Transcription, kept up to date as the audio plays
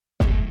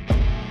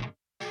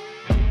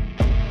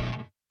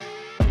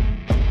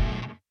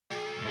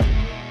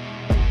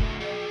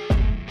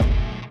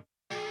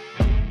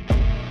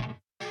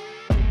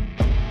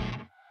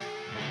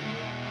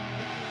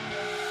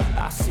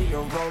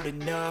window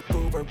rolling up,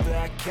 Uber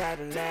black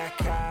Cadillac,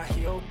 high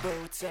heel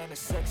boots and a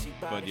sexy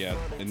body. But yeah,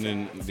 and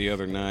then the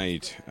other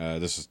night,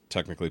 this is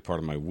technically part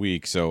of my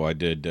week, so I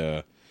did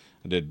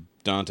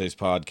Dante's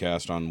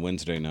podcast on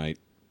Wednesday night,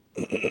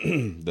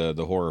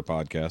 the horror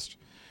podcast.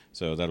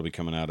 So that'll be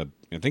coming out,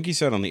 I think he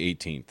said on the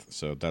 18th,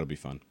 so that'll be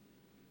fun.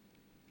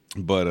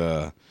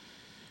 But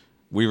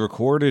we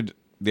recorded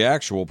the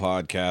actual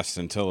podcast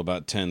until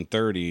about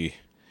 10:30,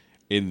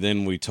 and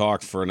then we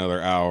talked for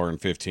another hour and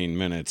 15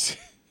 minutes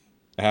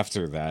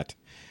after that.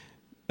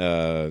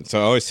 So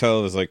I always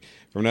tell us, like,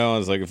 from now on,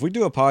 it's like, if we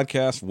do a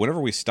podcast, whenever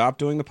we stop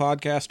doing the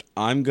podcast,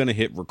 I'm going to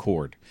hit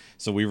record.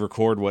 So we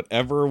record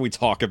whatever we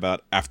talk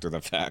about after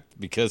the fact,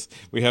 because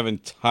we have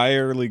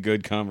entirely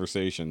good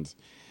conversations,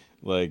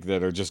 like,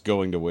 that are just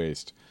going to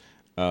waste.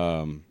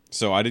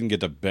 So I didn't get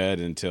to bed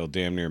until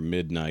damn near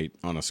midnight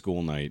on a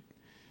school night,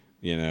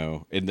 you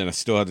know, and then I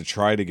still had to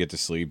try to get to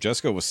sleep.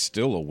 Jessica was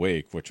still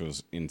awake, which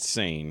was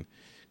insane,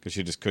 because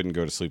she just couldn't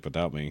go to sleep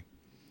without me.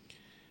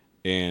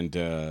 And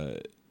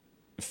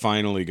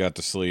finally got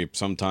to sleep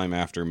sometime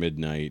after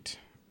midnight,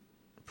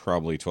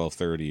 probably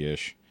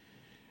 12:30-ish,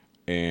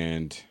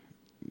 and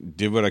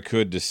did what I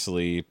could to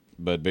sleep,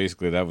 but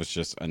basically that was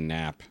just a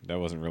nap. That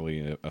wasn't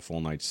really a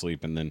full night's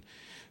sleep. And then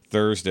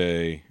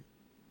Thursday,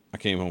 I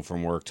came home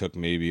from work, took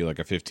maybe like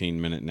a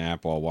 15-minute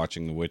nap while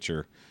watching The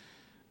Witcher,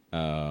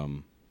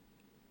 and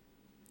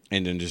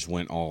then just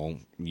went all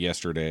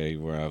yesterday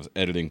where I was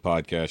editing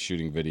podcasts,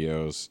 shooting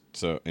videos,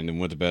 and then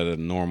went to bed at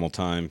a normal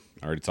time.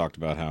 I already talked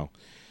about how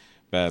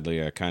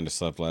badly I kind of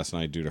slept last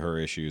night due to her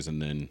issues,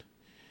 and then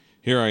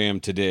here I am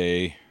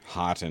today,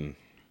 hot and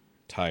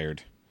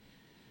tired,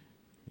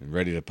 and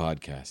ready to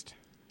podcast.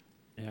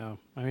 Yeah,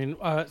 I mean,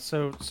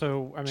 so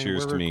I mean,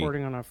 Cheers we're to me.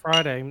 recording on a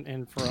Friday,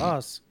 and for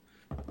us,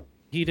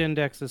 heat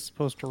index is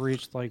supposed to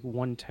reach like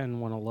 110,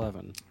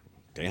 111.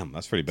 Damn,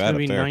 that's pretty It's bad gonna up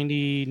be there.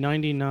 90,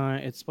 99.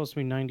 It's supposed to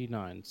be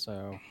 99.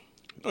 So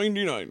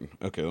 99.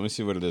 Okay, let me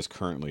see what it is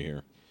currently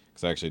here,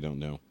 because I actually don't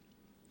know.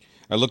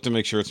 I looked to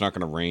make sure it's not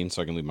going to rain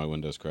so I can leave my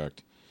windows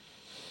cracked.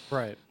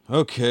 right.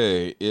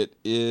 Okay, it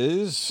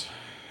is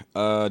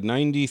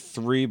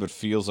 93, but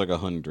feels like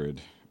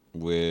 100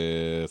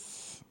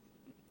 with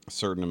a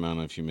certain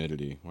amount of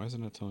humidity. Why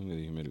isn't it telling me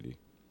the humidity?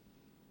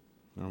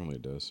 Normally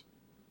it does.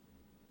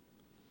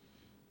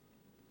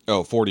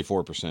 Oh,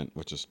 44%,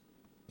 which is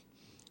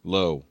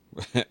low.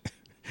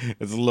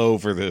 It's low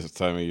for this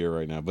time of year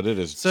right now, but it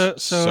is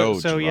so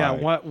dry. yeah.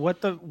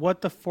 What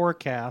the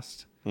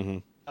forecast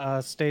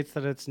Mm-hmm. states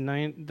that it's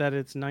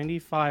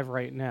 95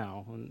 right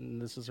now,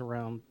 and this is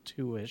around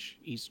 2-ish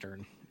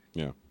Eastern.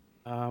 Yeah.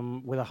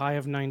 With a high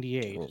of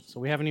 98. Cool. So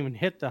we haven't even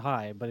hit the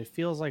high, but it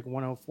feels like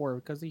 104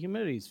 because the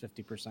humidity is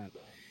 50%.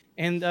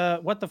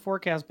 And what the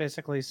forecast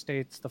basically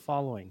states the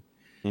following.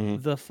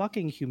 Mm-hmm. The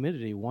fucking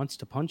humidity wants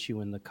to punch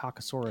you in the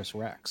Coccosaurus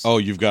Rex. Oh,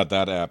 you've got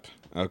that app.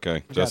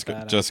 Okay. Got that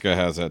app. Jessica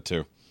has that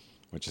too,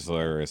 which is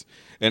hilarious.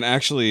 And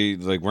actually,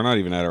 like, we're not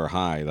even at our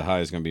high. The high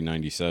is going to be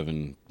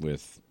 97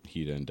 with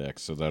heat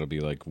index, so that'll be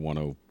like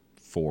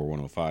 104,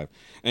 105.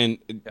 And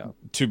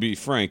to be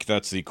frank,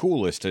 that's the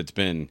coolest it's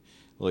been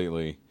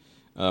lately.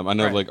 I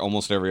know, like,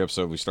 almost every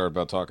episode we start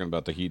about talking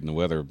about the heat and the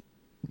weather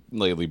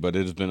lately, but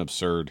it has been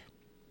absurd.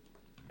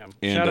 Yeah.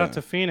 And, Shout out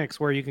to Phoenix,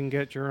 where you can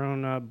get your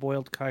own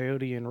boiled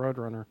coyote and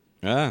roadrunner.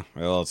 Ah,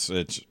 well,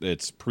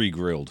 it's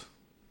pre-grilled.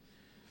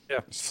 Yeah.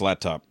 It's flat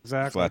top.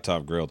 Exactly. Flat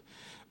top grilled.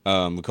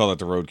 We call that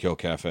the Roadkill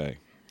Cafe.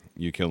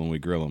 You kill them, we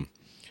grill them.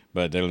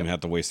 But they don't even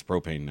have to waste the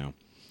propane now.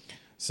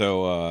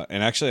 So,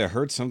 and actually I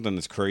heard something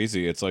that's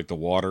crazy. It's like the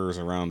waters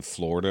around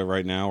Florida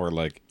right now are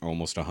like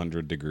almost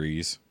 100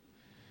 degrees.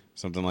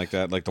 Something like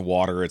that. Like the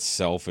water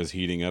itself is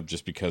heating up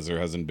just because there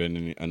hasn't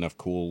been enough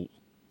cool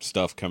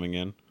stuff coming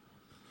in.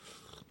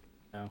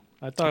 No,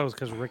 I thought it was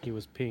because Ricky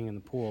was peeing in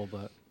the pool,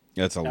 but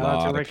That's a shout out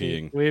lot to of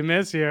Ricky. peeing. We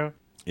miss you.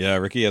 Yeah,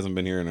 Ricky hasn't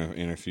been here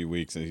in a few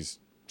weeks, and he's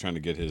trying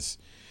to get his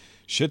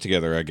shit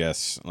together, I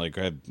guess. Like,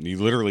 he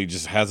literally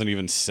just hasn't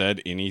even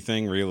said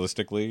anything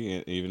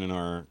realistically, even in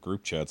our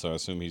group chat, so I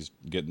assume he's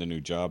getting a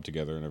new job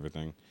together and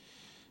everything.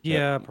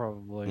 Yeah,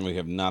 probably. We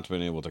have not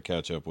been able to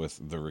catch up with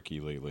the Ricky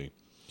lately.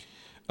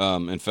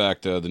 In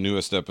fact, the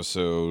newest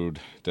episode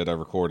that I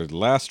recorded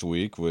last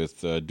week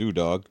with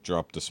Dewdog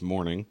dropped this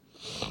morning.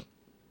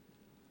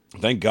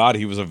 Thank God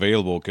he was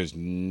available, because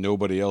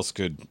nobody else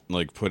could,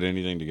 like, put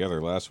anything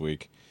together last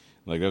week.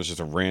 Like, that was just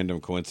a random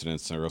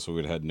coincidence, or else we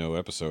would have had no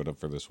episode up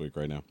for this week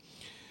right now.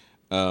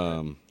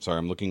 Sorry,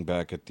 I'm looking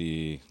back at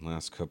the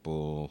last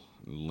couple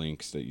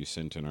links that you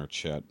sent in our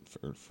chat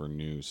for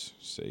news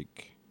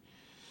sake.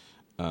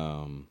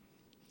 But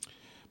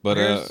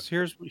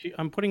here's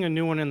I'm putting a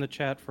new one in the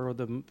chat for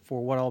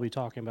what I'll be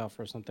talking about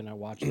for something I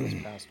watched this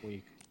past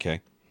week.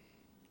 Okay.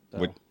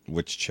 So.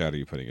 Which chat are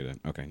you putting it in?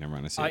 Okay, never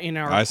mind. I see it. In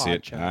our I see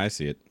it. chat. I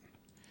see it.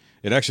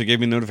 It actually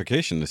gave me a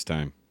notification this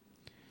time.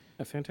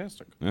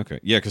 Fantastic. Okay.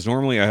 Yeah, because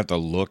normally I have to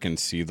look and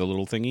see the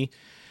little thingy.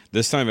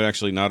 This time it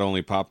actually not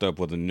only popped up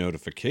with a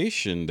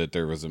notification that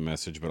there was a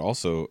message, but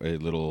also a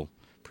little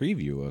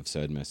preview of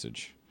said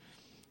message.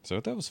 So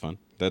that was fun.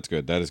 That's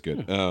good. That is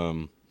good.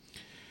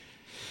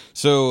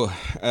 So,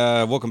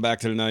 welcome back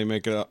to the Now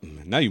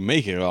You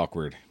Make It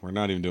Awkward. We're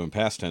not even doing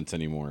past tense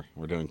anymore.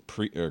 We're doing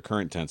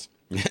current tense.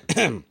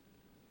 There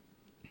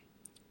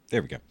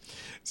we go.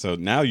 So,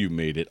 Now You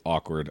Made It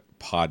Awkward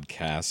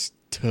podcast,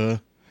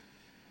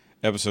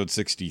 episode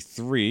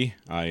 63.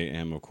 I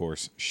am, of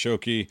course,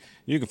 Shoki.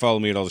 You can follow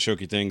me at all the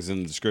Shoki things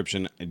in the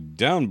description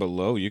down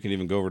below. You can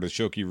even go over to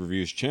Shoki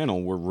Reviews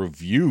channel, where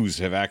reviews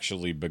have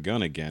actually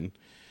begun again.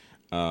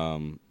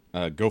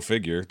 Go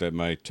figure that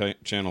my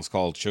channel's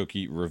called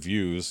Shoki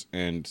Reviews,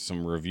 and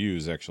some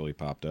reviews actually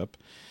popped up.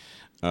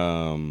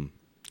 And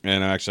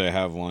actually, I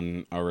have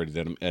one already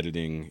that I'm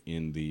editing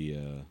in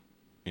the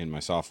in my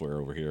software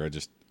over here.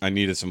 I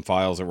needed some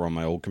files that were on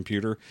my old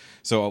computer,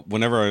 so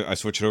whenever I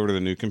switched over to the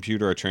new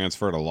computer, I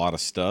transferred a lot of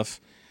stuff.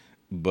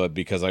 But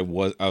because I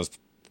was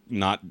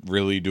not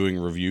really doing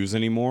reviews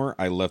anymore,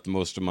 I left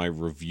most of my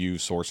review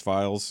source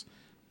files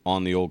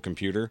on the old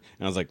computer,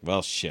 and I was like,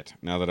 well, shit,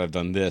 now that I've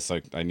done this,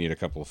 I need a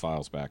couple of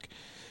files back.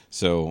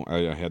 So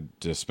I had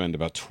to spend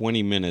about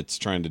 20 minutes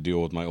trying to deal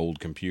with my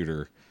old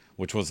computer,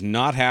 which was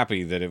not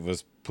happy that it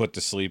was put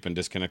to sleep and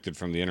disconnected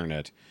from the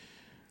internet.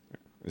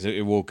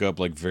 It woke up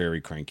like very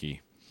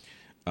cranky.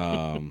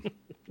 And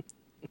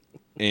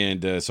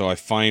so I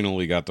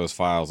finally got those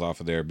files off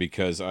of there,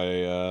 because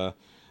I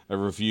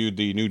reviewed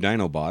the new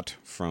Dinobot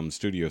from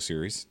Studio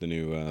Series, the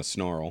new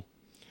Snarl.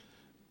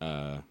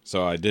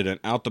 So I did an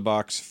out the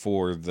box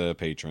for the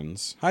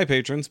patrons. Hi,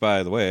 patrons,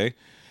 by the way.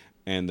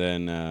 And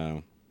then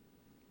I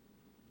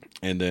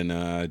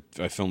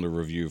filmed a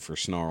review for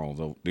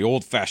Snarl, the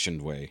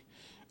old-fashioned way.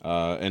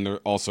 And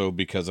also,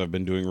 because I've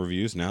been doing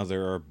reviews, now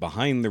there are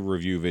behind the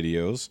review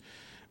videos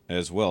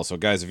as well. So,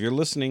 guys, if you're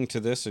listening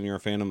to this and you're a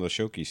fan of the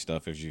Shoki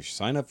stuff, if you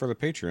sign up for the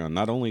Patreon,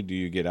 not only do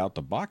you get out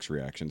the box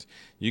reactions,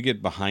 you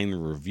get behind the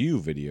review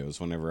videos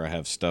whenever I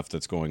have stuff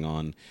that's going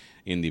on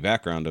in the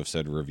background of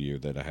said review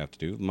that I have to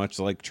do, much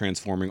like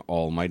transforming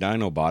all my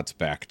Dinobots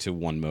back to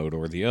one mode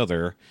or the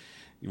other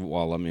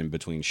while I'm in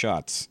between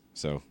shots.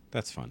 So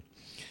that's fun.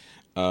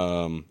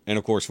 And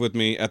of course, with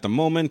me at the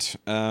moment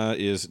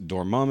is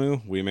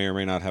Dormammu. We may or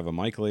may not have a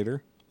mic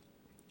later.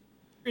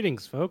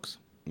 Greetings, folks.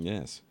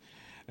 Yes.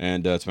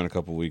 And it's been a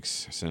couple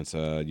weeks since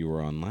you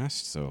were on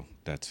last, so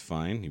that's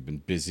fine. You've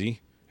been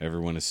busy.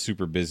 Everyone is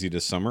super busy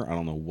this summer. I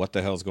don't know what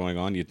the hell's going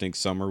on. You'd think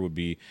summer would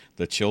be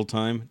the chill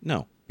time.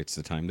 No, it's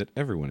the time that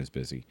everyone is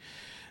busy.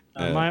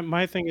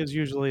 My thing is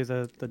usually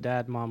the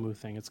dad mamu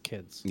thing. It's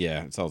kids.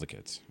 Yeah, it's all the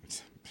kids.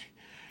 It's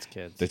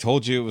kids. They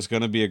told you it was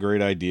going to be a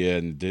great idea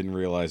and didn't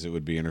realize it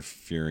would be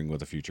interfering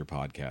with a future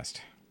podcast.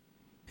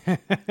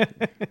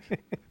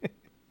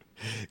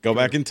 Go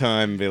back in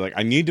time and be like,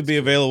 I need to be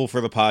available for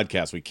the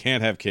podcast. We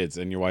can't have kids.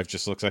 And your wife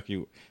just looks like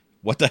you.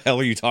 What the hell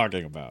are you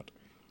talking about?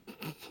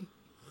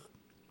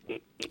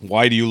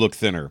 Why do you look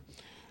thinner?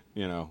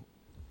 You know.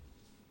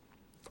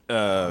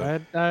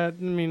 I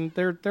mean,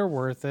 they're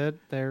worth it.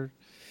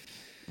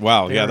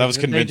 Wow. Yeah, that was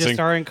convincing. They just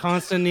are in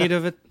constant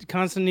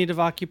need of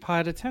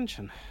occupied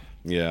attention.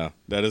 Yeah,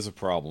 that is a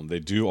problem. They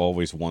do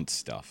always want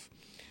stuff.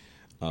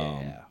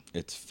 Yeah.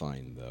 It's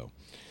fine though.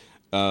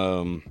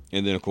 And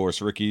then of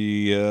course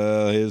Ricky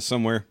is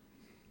somewhere.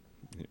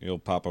 He'll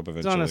pop up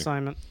eventually. He's on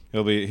assignment.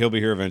 He'll be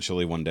here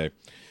eventually one day.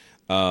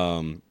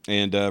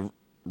 And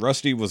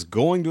Rusty was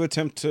going to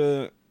attempt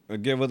to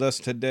get with us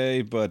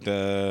today, but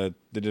it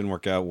didn't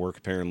work out. Work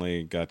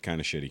apparently got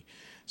kind of shitty.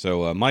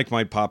 So Mike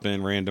might pop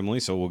in randomly,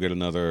 so we'll get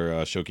another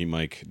Shoki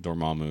Mike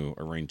Dormammu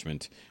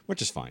arrangement,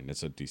 which is fine.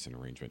 It's a decent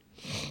arrangement.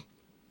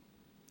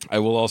 I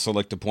will also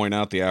like to point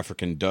out the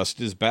African dust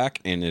is back,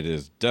 and it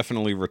is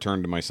definitely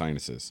returned to my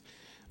sinuses.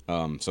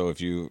 So if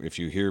you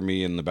hear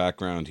me in the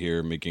background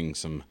here making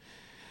some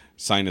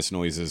sinus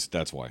noises,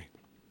 that's why.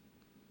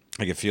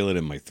 I can feel it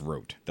in my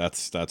throat.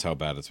 That's how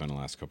bad it's been the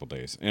last couple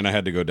days. And I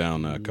had to go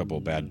down a couple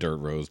of bad dirt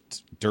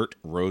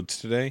roads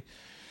today.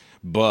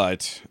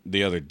 But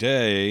the other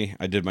day,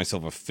 I did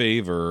myself a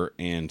favor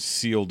and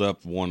sealed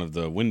up one of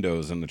the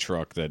windows in the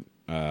truck that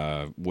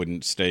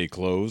wouldn't stay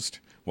closed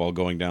while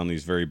going down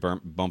these very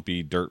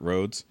bumpy dirt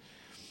roads.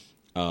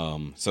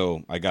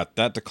 So I got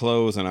that to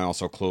close, and I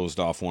also closed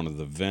off one of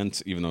the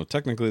vents, even though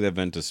technically that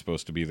vent is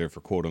supposed to be there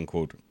for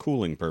quote-unquote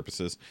cooling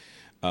purposes.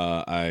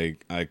 I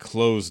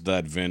closed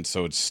that vent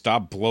so it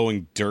stopped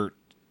blowing dirt.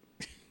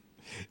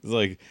 It's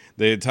like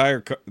the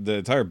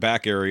entire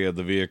back area of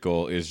the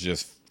vehicle is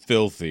just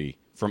filthy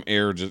from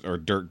air or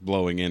dirt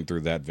blowing in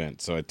through that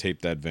vent. So I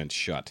taped that vent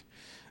shut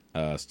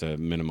to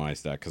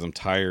minimize that, because I'm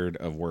tired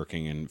of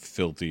working in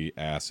filthy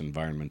ass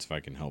environments if I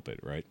can help it,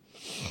 right?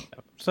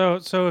 So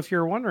if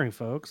you're wondering,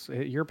 folks,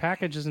 your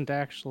package isn't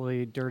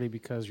actually dirty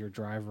because your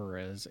driver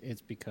is.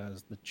 It's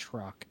because the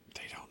truck.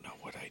 They don't know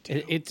what I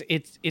do.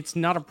 It's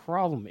not a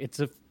problem. It's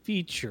a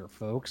feature,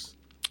 folks.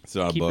 It's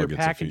not a Keep bug. your It's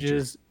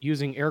packages, a feature.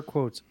 using air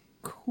quotes,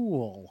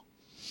 cool.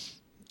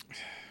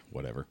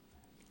 Whatever.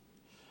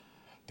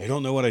 They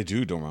don't know what I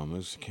do,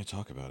 Dormammu. Can't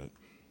talk about it.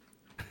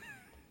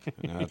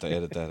 I have to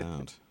edit that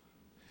out.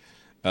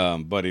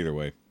 But either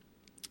way.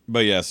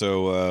 But yeah,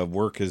 so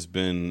work has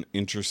been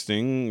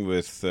interesting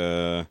with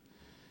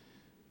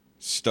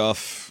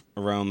stuff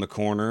around the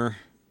corner.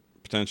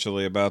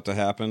 potentially about to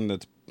happen.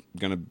 That's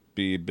going to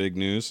be big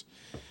news.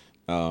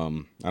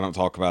 I don't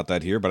talk about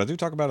that here, but I do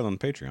talk about it on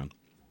Patreon.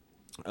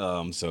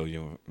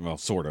 So, well,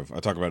 sort of. I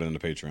talk about it in the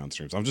Patreon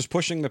streams. I'm just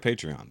pushing the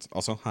Patreons.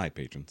 Also, hi,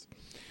 patrons.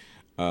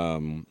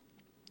 And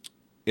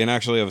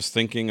actually, I was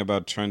thinking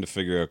about trying to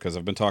figure out, because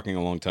I've been talking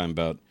a long time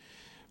about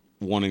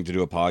wanting to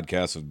do a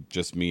podcast of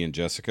just me and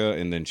Jessica,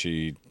 and then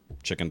she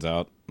chickens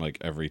out, like,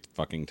 every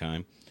fucking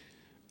time.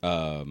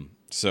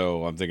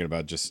 So I'm thinking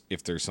about just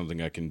if there's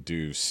something I can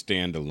do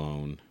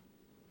standalone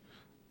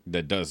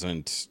that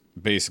doesn't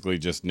basically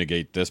just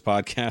negate this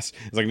podcast.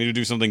 It's like I need to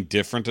do something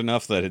different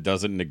enough that it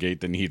doesn't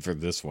negate the need for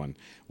this one,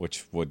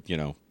 which would,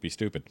 be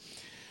stupid.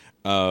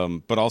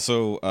 But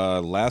also,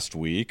 last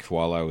week,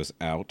 while I was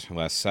out,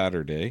 last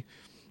Saturday,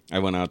 I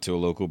went out to a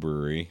local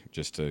brewery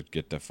just to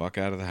get the fuck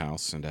out of the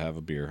house and to have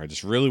a beer. I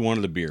just really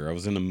wanted a beer. I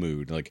was in the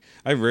mood. Like,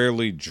 I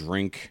rarely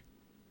drink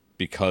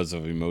because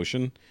of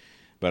emotion,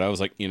 but I was,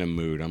 like, in a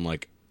mood. I'm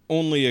like,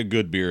 only a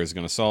good beer is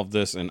going to solve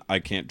this, and I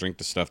can't drink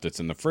the stuff that's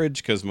in the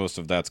fridge because most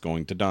of that's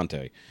going to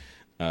Dante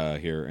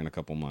here in a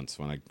couple months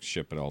when I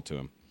ship it all to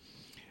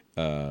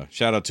him.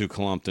 Shout out to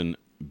Colompton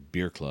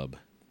Beer Club.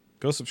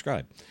 Go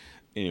subscribe.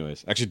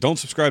 Anyways, actually, don't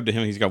subscribe to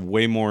him. He's got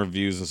way more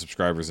views and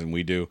subscribers than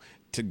we do.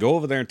 To go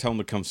over there and tell him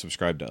to come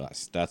subscribe to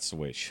us. That's the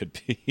way it should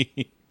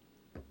be.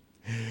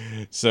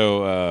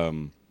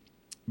 So,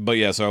 but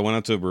yeah, so I went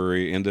out to a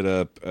brewery, ended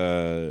up,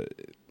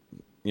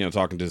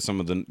 talking to some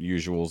of the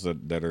usuals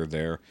that are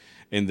there.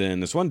 And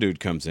then this one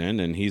dude comes in,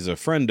 and he's a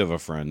friend of a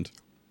friend.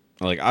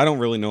 Like, I don't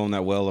really know him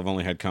that well. I've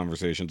only had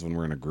conversations when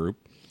we're in a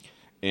group.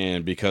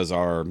 And because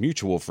our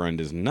mutual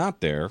friend is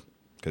not there,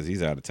 because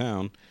he's out of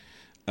town,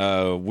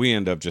 we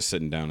end up just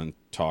sitting down and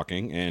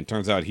talking. And it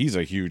turns out he's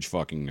a huge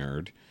fucking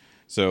nerd.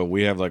 So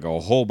we have like a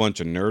whole bunch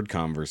of nerd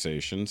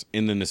conversations.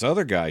 And then this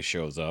other guy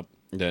shows up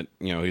that,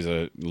 he's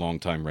a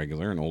longtime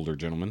regular, an older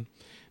gentleman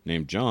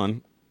named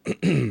John.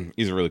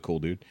 He's a really cool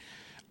dude.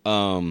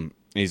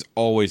 He's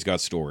always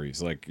got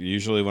stories. Like,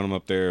 usually when I'm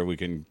up there, we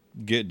can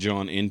get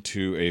John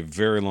into a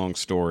very long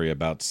story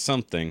about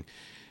something.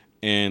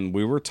 And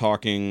we were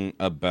talking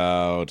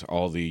about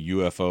all the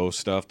UFO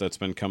stuff that's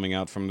been coming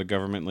out from the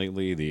government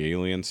lately, the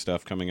alien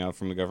stuff coming out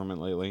from the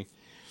government lately.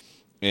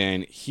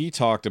 And he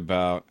talked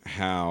about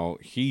how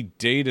he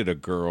dated a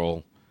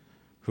girl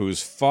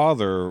whose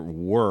father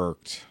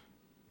worked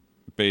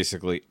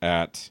basically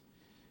at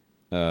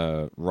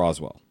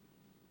Roswell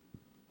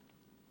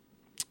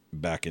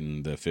back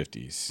in the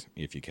 50s,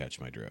 if you catch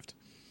my drift.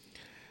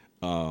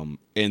 And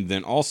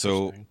then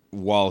also,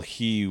 while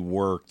he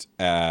worked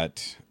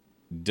at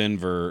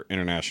Denver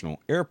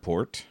International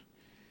Airport,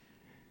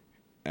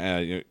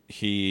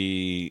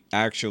 he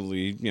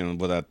actually,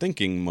 without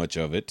thinking much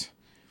of it,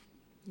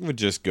 would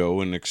just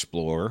go and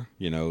explore,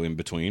 in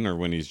between or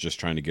when he's just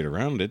trying to get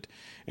around it.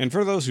 And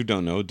for those who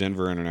don't know,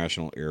 Denver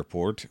International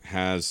Airport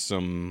has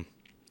some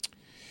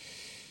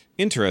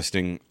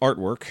interesting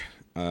artwork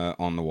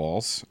on the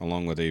walls,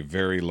 along with a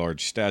very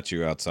large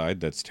statue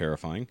outside that's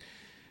terrifying,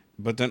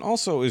 but then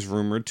also is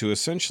rumored to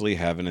essentially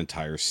have an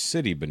entire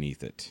city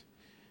beneath it.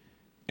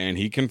 And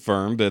he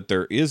confirmed that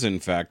there is, in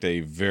fact, a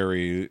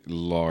very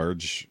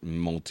large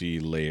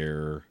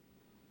multi-layer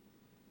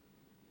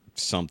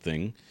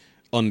something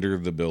under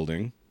the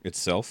building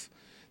itself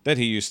that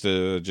he used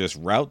to just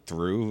route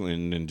through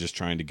and just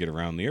trying to get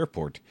around the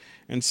airport.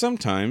 And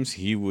sometimes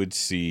he would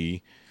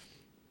see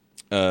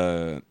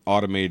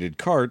automated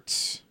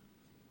carts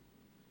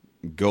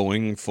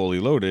going fully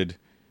loaded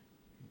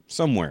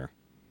somewhere.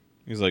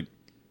 He's like,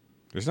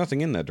 there's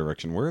nothing in that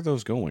direction. Where are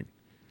those going?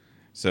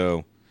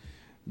 So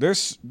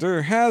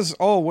there has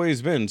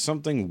always been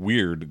something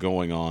weird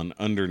going on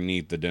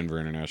underneath the Denver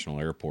International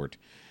Airport.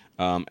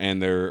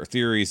 And there are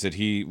theories that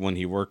when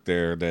he worked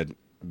there, that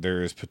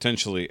there is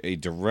potentially a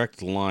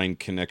direct line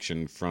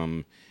connection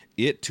from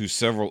it to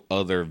several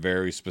other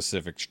very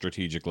specific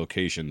strategic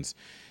locations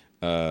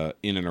in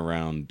and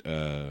around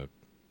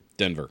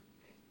Denver.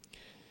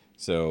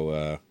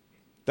 So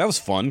that was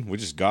fun. We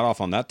just got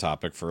off on that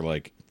topic for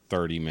like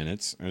 30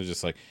 minutes. I was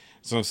just like,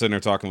 so I'm sitting there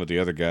talking with the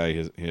other guy.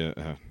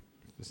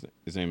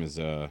 His name is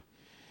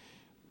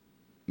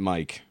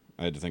Mike.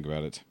 I had to think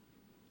about it.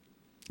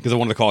 Because I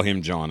wanted to call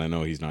him John. I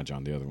know he's not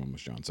John. The other one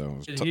was John. So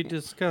did he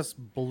discuss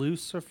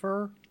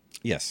Lucifer?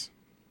 Yes.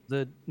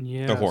 The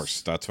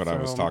horse. That's what I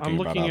was talking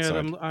about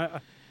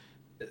outside.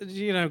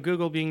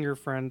 Google being your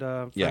friend,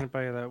 for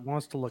anybody that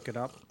wants to look it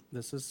up.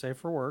 This is safe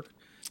for work.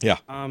 Yeah.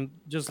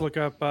 Just look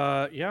up.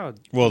 Well,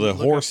 the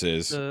horse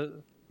is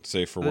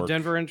safe for work. The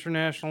Denver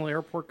International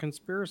Airport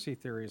conspiracy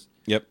theories.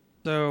 Yep.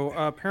 So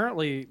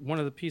apparently, one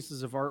of the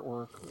pieces of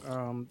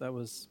artwork that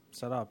was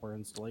set up or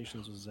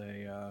installations was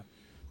a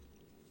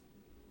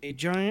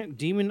giant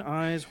demon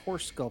eyes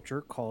horse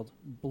sculpture called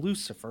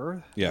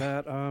Lucifer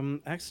that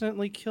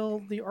accidentally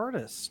killed the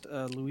artist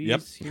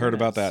Luis. Yep, heard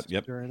about that.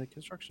 Yep, during the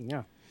construction.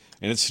 Yeah,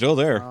 and it's still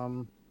there.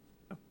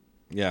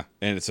 Yeah,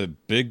 and it's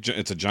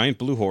a giant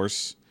blue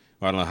horse.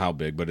 Well, I don't know how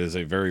big, but it is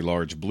a very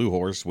large blue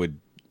horse with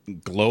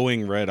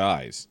glowing red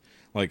eyes.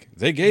 Like,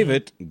 they gave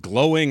it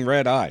glowing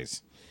red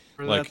eyes.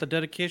 For that, the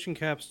dedication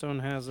capstone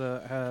has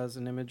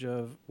an image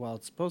of, well,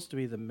 it's supposed to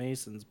be the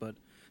Masons, but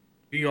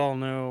we all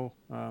know,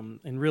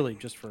 and really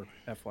just for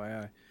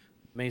FYI,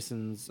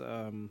 Masons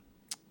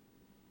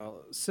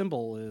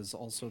symbol is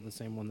also the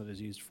same one that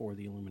is used for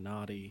the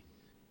Illuminati.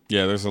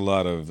 Yeah, there's a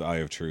lot of Eye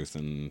of Truth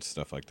and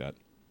stuff like that.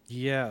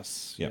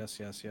 Yes, Yep.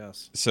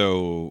 yes.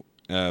 So,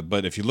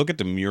 but if you look at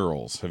the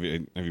murals, have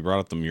you brought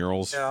up the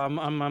murals? Yeah,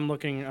 I'm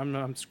looking.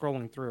 I'm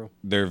scrolling through.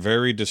 They're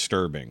very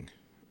disturbing.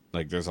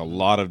 Like, there's a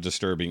lot of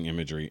disturbing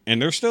imagery,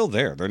 and they're still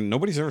there.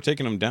 Nobody's ever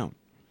taken them down.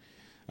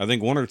 I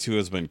think one or two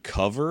has been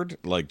covered,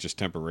 like just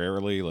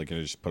temporarily, like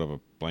you just put up a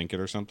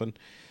blanket or something.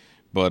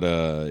 But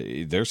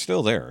they're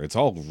still there. It's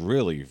all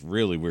really,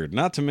 really weird.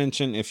 Not to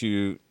mention, if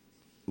you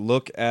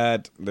look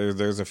at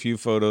there's a few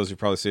photos, you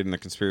probably see it in the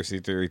conspiracy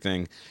theory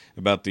thing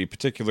about the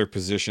particular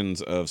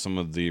positions of some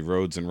of the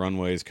roads and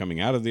runways coming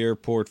out of the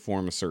airport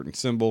form a certain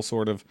symbol,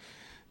 sort of.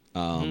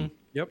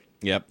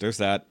 Yep. There's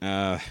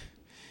that.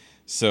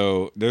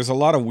 So there's a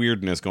lot of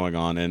weirdness going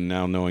on, and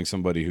now knowing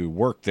somebody who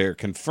worked there,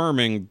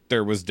 confirming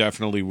there was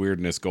definitely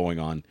weirdness going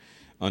on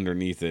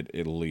underneath it,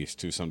 at least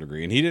to some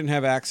degree. And he didn't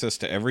have access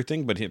to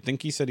everything, but I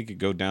think he said he could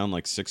go down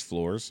like 6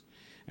 floors,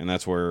 and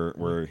that's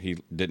where he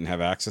didn't have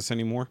access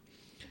anymore.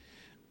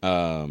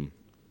 And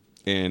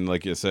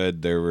like you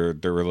said, there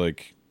were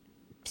like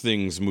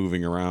things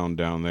moving around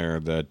down there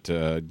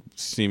that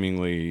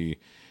seemingly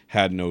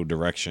had no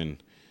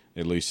direction,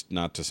 at least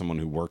not to someone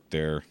who worked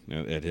there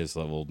at his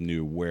level,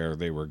 knew where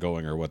they were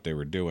going or what they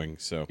were doing.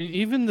 So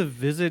even the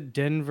Visit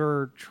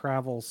Denver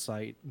travel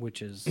site,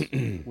 which is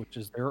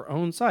their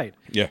own site,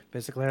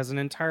 basically has an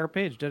entire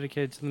page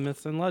dedicated to the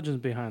myths and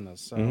legends behind this.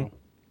 So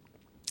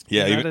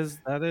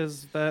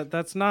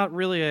that's not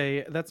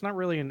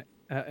really an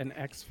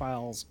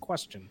X-Files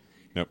question.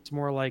 Nope. It's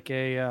more like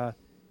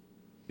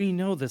we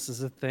know this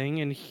is a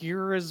thing, and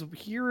here is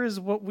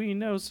what we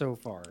know so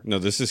far. No,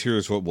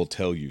 here's what we'll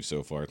tell you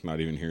so far. It's not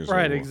even here's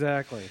right, what we'll,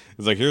 exactly.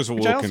 It's like here's what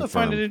which we'll I also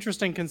confirm. find it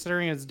interesting,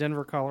 considering it's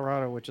Denver,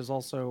 Colorado, which is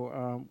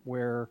also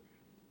where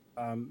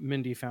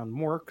Mindy found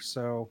Mork.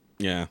 So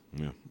yeah.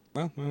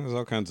 Well, there's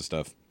all kinds of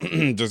stuff.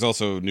 There's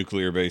also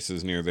nuclear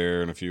bases near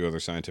there and a few other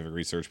scientific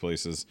research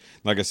places.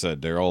 Like I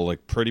said, they're all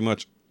like pretty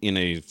much in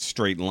a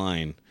straight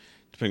line,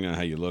 depending on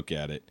how you look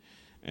at it.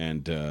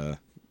 And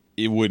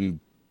it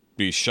wouldn't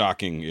be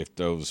shocking if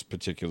those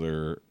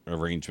particular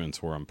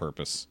arrangements were on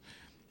purpose,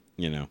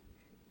 you know.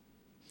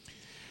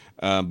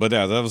 But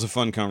yeah, that was a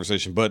fun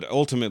conversation. But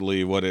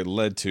ultimately, what it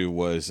led to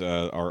was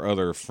our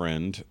other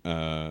friend.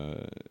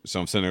 So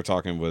I'm sitting there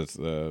talking with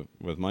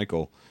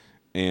Michael,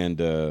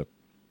 and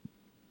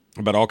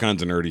about all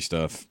kinds of nerdy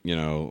stuff, you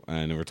know.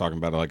 And we're talking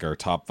about like our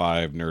top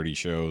 5 nerdy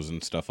shows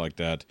and stuff like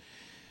that.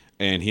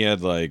 And he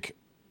had like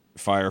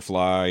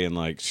Firefly and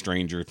like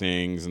Stranger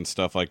Things and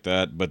stuff like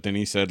that, but then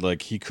he said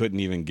like he couldn't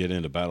even get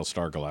into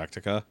Battlestar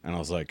Galactica, and I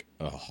was like,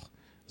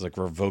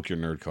 revoke your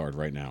nerd card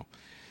right now.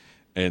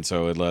 And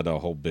so it led a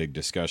whole big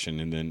discussion,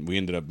 and then we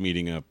ended up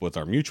meeting up with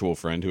our mutual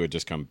friend who had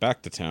just come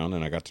back to town,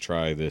 and I got to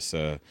try this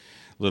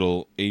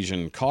little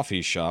Asian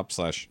coffee shop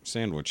 /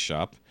 sandwich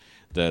shop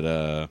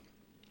that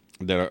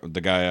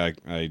the guy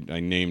I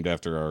named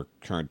after our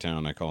current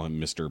town. I call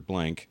him Mr.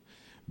 Blank,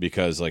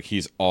 because like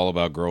he's all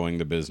about growing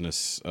the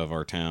business of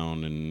our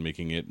town and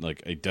making it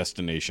like a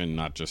destination,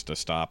 not just a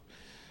stop,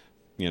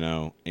 you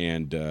know.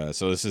 And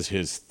so this is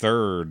his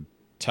 3rd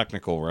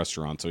technical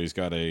restaurant. So he's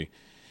got 2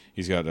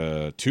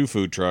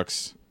 food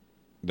trucks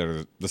that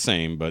are the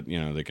same, but you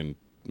know they can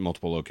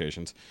multiple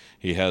locations.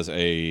 He has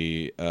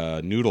a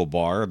noodle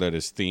bar that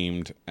is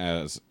themed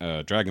as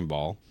Dragon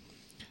Ball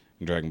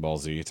and Dragon Ball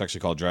Z. It's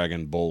actually called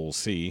Dragon Bowl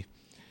C.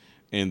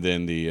 And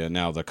then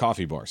now the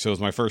coffee bar. So it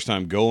was my first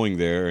time going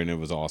there, and it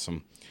was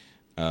awesome.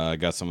 I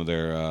got some of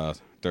their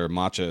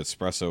matcha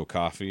espresso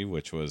coffee,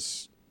 which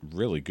was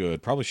really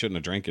good. Probably shouldn't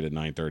have drank it at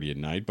 9:30 at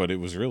night, but it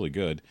was really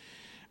good.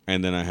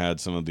 And then I had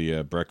some of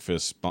the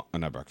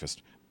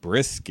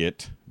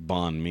brisket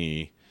banh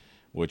mi,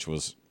 which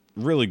was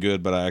really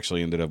good, but I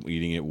actually ended up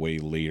eating it way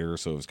later,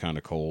 so it was kind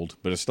of cold,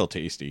 but it's still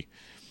tasty.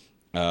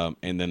 And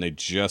then they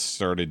just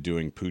started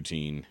doing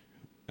poutine.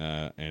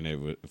 And it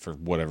was, for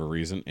whatever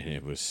reason, and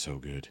it was so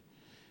good.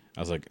 I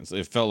was like,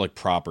 it felt like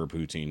proper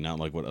poutine, not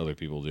like what other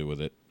people do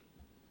with it.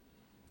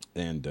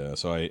 And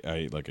so I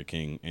ate like a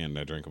king, and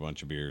I drank a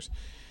bunch of beers.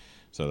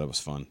 So that was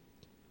fun.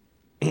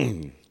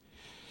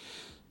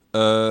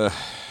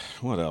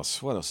 What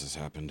else? What else has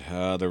happened?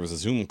 There was a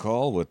Zoom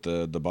call with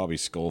the Bobby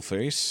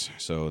Skullface,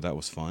 so that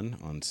was fun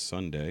on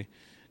Sunday.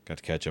 Got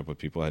to catch up with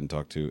people I hadn't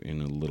talked to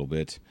in a little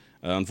bit.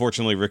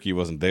 Unfortunately, Ricky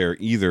wasn't there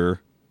either.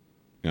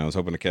 You know, I was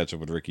hoping to catch up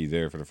with Ricky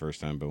there for the first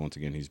time, but once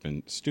again, he's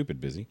been stupid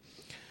busy.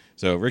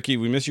 So, Ricky,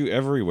 we miss you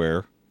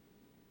everywhere.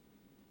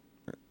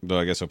 Though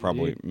I guess I'll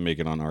probably make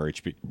it on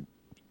RHP.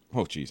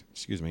 Oh, jeez.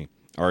 Excuse me.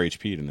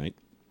 RHP tonight.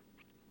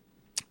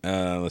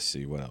 Let's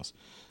see. What else?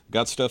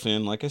 Got stuff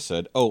in, like I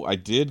said. Oh, I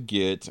did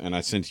get, and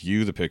I sent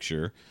you the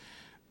picture.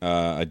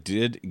 I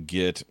did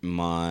get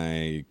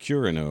my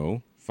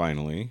Curino,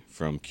 finally,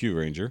 from Q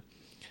Ranger.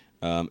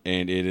 and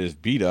it is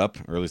beat up,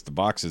 or at least the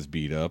box is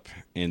beat up.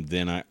 And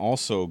then I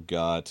also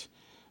got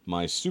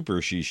my Super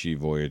Shishi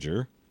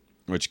Voyager,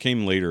 which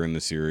came later in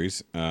the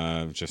series.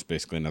 Just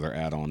basically another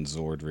add-on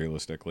Zord,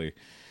 realistically.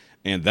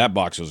 And that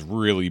box was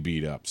really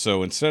beat up.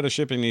 So instead of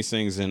shipping these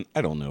things in,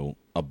 I don't know,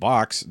 a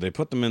box, they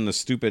put them in the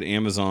stupid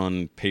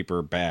Amazon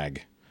paper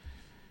bag.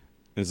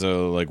 And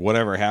so, like,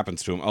 whatever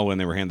happens to them... Oh, and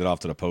they were handed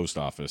off to the post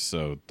office.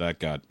 So that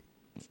got,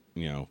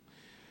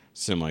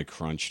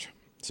 semi-crunched.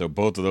 So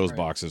both of those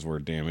boxes were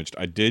damaged.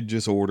 I did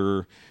just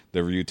order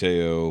the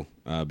Ryuteo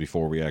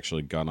before we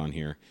actually got on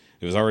here.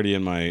 It was already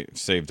in my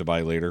save to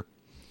buy later.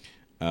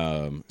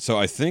 So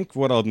I think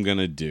what I'm going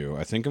to do...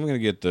 I think I'm going to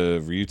get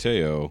the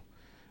Ryuteo...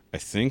 I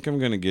think I'm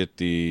gonna get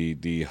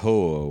the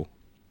Ho-Oh,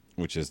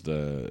 which is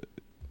the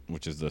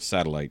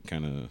satellite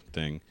kind of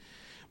thing.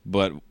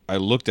 But I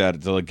looked at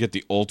it, to like get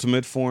the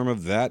ultimate form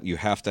of that, you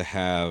have to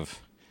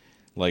have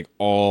like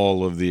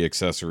all of the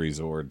accessory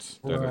Zords.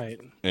 Right.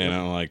 And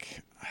I'm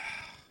like,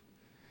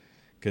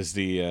 because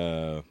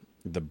the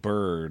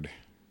bird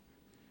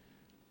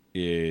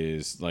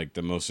is like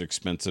the most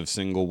expensive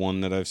single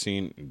one that I've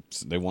seen.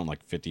 They want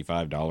like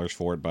 $55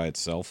 for it by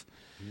itself.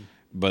 Mm-hmm.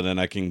 But then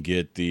I can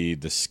get the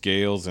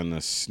scales and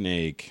the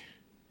snake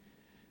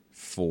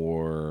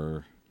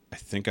for, I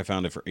think I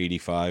found it for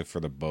 $85 for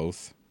the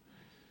both,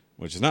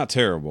 which is not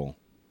terrible.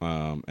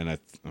 And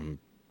I'm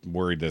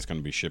worried that's going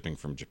to be shipping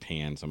from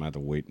Japan, so I'm going to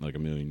have to wait like a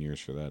million years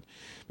for that.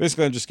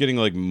 Basically, I'm just getting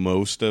like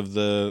most of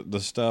the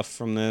stuff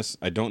from this.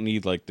 I don't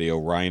need like the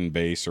Orion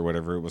base or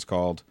whatever it was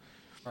called.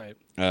 Right.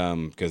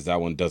 Because that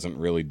one doesn't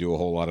really do a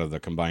whole lot of the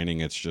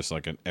combining. It's just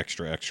like an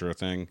extra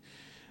thing.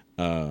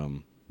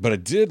 But I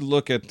did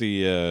look at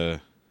the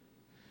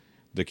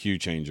Q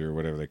changer,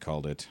 whatever they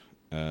called it,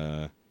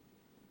 the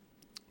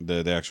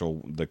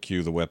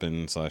Q, the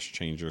weapon /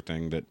 changer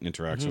thing that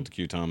interacts with the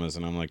Q-Tamas,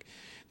 and I'm like,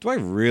 do I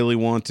really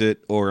want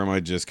it, or am I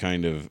just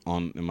kind of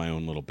in my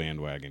own little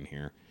bandwagon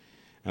here?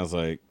 I was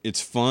like,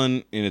 it's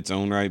fun in its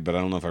own right, but I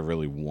don't know if I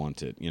really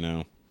want it.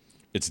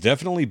 It's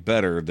definitely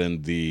better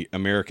than the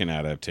American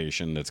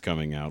adaptation that's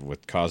coming out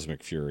with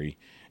Cosmic Fury,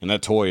 and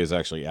that toy is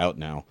actually out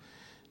now.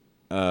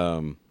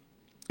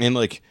 And,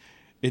 like,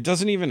 it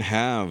doesn't even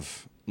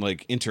have,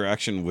 like,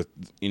 interaction with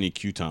any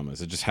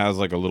Q-Tamas. It just has,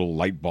 like, a little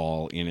light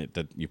ball in it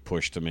that you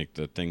push to make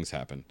the things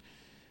happen.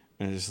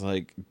 And it's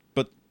like,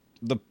 but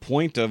the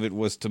point of it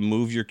was to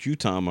move your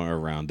Q-Tama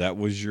around. That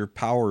was your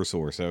power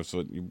source. That's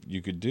what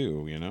you could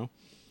do,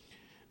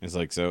 It's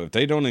like, so if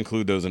they don't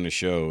include those in the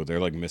show, they're,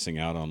 like, missing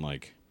out on,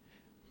 like,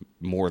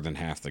 more than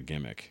half the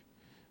gimmick.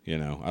 I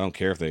don't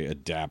care if they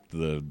adapt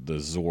the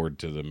Zord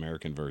to the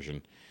American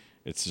version.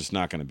 It's just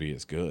not going to be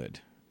as good.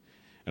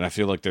 And I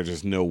feel like there's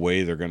just no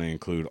way they're going to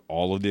include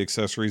all of the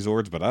accessory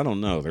Zords, but I don't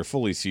know. They're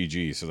fully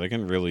CG, so they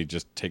can really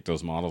just take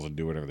those models and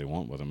do whatever they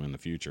want with them in the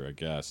future, I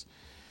guess.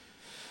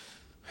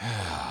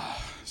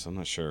 So I'm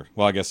not sure.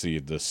 Well, I guess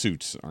the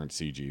suits aren't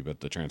CG,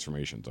 but the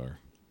transformations are.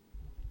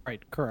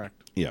 Right,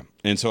 correct. Yeah.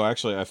 And so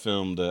actually I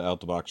filmed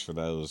out the box for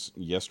those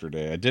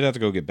yesterday. I did have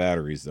to go get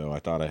batteries, though. I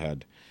thought I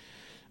had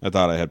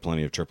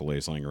plenty of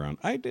AAAs laying around.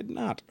 I did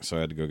not, so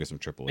I had to go get some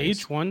AAAs.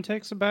 Each one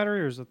takes a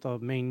battery, or is it the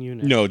main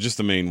unit? No, just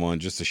the main one.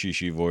 Just the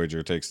Shishi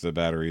Voyager takes the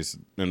batteries,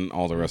 and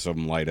all the rest of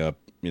them light up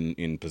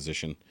in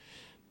position.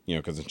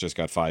 Because it's just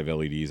got 5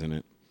 LEDs in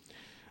it.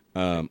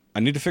 I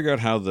need to figure out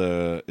how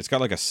it's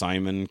got like a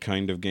Simon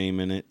kind of game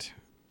in it,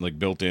 like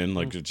built in,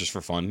 like just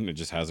for fun. It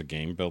just has a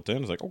game built in.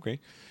 It's like, okay.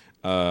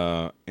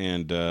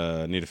 And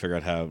I need to figure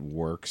out how it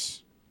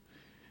works.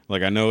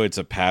 Like, I know it's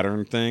a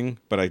pattern thing,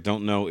 but I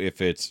don't know if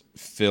it's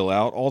fill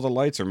out all the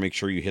lights or make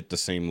sure you hit the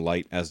same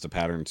light as the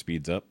pattern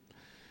speeds up.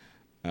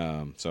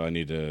 So I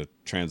need to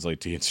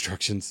translate the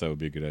instructions. That would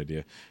be a good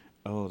idea.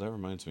 Oh, that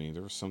reminds me.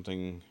 There was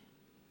something...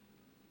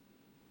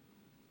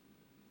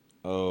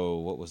 Oh,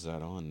 what was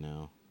that on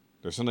now?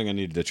 There's something I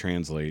needed to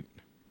translate.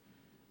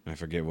 I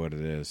forget what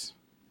it is.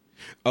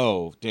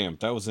 Oh, damn.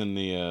 That was in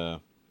the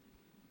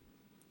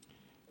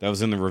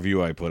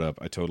review I put up.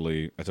 I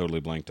totally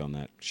blanked on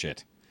that.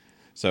 Shit.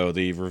 So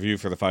the review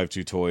for the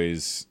 5.2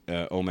 toys,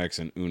 Omex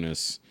and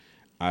Unis,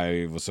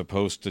 I was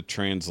supposed to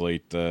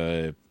translate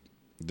the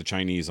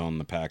Chinese on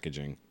the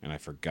packaging, and I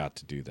forgot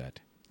to do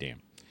that.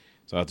 Damn.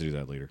 So I'll have to do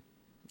that later.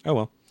 Oh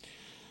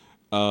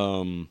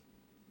well.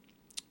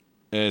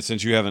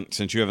 Since you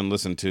haven't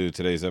listened to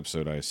today's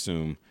episode, I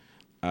assume,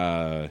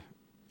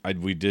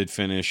 we did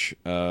finish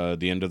The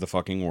End of the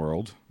Fucking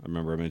World. I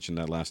remember I mentioned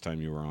that last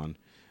time you were on.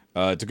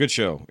 It's a good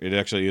show. It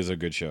actually is a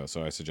good show,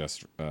 so I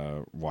suggest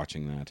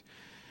watching that.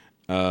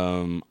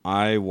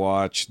 I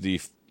watched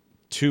the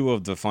 2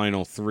 of the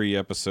final 3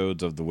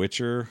 episodes of The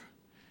Witcher,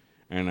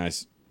 and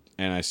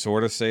I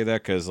sort of say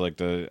that because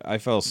like I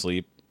fell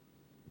asleep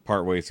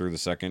partway through the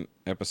 2nd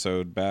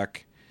episode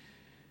back.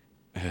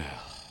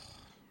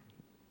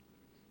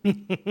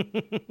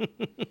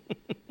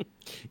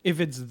 If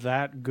it's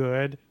that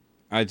good,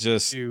 I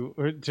just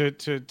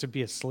to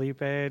be a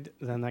sleep aid,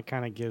 then that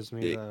kind of gives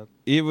me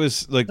it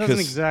was like doesn't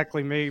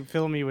exactly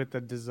fill me with the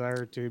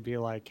desire to be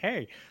like,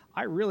 hey,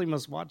 I really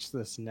must watch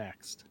this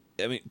next.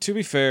 I mean, to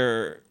be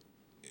fair,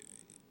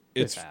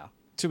 it's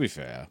to be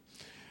fair,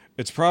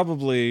 it's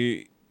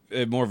probably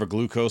more of a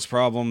glucose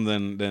problem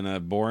than a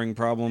boring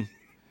problem,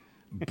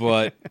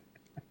 but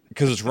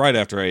because it's right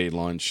after I ate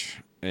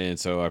lunch, and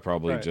so I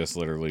probably just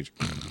literally,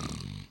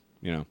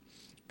 because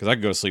I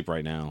could go to sleep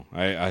right now.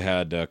 I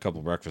had a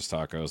couple breakfast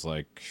tacos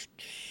like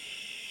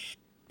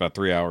about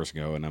 3 hours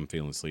ago, and I'm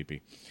feeling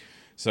sleepy.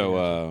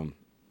 So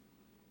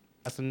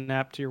that's a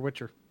nap to your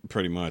Witcher.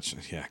 Pretty much,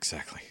 yeah,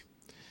 exactly.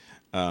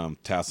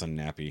 Tass and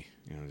nappy,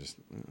 just.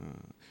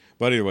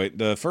 But anyway,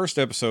 the first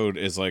episode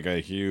is like a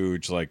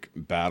huge like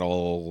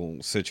battle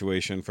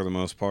situation for the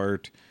most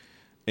part,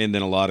 and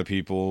then a lot of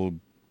people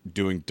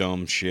doing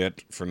dumb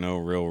shit for no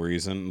real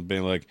reason,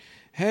 being like,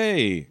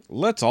 "Hey,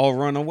 let's all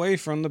run away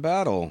from the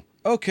battle."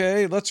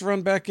 Okay, let's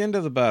run back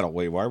into the battle.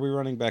 Wait, why are we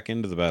running back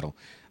into the battle?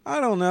 I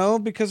don't know,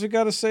 because we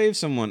got to save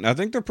someone. I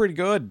think they're pretty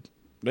good.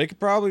 We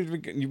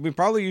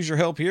probably use your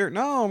help here.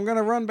 No, I'm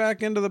gonna run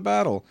back into the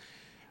battle.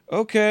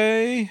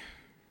 Okay.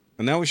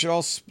 And now we should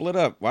all split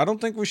up. Well, I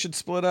don't think we should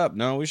split up.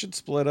 No, we should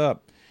split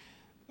up.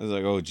 I was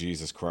like, oh,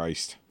 Jesus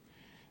Christ.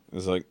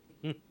 It's like,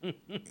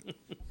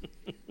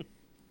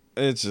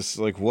 it's just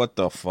like, what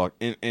the fuck?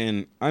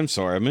 And I'm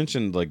sorry, I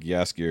mentioned like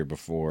Jaskier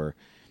before.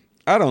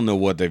 I don't know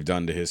what they've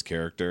done to his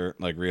character.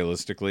 Like,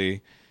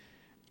 realistically,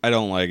 I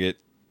don't like it.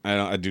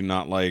 I do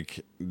not like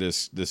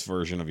this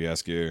version of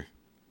Jaskier.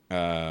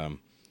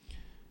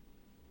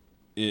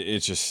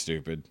 It's just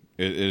stupid.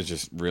 It is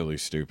just really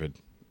stupid,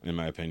 in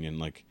my opinion.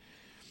 Like,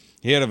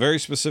 he had a very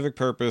specific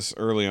purpose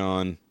early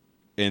on,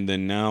 and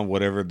then now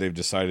whatever they've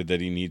decided that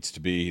he needs to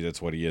be,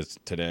 that's what he is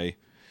today.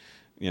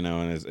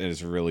 And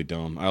it's really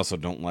dumb. I also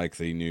don't like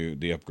the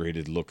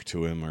upgraded look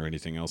to him or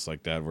anything else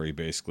like that, where he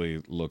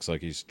basically looks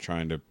like he's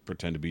trying to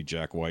pretend to be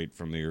Jack White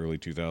from the early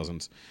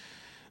 2000s.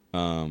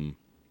 I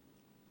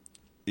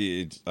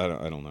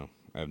don't know.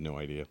 I have no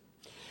idea.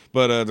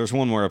 But there's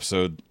one more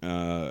episode,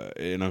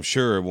 and I'm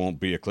sure it won't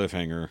be a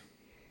cliffhanger,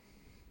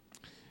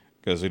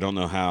 because we don't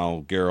know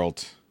how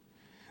Geralt...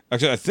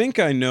 Actually, I think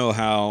I know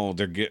how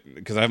they're getting...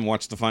 Because I haven't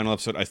watched the final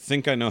episode. I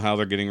think I know how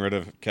they're getting rid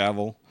of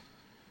Cavill.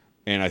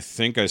 And I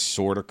think I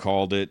sort of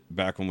called it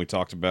back when we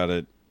talked about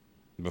it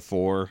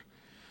before.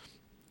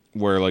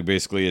 Where, like,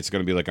 basically it's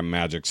going to be like a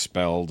magic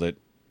spell that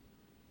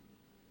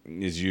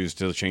is used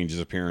to change his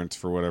appearance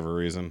for whatever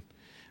reason.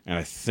 And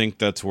I think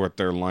that's what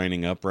they're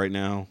lining up right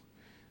now.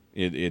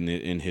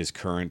 In his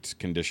current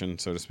condition,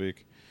 so to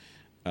speak.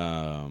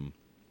 So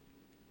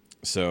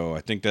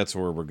I think that's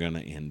where we're going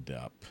to end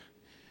up.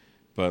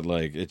 But,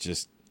 like,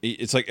 it's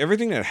like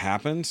everything that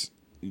happens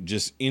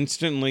just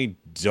instantly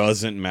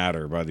doesn't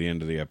matter by the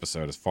end of the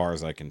episode, as far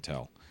as I can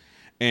tell.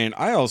 And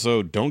I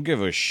also don't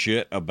give a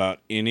shit about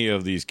any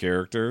of these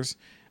characters,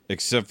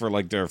 except for,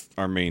 like,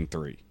 our main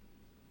three.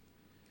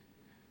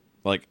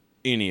 Like,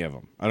 any of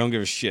them. I don't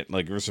give a shit.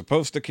 Like, we're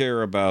supposed to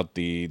care about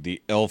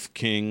the elf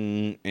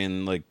king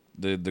and, like,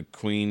 the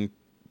queen.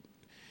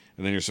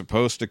 And then you're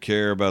supposed to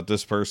care about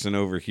this person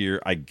over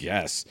here, I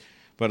guess.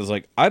 But it's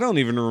like, I don't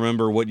even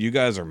remember what you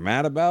guys are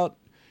mad about.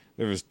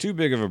 There was too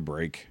big of a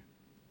break.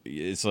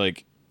 It's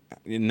like,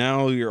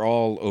 now you're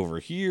all over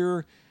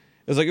here.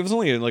 It's like, it was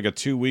only like a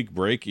 2-week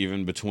break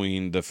even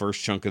between the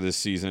first chunk of this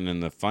season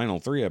and the final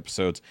 3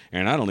 episodes.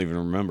 And I don't even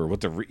remember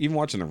what even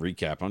watching the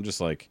recap. I'm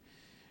just like,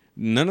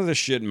 none of this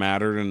shit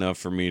mattered enough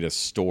for me to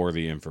store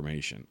the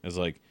information. It's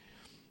like,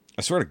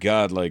 I swear to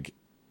God, like,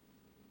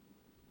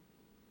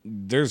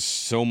 there's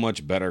so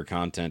much better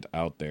content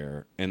out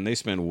there, and they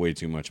spend way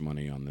too much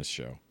money on this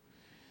show.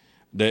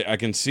 I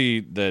can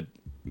see that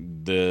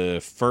the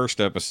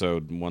first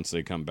episode, once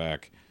they come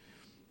back,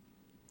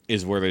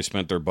 is where they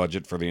spent their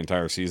budget for the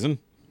entire season.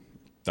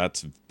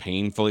 That's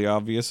painfully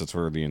obvious. That's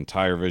where the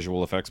entire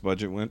visual effects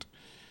budget went.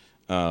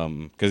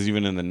 Because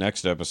even in the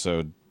next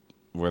episode,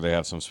 where they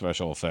have some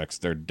special effects,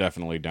 they're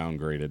definitely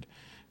downgraded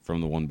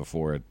from the one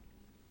before it.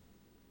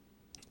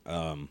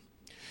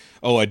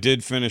 I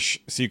did finish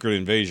Secret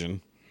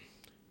Invasion.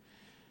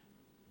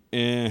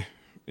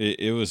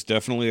 It was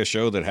definitely a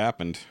show that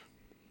happened.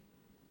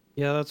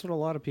 Yeah, that's what a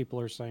lot of people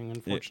are saying,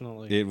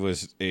 unfortunately. It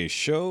was a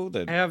show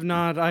that... I have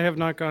not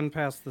gone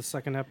past the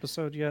second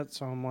episode yet,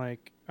 so I'm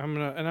like, and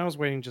I was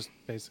waiting just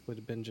basically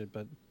to binge it,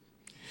 but...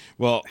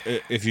 Well,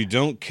 if you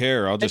don't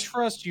care, I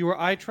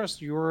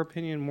trust your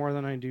opinion more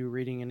than I do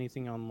reading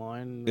anything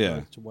online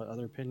as to what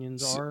other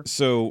opinions are.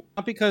 So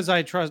not because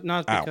I'm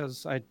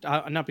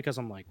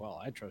like,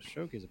 well, I trust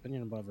Shoki's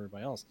opinion above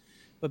everybody else,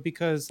 but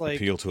because like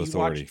appeal to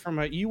authority.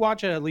 You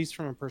watch it at least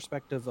from a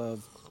perspective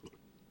of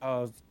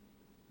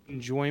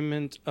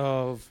enjoyment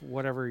of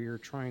whatever you're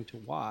trying to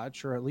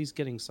watch, or at least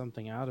getting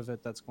something out of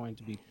it that's going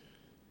to be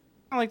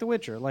kind of like The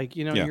Witcher. Like,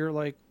 you're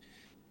like,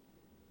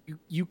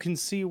 you can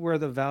see where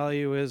the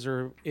value is,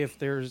 or if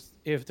there's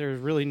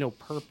really no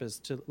purpose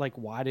to, like,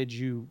 why did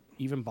you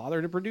even bother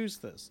to produce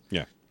this?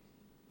 Yeah,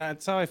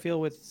 that's how I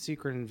feel with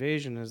Secret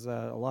Invasion. Is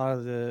that a lot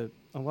of the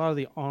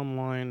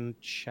online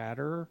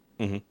chatter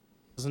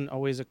doesn't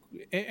always,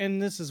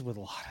 and this is with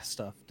a lot of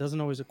stuff,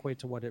 doesn't always equate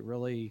to what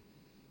the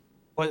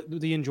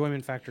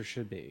enjoyment factor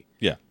should be.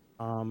 Yeah.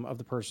 of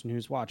the person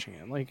who's watching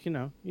it. Like,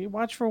 you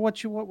watch for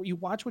what you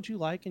watch what you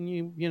like, and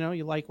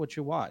you like what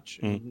you watch.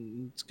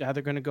 And it's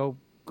either going to go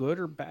good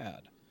or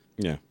bad.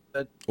 Yeah.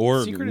 But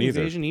Or Secret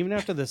neither. Invasion, even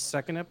after the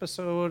second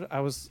episode, I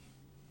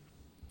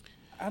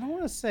don't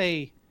want to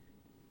say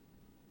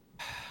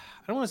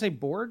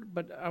bored,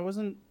 but I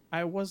wasn't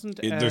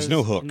There's as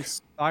no hook.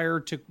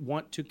 inspired to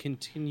want to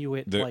continue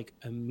it like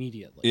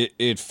immediately.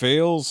 It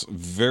fails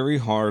very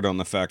hard on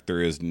the fact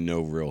there is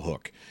no real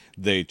hook.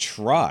 They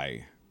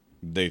try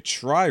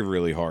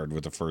really hard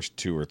with the first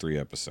 2 or 3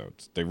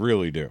 episodes. They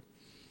really do.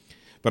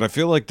 But I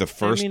feel like the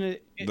first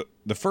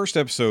the first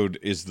episode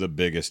is the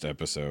biggest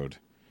episode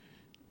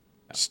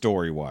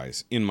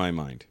story-wise in my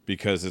mind,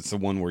 because it's the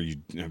one where you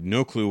have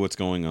no clue what's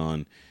going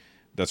on.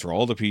 That's where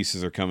all the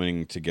pieces are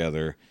coming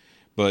together.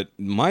 But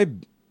my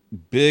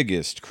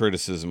biggest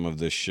criticism of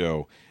this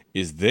show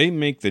is they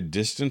make the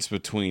distance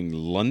between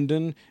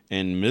London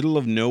and middle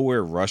of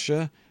nowhere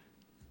Russia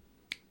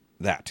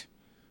that.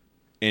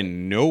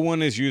 And no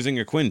one is using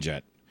a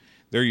Quinjet.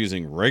 They're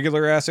using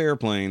regular ass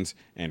airplanes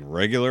and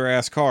regular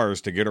ass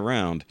cars to get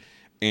around,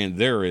 and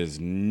there is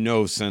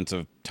no sense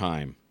of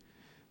time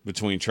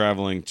between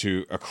traveling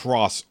to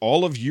across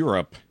all of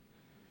Europe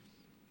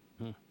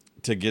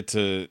to get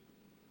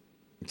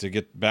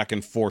back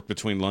and forth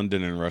between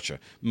London and Russia.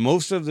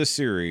 Most of the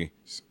series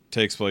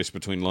takes place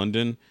between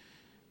London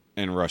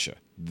and Russia.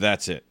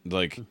 That's it.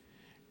 Like, and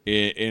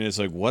it's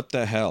like, what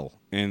the hell?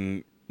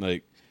 And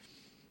like,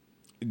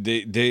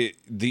 the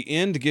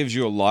end gives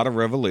you a lot of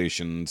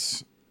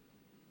revelations,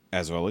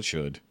 as well it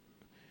should.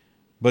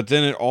 But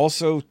then it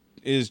also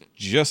is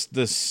just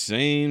the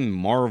same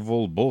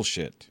Marvel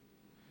bullshit.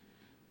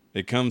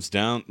 It comes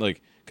down,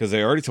 like, because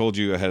they already told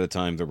you ahead of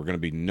time there were going to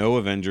be no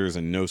Avengers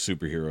and no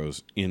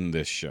superheroes in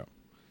this show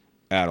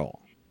at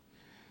all.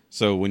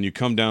 So when you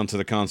come down to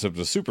the concept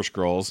of Super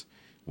Skrulls,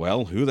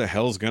 well, who the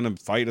hell's going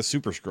to fight a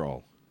Super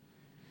Skrull?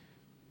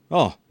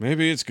 Oh,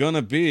 maybe it's going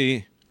to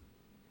be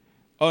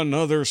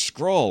another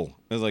Skrull.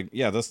 It's like,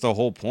 yeah, that's the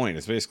whole point.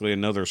 It's basically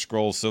another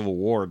Skrull civil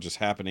war just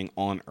happening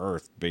on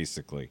Earth,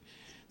 basically.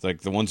 It's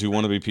like the ones who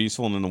want to be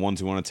peaceful and then the ones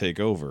who want to take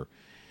over.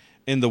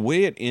 And the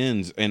way it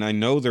ends, and I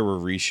know there were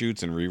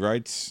reshoots and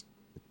rewrites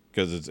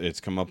because it's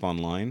come up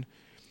online.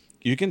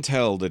 You can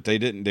tell that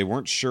they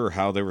weren't sure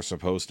how they were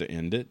supposed to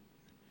end it.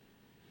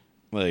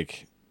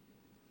 Like,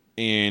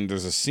 and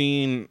there's a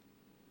scene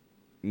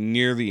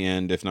near the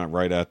end, if not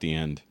right at the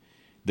end,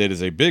 that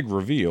is a big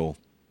reveal.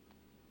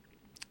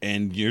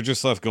 And you're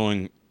just left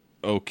going,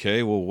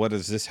 okay, well, what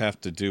does this have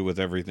to do with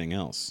everything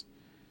else?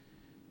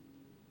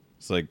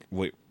 It's like,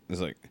 wait,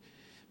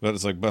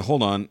 but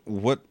hold on,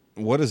 what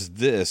is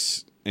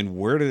this, and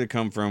where did it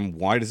come from?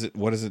 What does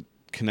it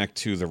connect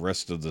to the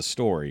rest of the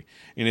story?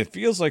 And it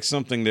feels like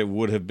something that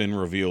would have been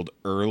revealed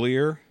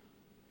earlier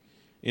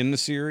in the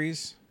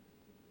series.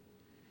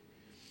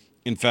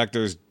 In fact,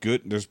 there's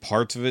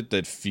parts of it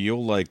that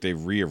feel like they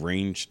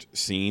rearranged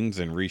scenes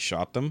and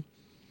reshot them.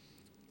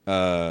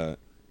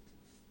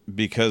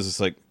 Because it's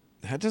like,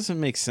 that doesn't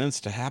make sense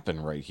to happen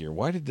right here.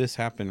 Why did this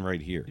happen right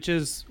here?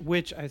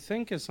 Which I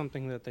think is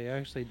something that they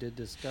actually did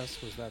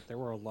discuss, was that there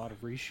were a lot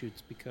of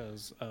reshoots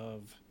because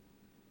of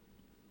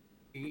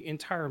the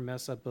entire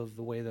mess up of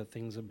the way that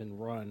things have been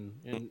run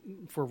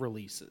for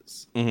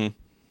releases. Mm-hmm.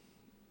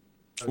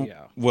 So,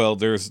 yeah. Well,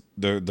 there's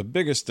the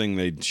biggest thing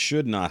they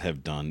should not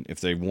have done if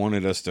they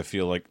wanted us to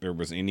feel like there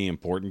was any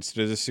importance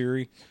to the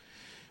series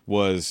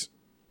was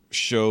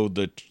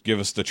give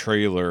us the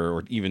trailer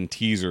or even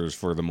teasers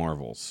for the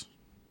Marvels.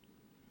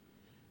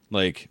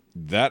 Like,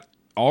 that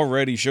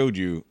already showed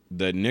you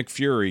that Nick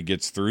Fury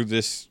gets through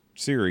this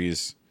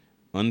series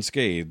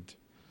unscathed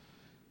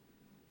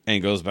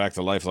and goes back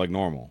to life like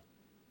normal.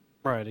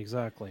 Right,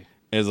 exactly.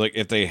 It's like,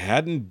 if they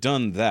hadn't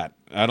done that,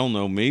 I don't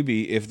know,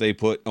 maybe if they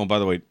put... Oh, by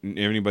the way,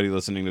 anybody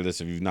listening to this,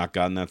 if you've not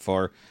gotten that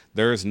far,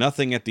 there's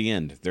nothing at the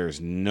end.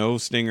 There's no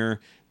stinger,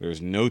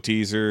 there's no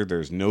teaser,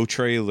 there's no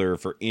trailer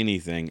for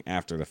anything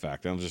after the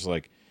fact. I'm just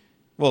like,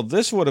 well,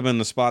 this would have been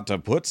the spot to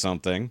put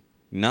something,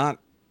 not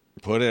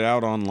put it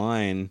out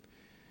online,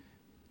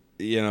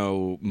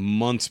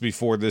 months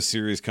before this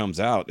series comes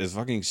out. Is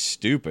fucking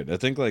stupid. I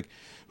think, like,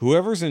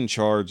 whoever's in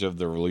charge of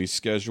the release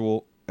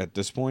schedule at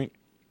this point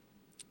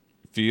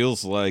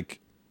feels like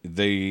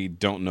they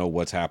don't know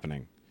what's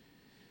happening.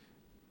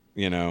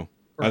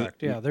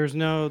 Correct. Yeah, there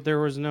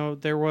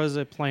was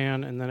a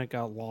plan, and then it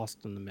got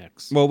lost in the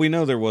mix. Well, we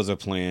know there was a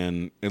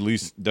plan, at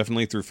least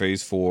definitely through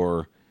phase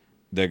 4,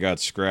 that got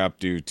scrapped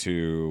due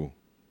to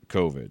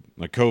COVID.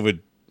 Like, COVID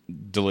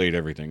delayed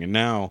everything, and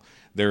now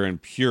they're in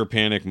pure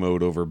panic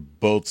mode over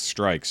both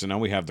strikes. So now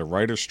we have the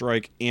writer's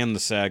strike and the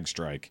SAG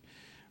strike.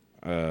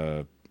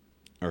 Or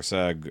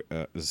SAG,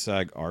 is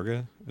SAG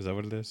ARGA? Is that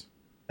what it is?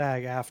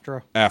 SAG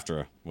AFTRA.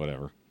 AFTRA,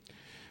 whatever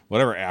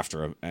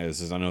AFTRA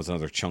is. I know it's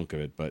another chunk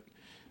of it, but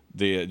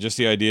the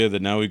idea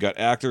that now we've got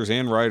actors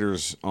and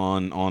writers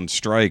on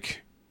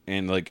strike,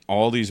 and like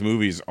all these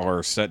movies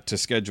are set to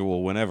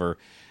schedule whenever,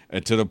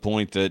 and to the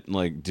point that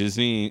like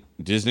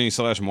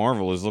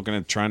Disney/Marvel is looking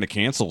at trying to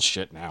cancel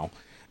shit now.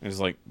 And it's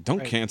like,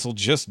 don't cancel,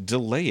 just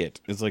delay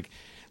it. It's like,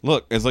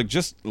 look, it's like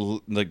just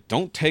like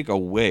don't take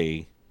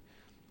away,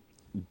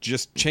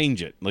 just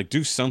change it. Like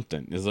do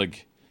something. It's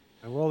like,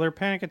 well, they're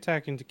panic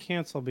attacking to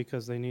cancel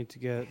because they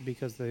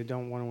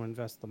don't want to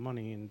invest the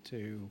money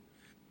into.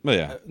 but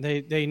yeah,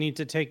 They need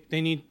to take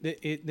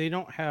they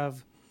don't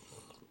have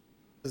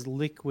as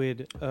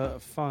liquid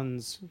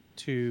funds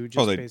to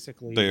just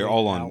basically they're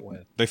all on.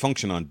 with. They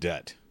function on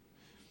debt,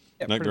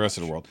 Yeah, like the pretty rest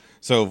of much. the world.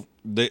 So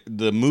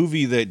the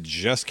movie that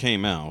just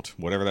came out,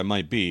 whatever that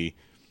might be,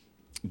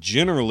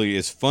 generally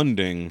is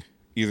funding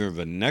either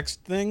the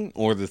next thing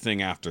or the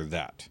thing after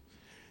that.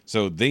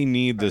 So they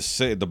need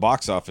the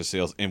box office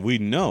sales, and we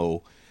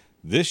know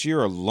this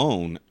year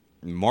alone,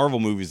 Marvel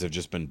movies have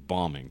just been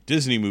bombing.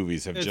 Disney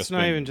movies have It's just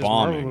not been even just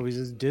bombing. Marvel movies;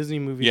 it's Disney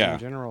movies Yeah. in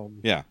general.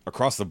 Yeah,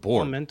 across the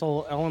board.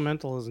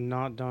 Elemental is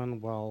not done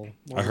well.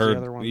 What I was heard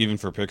the other one? even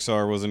for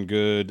Pixar wasn't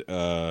good.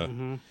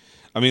 Mhm.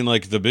 I mean,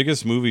 like the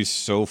biggest movies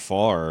so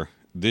far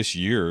this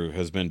year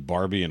has been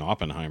Barbie and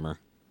Oppenheimer.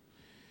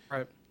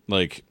 Right.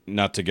 Like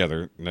not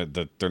together.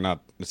 That they're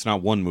not. It's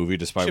not one movie,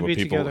 despite Should what be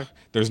people. together.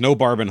 There's no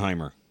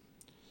Barbenheimer.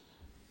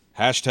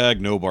 Hashtag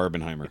no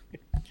Barbenheimer.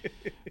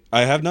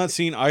 I have not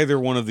seen either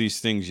one of these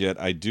things yet.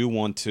 I do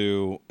want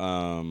to,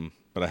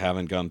 but I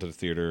haven't gone to the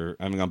theater.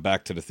 I haven't gone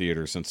back to the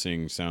theater since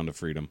seeing Sound of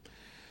Freedom,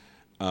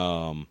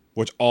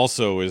 which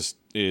also is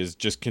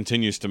just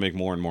continues to make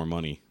more and more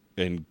money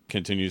and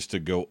continues to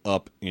go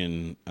up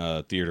in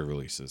theater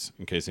releases.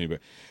 In case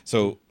anybody,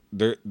 so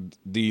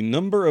the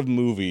number of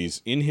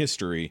movies in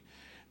history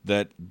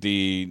that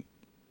the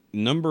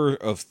number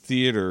of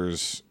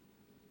theaters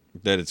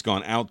that it's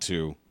gone out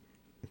to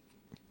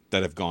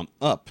that have gone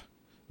up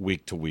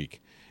week to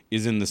week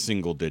is in the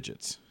single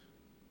digits.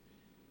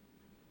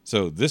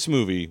 So this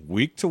movie,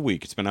 week to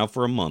week, it's been out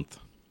for a month,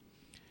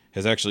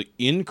 has actually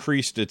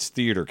increased its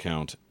theater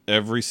count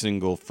every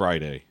single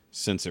Friday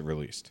since it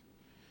released.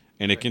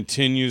 And it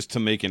continues to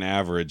make an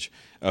average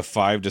of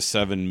 $5 to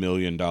 $7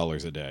 million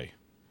a day,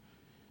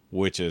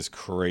 which is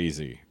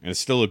crazy. And it's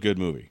still a good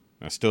movie.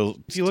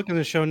 If you look in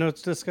the show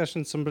notes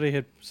discussion, somebody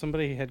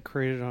had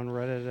created on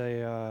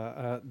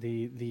Reddit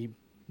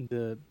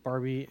the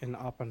Barbie and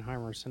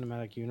Oppenheimer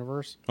cinematic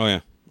universe. Oh yeah.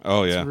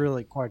 It's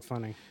really quite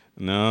funny.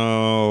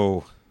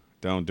 No,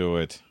 don't do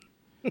it.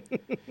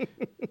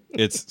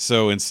 It's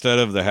so instead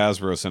of the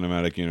Hasbro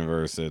cinematic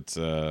universe, it's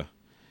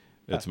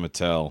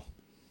Mattel.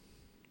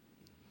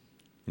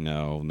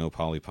 No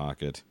Polly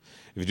Pocket.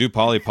 If you do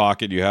Polly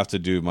Pocket, you have to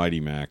do Mighty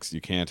Max.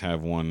 You can't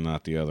have one,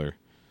 not the other.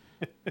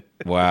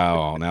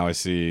 Wow, now I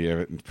see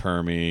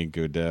Permy,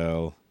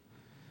 Goodell.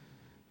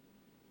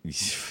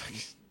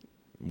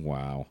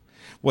 Wow.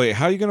 Wait,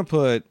 how are you gonna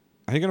put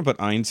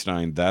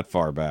Einstein that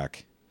far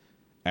back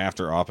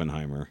after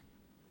Oppenheimer?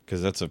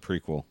 Because that's a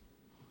prequel.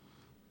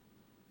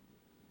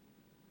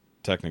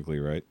 Technically,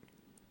 right?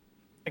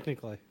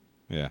 Technically.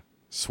 Yeah.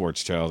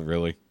 Schwarzschild,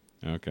 really?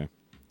 Okay.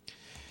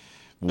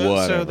 So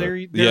Whatever.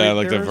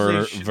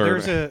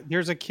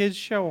 there's a kids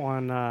show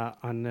on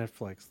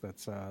Netflix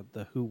that's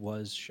the Who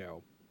Was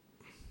show.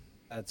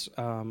 That's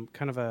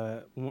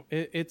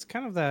it's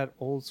kind of that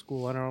old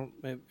school. I don't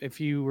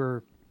if you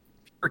were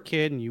a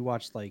kid and you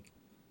watched like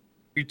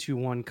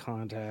 3-2-1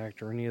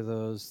 Contact or any of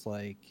those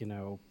like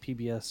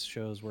PBS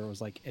shows where it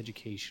was like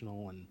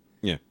educational and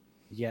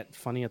yet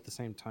funny at the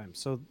same time.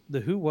 So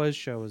the Who Was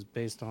show is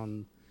based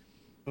on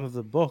some of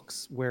the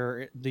books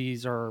where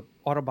these are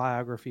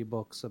autobiography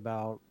books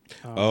about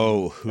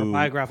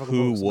biographical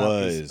who books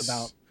was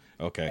about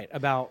okay right,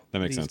 about that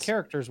makes these sense.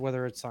 characters,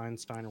 whether it's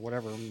Einstein or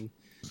whatever.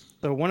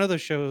 So one of the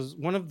shows,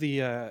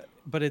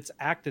 but it's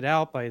acted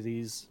out by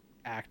these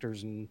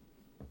actors and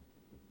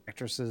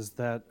actresses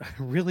that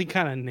really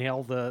kind of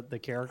nail the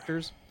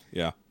characters.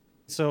 Yeah.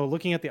 So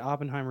looking at the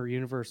Oppenheimer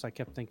universe, I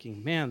kept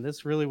thinking, man,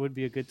 this really would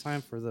be a good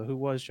time for the Who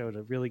Was show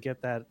to really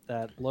get that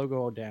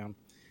logo down.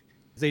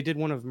 They did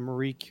one of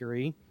Marie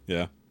Curie.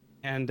 Yeah.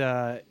 And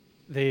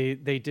they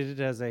did it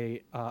as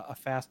a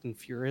Fast and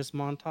Furious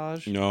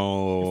montage.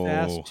 No. Too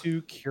Fast,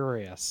 Too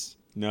Curious.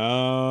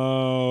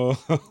 No.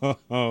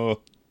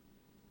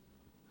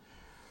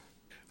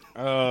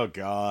 Oh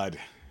God.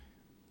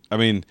 I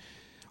mean,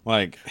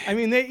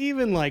 they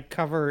even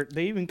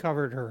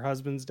covered her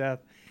husband's death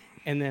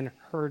and then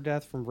her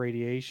death from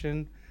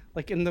radiation,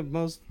 like in the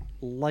most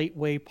light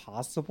way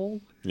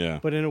possible. Yeah.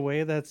 But in a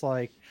way that's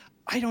like,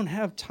 I don't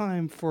have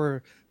time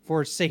for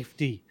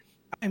safety.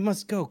 I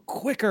must go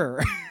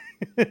quicker.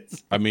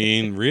 I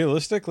mean,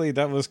 realistically,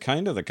 that was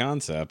kind of the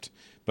concept,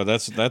 but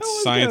that's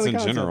science in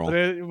general.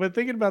 But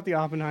thinking about the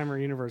Oppenheimer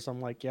universe,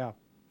 I'm like, yeah,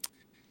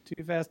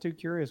 Too Fast, Too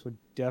Curious would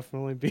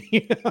definitely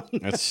be.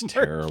 That's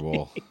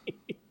terrible.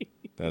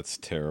 That's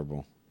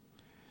terrible.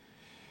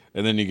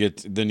 And then you get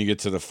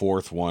to the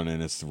fourth one,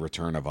 and it's the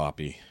return of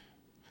Oppie.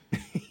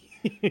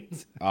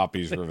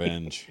 Oppie's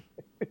revenge.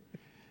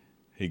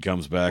 He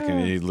comes back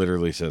and he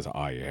literally says,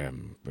 "I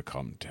am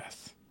become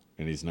death,"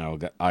 and he's now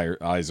got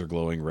eyes are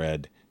glowing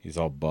red. He's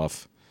all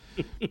buff.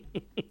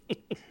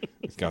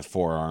 He's got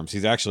 4 arms.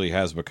 He actually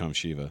has become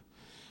Shiva.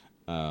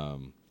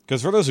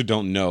 Because for those who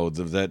don't know,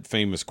 that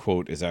famous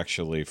quote is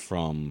actually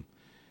from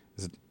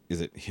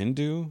is it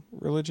Hindu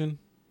religion?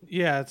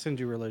 Yeah, it's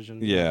Hindu religion.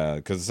 Yeah,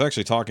 because it's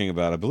actually talking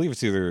about, I believe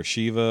it's either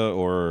Shiva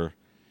or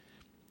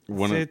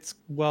one of It's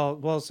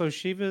well. So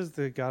Shiva is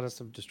the goddess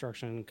of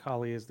destruction, and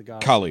Kali is the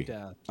goddess Kali. of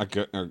death. I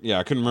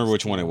couldn't remember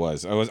which one it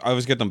was. I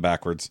was getting them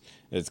backwards.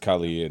 It's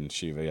Kali and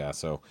Shiva. Yeah,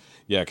 so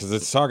yeah, because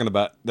it's talking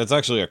about, that's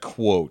actually a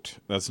quote.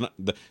 That's not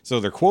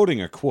so they're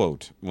quoting a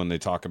quote when they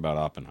talk about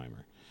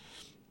Oppenheimer.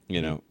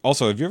 You know.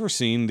 Also, have you ever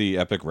seen the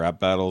epic rap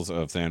battles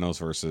of Thanos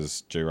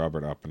versus J.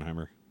 Robert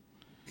Oppenheimer?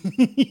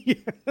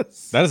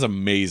 Yes. That is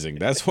amazing.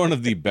 That's one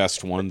of the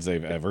best ones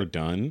they've ever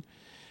done.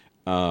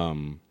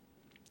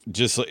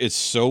 Just it's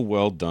so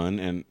well done,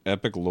 and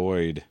Epic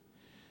Lloyd,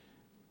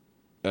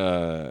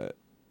 or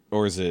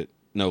is it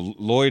no?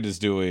 Lloyd is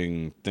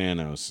doing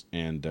Thanos,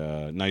 and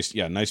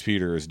Nice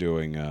Peter is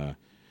doing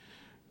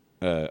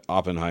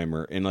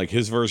Oppenheimer, and like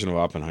his version of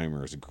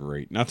Oppenheimer is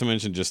great. Not to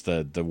mention just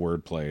the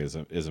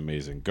wordplay is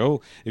amazing.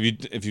 Go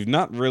if you've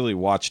not really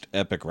watched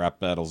epic rap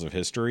battles of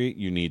history,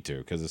 you need to,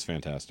 because it's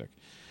fantastic.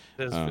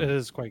 It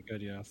is quite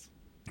good. Yes.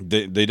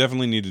 They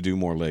definitely need to do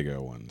more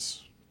Lego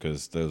ones,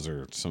 because those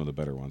are some of the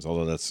better ones.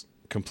 Although that's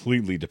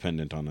completely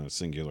dependent on a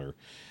singular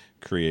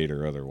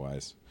creator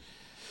otherwise.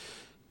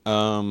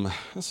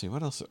 Let's see,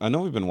 what else? I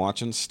know we've been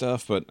watching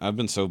stuff, but I've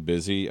been so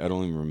busy, I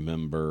don't even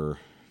remember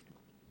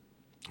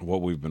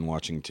what we've been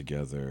watching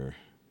together.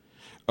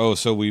 Oh,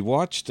 so we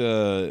watched,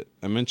 I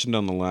mentioned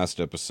on the last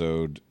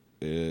episode,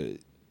 a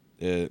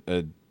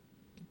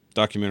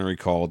documentary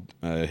called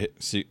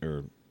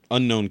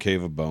Unknown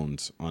Cave of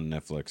Bones on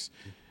Netflix,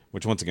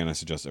 which once again I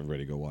suggest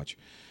everybody go watch.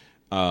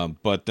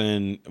 But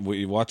then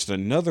we watched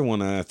another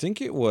one, and I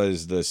think it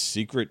was The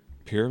Secret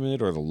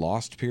Pyramid or The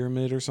Lost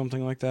Pyramid or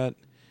something like that.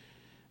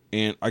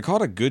 And I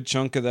caught a good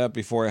chunk of that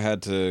before I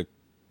had to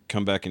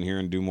come back in here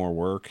and do more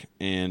work.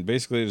 And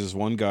basically there's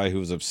one guy who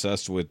was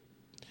obsessed with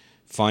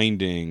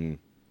finding,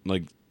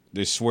 like,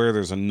 they swear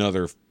there's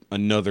another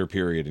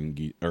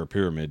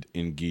pyramid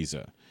in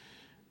Giza.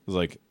 It's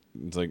like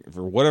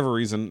for whatever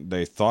reason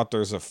they thought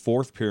there's a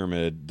fourth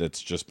pyramid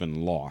that's just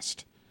been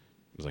lost.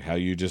 It's like, how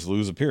you just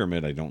lose a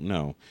pyramid, I don't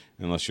know,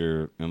 unless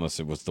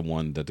it was the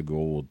one that the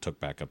Goa'uld took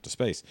back up to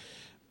space.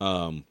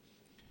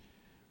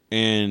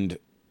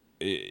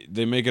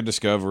 They make a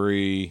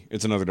discovery.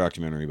 It's another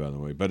documentary, by the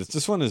way, but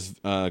this one has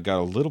got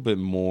a little bit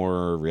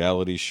more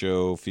reality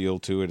show feel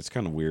to it. It's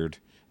kind of weird.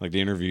 Like the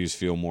interviews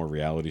feel more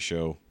reality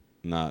show,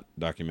 not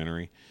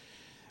documentary.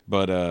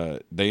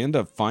 But they end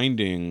up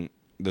finding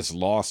this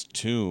lost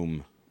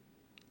tomb,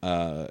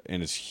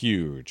 and it's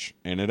huge,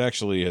 and it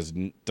actually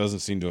doesn't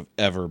seem to have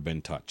ever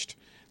been touched.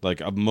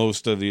 Like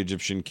most of the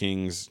Egyptian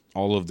kings,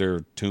 all of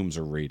their tombs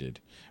are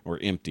raided or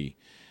empty.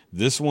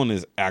 This one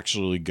is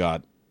actually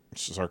got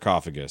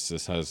sarcophagus.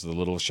 This has the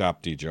little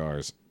shapti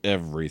jars,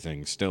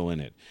 everything still in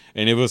it,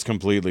 and it was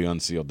completely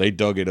unsealed. They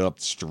dug it up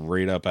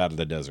straight up out of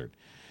the desert.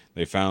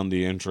 They found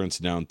the entrance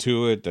down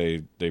to it.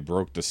 They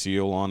broke the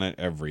seal on it,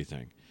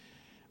 everything.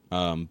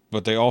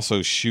 But they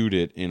also shoot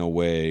it in a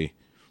way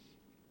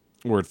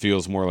where it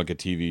feels more like a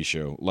TV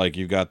show. Like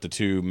you've got the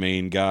two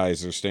main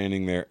guys are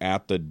standing there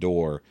at the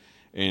door,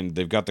 and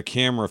they've got the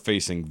camera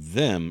facing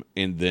them,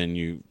 and then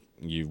you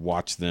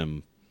watch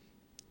them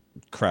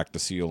crack the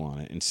seal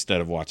on it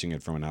instead of watching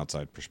it from an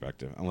outside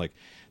perspective. I'm like,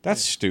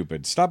 that's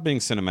stupid. Stop being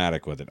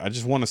cinematic with it. I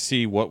just want to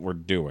see what we're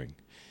doing,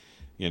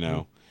 you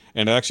know?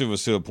 And it actually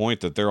was to the point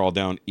that they're all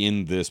down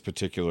in this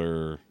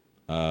particular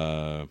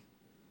tomb,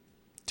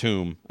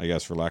 I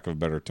guess, for lack of a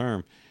better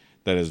term,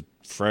 that has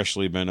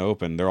freshly been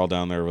opened. They're all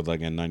down there with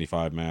like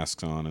N95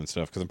 masks on and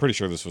stuff, because I'm pretty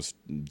sure this was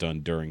done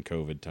during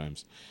COVID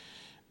times.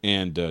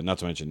 And not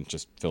to mention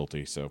just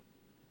filthy, so.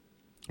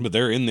 But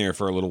they're in there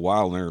for a little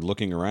while, and they're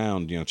looking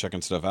around,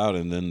 checking stuff out,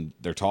 and then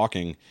they're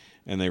talking,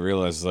 and they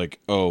realize, like,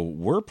 oh,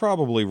 we're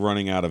probably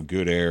running out of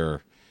good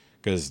air,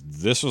 because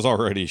this was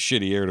already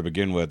shitty air to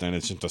begin with, and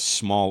it's just a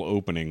small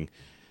opening,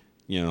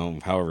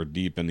 however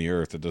deep in the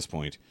earth at this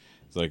point.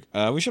 It's like,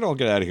 we should all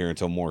get out of here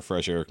until more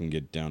fresh air can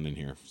get down in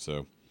here.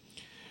 So,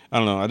 I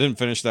don't know. I didn't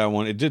finish that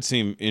one. It did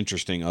seem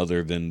interesting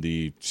other than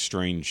the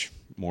strange,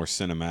 more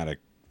cinematic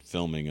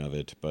filming of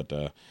it, but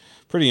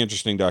pretty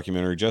interesting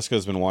documentary.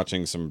 Jessica's been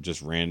watching some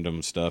just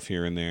random stuff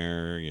here and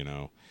there.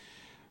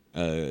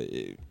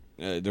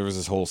 There was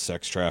this whole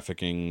sex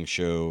trafficking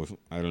show.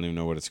 I don't even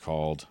know what it's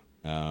called.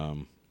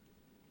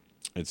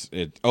 It's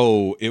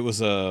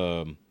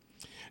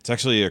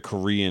actually a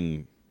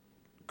Korean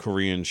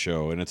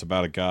show, and it's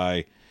about a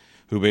guy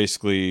who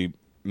basically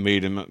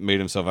made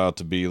himself out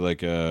to be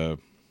like what's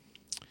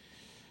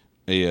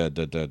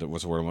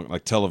the word,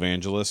 like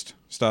televangelist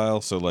style.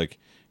 So like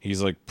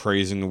he's like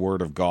praising the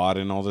word of God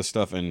and all this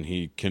stuff, and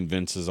he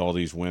convinces all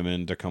these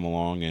women to come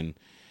along, and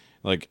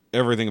like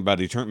everything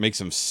about it, he makes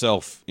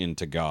himself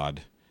into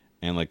God,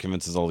 and like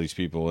convinces all these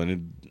people,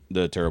 and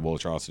the terrible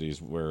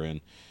atrocities we're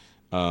in.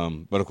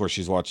 But of course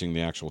she's watching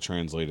the actual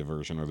translated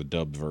version or the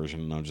dubbed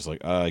version, and I'm just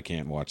like, I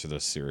can't watch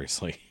this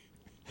seriously.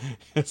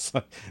 It's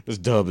like, this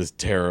dub is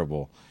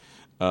terrible.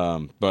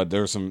 But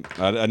there's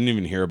I didn't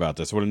even hear about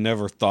this. Would have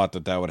never thought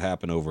that would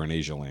happen over in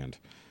Asia land.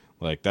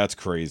 Like, that's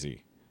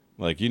crazy.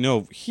 Like,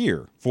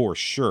 here for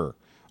sure,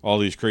 all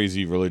these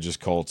crazy religious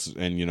cults,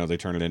 and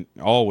they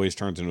always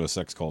turns into a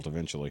sex cult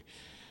eventually.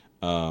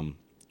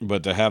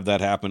 But to have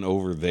that happen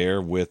over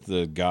there with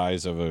the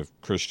guise of a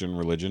Christian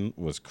religion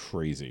was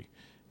crazy.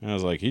 And I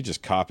was like, he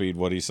just copied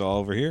what he saw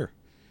over here.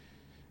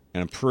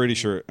 And I'm pretty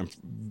sure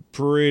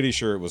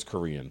it was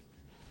Korean,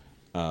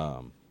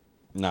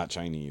 not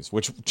Chinese.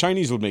 Which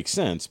Chinese would make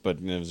sense, but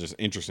it was just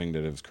interesting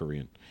that it was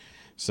Korean.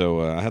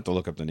 So I have to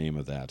look up the name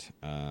of that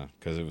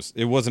because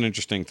it was an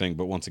interesting thing.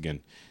 But once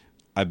again,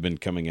 I've been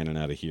coming in and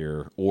out of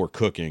here or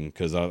cooking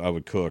because I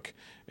would cook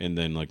and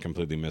then like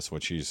completely miss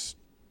what she's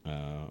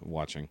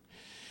watching.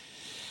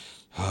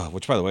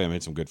 Which, by the way, I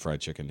made some good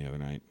fried chicken the other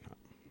night.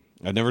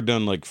 I've never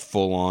done like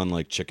full on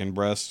like chicken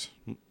breast,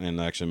 and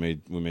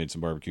actually we made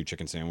some barbecue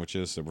chicken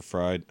sandwiches that were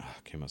fried.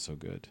 Came out so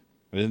good.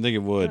 I didn't think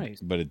it would,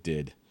 Nice. but it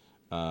did.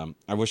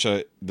 I wish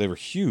they were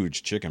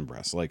huge chicken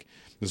breasts. Like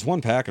this one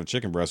pack of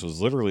chicken breasts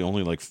was literally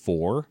only like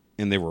 4,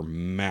 and they were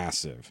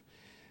massive.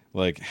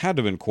 Like had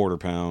to have been quarter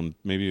pound,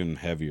 maybe even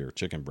heavier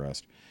chicken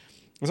breast.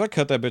 Because I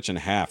cut that bitch in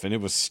half, and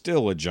it was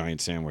still a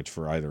giant sandwich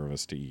for either of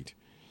us to eat.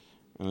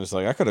 And it's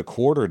like I could have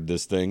quartered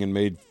this thing and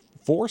made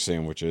 4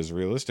 sandwiches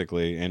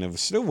realistically, and it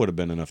still would have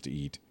been enough to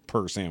eat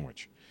per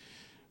sandwich.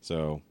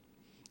 So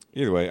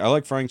either way, I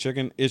like frying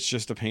chicken. It's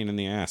just a pain in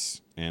the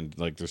ass, and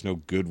like there's no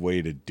good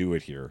way to do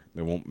it here.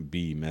 It won't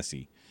be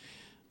messy,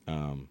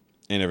 and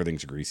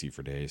everything's greasy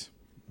for days.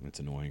 It's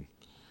annoying.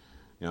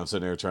 I'm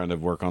sitting there trying to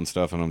work on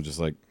stuff, and I'm just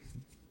like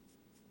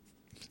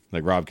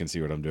Rob can see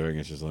what I'm doing.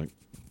 It's just like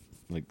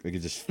I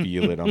can just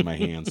feel it on my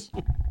hands.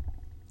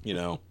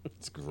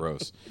 It's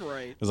gross.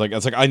 Right. It's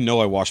like I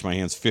know I washed my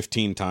hands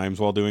 15 times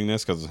while doing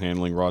this because I was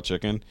handling raw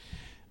chicken,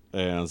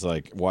 and I was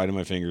like, why do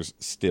my fingers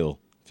still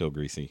feel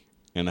greasy?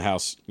 And the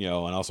house, and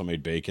I also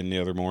made bacon the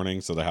other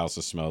morning, so the house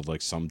has smelled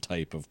like some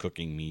type of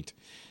cooking meat,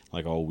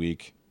 like all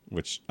week,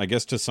 which I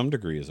guess to some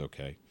degree is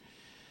okay.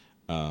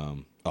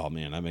 Oh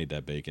man, I made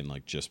that bacon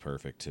like just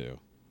perfect too.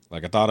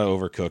 Like I thought I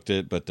overcooked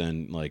it, but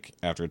then like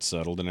after it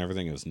settled and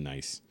everything, it was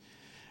nice.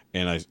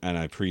 And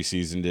I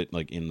pre-seasoned it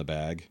like in the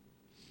bag.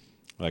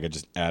 Like I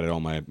just added all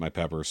my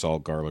pepper,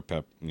 salt, garlic,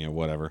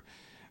 whatever,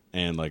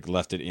 and like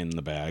left it in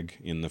the bag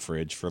in the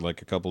fridge for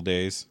like a couple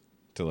days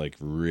to like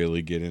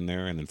really get in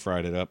there, and then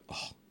fried it up.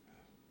 Oh,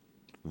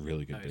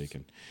 really good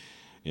bacon.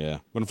 Yeah,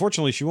 but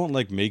unfortunately, she won't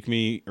like make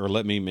me or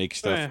let me make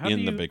stuff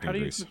in the bacon grease. How do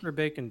you cook your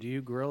bacon? Do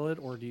you grill it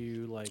or do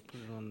you like put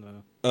it on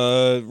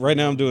the? Right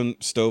now I'm doing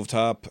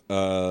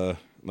stovetop,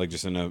 like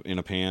just in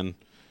a pan.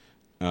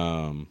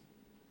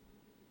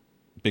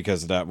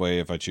 Because that way,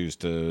 if I choose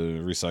to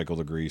recycle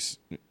the grease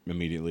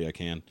immediately, I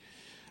can.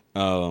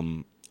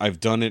 I've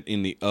done it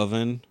in the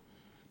oven,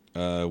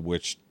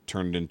 which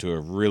turned into a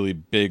really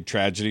big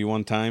tragedy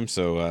one time,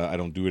 so I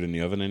don't do it in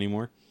the oven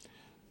anymore.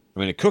 I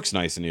mean, it cooks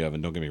nice in the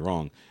oven, don't get me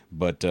wrong,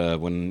 but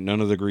when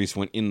none of the grease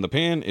went in the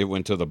pan, it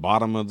went to the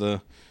bottom of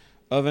the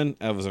oven.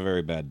 That was a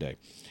very bad day.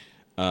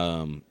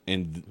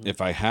 And if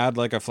I had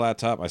like a flat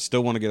top, I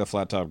still want to get a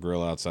flat top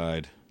grill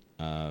outside.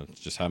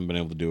 Just haven't been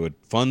able to do it.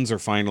 Funds are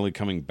finally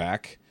coming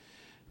back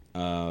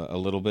a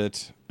little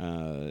bit.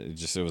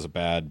 It was a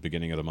bad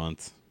beginning of the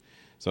month.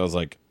 So I was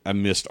like, I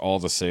missed all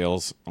the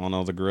sales on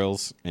all the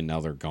grills, and now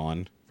they're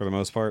gone for the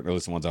most part, or at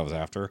least the ones I was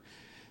after.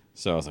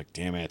 So I was like,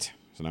 damn it.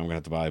 So now I'm going to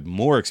have to buy a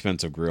more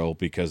expensive grill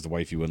because the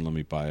wifey wouldn't let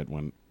me buy it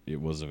when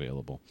it was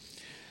available.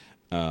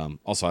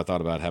 Also, I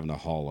thought about having to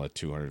haul a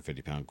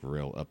 250-pound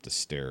grill up the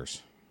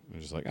stairs. I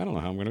was just like, I don't know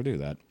how I'm going to do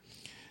that.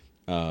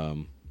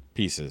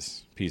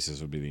 Pieces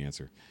would be the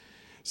answer.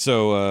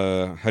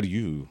 So, how do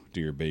you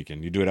do your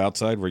bacon? You do it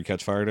outside where you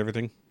catch fire and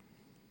everything?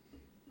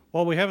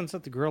 Well, we haven't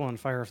set the grill on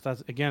fire. If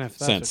that's what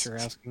you're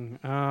asking.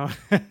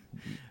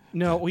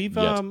 No,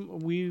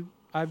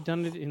 I've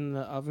done it in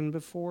the oven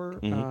before.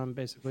 Mm-hmm.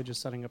 Basically,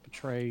 just setting up a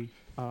tray.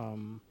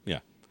 Yeah.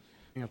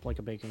 Up like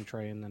a baking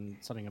tray, and then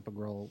setting up a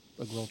grill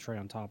tray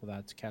on top of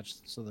that to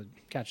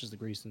catches the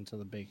grease into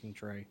the baking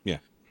tray. Yeah.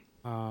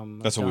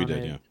 That's what we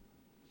did. Yeah.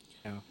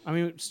 Yeah, I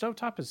mean,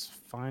 stovetop is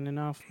fine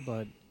enough,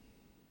 but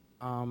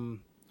I don't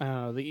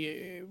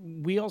know.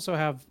 We also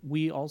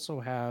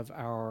have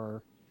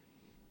our.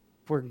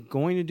 If we're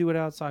going to do it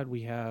outside,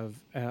 we have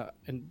a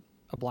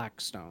black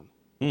stone,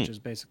 which is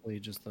basically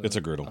just it's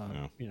a griddle.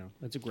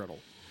 It's a griddle.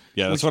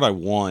 Yeah, that's what I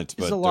want,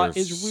 but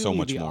there's really so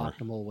much the more.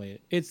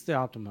 It's the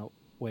optimal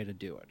way to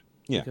do it.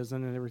 Yeah, because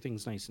then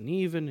everything's nice and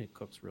even. It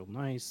cooks real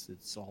nice.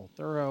 It's all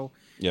thorough.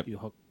 Yep.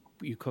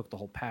 You cook the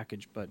whole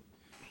package, but.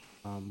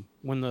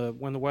 When the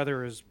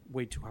weather is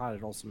way too hot,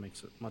 it also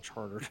makes it much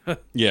harder.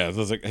 Yeah, it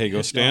was like, hey,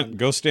 go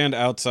stand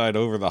outside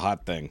over the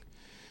hot thing.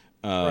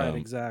 Right,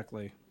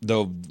 exactly.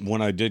 Though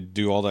when I did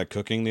do all that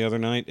cooking the other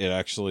night,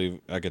 I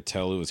could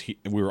tell it was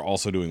we were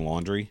also doing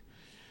laundry,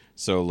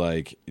 so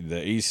like the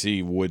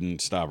AC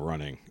wouldn't stop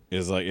running.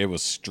 It's like it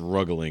was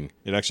struggling.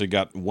 It actually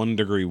got 1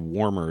 degree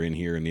warmer in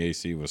here, and the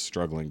AC was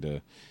struggling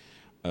to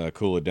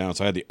cool it down.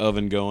 So I had the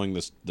oven going,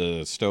 the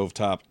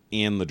stovetop,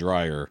 and the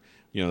dryer.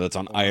 That's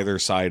on either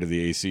side of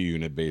the AC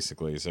unit,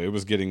 basically. So it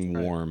was getting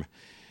warm.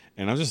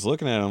 And I'm just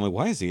looking at it. I'm like,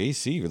 why is the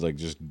AC like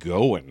just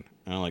going?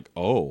 And I'm like,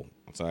 oh.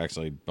 So I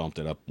actually bumped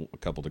it up a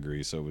couple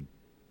degrees so it would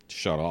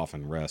shut off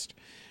and rest.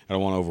 I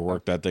don't want to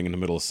overwork that thing in the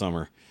middle of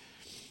summer.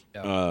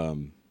 Yeah.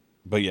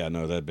 But yeah,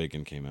 no, that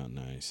bacon came out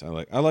nice. I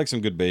like some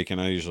good bacon.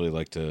 I usually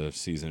like to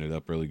season it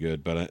up really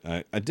good. But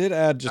I did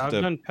add just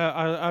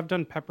I've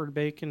done peppered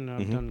bacon.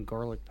 And I've Mhm. done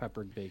garlic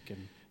peppered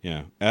bacon.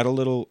 yeah, add a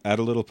little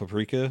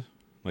paprika,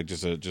 like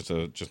just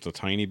a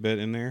tiny bit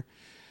in there.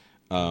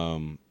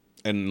 And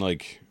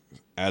like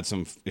add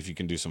some, if you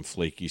can do some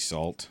flaky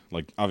salt.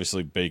 Like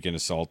obviously bacon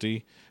is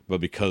salty,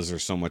 but because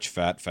there's so much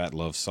fat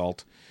loves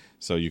salt.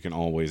 So you can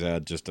always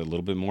add just a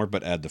little bit more,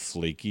 but add the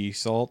flaky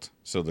salt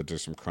so that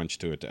there's some crunch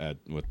to it to add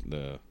with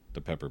the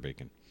pepper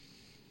bacon.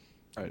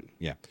 Right.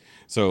 Yeah.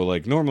 So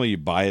like normally you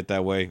buy it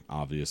that way,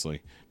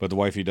 obviously, but the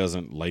wifey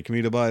doesn't like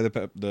me to buy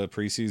the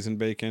pre-seasoned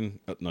bacon,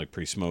 like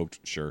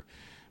pre-smoked, sure,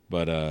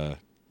 but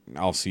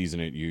I'll season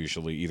it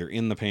usually either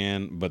in the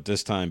pan, but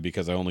this time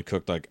because I only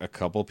cooked like a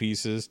couple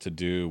pieces to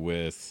do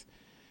with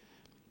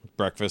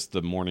breakfast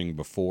the morning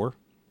before.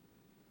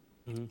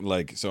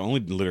 Like, so I only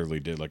literally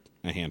did like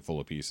a handful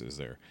of pieces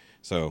there.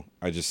 So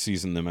I just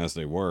seasoned them as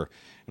they were,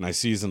 and I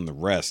seasoned the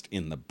rest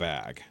in the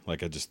bag.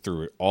 Like I just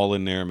threw it all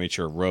in there, made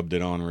sure I rubbed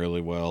it on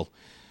really well,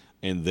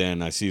 and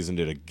then I seasoned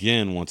it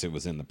again once it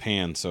was in the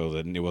pan, so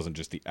that it wasn't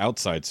just the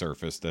outside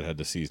surface that had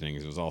the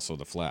seasonings; it was also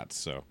the flats.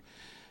 So,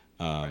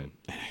 oh,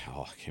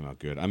 it came out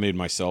good. I made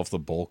myself the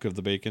bulk of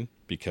the bacon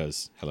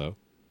because hello.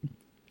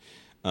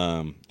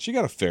 She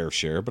got a fair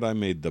share, but I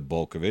made the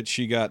bulk of it.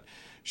 She got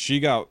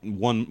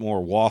one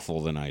more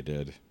waffle than I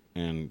did,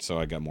 and so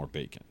I got more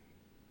bacon.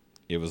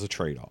 It was a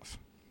trade-off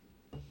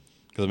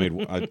because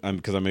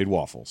I made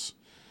waffles.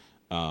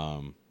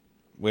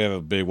 We have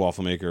a big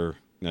waffle maker,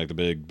 like the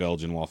big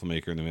Belgian waffle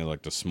maker, and then we have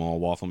like the small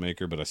waffle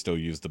maker, but I still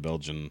use the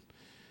Belgian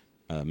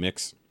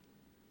mix,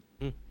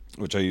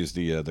 which I use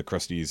the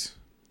Krusty's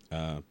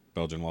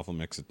Belgian waffle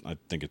mix. I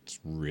think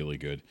it's really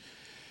good.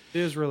 It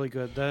is really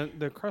good.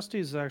 The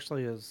Krusty's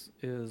actually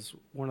is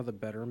one of the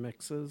better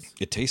mixes.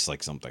 It tastes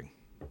like something.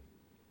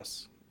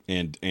 Yes.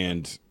 And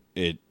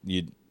it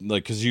you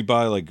like because you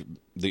buy like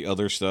the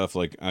other stuff,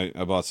 like I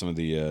bought some of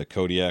the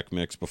Kodiak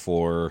mix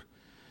before,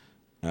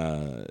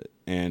 and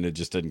it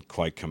just didn't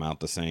quite come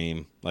out the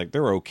same. Like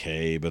they're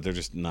okay, but they're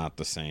just not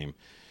the same.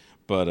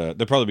 But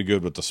they'll probably be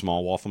good with the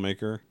small waffle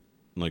maker,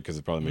 like because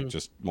it probably make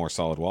just more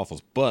solid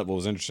waffles. But what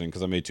was interesting,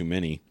 because I made too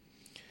many,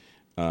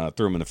 threw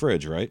them in the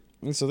fridge, right?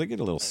 And so they get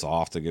a little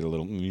soft, they get a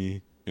little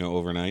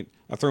overnight.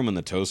 I threw them in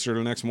the toaster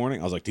the next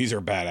morning. I was like, these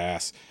are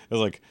badass. I was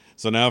like,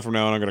 so now from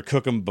now on, I'm going to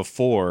cook them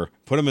before,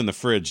 put them in the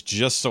fridge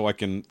just so I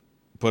can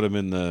put them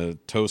in the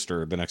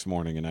toaster the next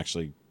morning and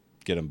actually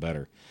get them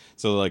better.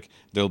 So like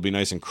they'll be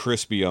nice and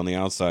crispy on the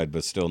outside,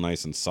 but still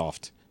nice and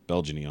soft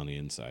Belgian-y on the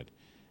inside.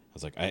 I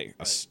was like, I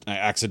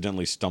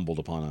accidentally stumbled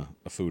upon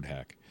a food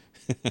hack.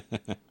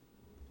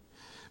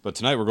 But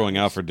tonight we're going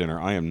out for dinner.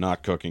 I am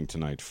not cooking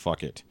tonight.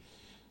 Fuck it.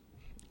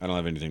 I don't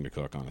have anything to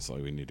cook,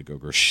 honestly. We need to go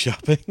grocery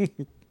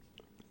shopping.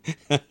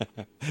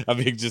 I'm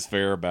being just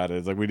fair about it.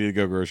 It's like we need to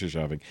go grocery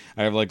shopping.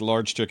 I have like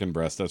large chicken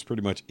breasts. That's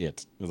pretty much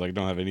it. It's like I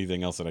don't have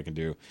anything else that I can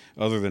do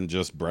other than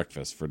just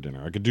breakfast for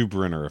dinner. I could do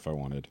Brinner if I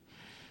wanted.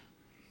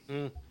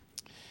 I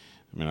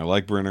mean, I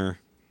like Brinner,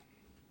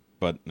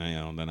 but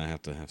then I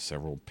have to have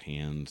several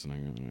pans,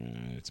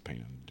 and it's a pain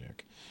in the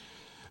dick.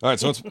 All right,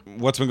 so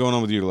what's been going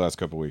on with you the last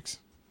couple weeks?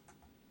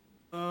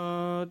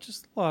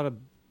 Just a lot of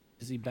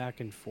busy back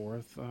and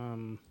forth.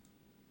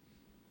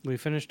 We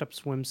finished up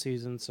swim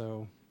season,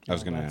 so I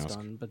was going to that's ask.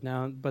 done.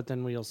 But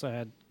then we also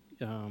had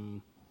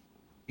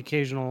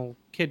occasional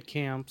kid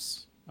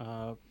camps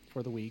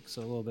for the week,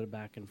 so a little bit of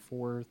back and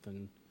forth,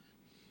 and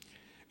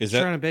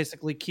trying to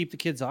basically keep the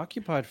kids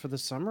occupied for the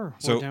summer.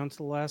 So, we're down to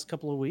the last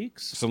couple of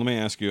weeks. So let me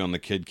ask you on the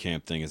kid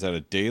camp thing: is that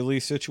a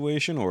daily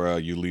situation or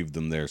you leave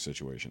them there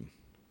situation?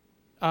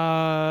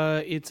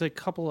 It's a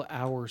couple of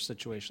hour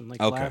situation.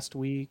 Like okay. Last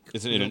week,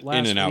 It's an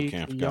in and out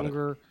camp.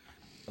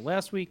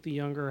 Last week, the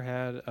younger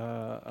had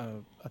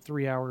a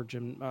 3-hour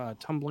gym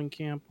tumbling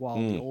camp, while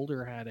the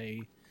older had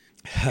a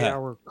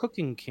 3-hour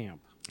cooking camp.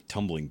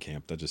 Tumbling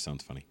camp. That just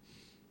sounds funny.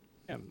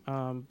 Yeah.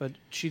 But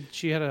she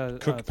had a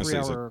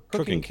 3-hour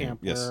cooking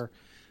camp where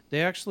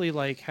they actually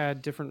like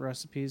had different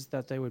recipes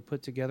that they would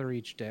put together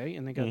each day,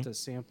 and they got to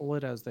sample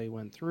it as they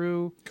went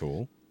through.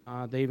 Cool.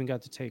 They even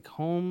got to take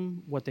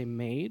home what they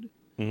made.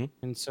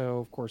 And so,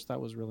 of course, that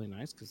was really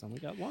nice because then we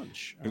got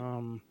lunch. I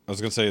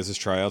was going to say, is this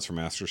tryouts for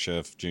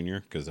MasterChef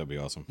Junior? Because that'd be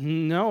awesome.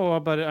 No,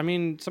 but I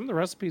mean, some of the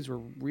recipes were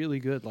really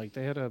good. Like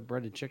they had a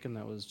breaded chicken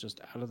that was just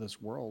out of this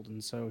world.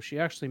 And so she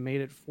actually made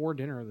it for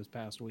dinner this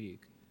past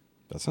week.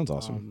 That sounds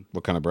awesome.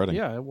 What kind of breading?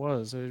 Yeah, it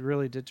was. It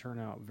really did turn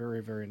out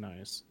very, very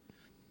nice.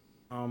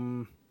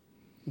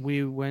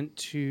 We went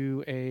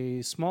to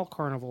a small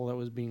carnival that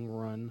was being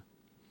run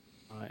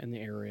in the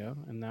area,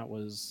 and that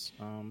was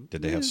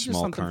did they have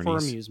small carnies for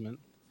amusement?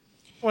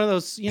 One of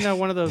those,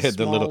 one of those they had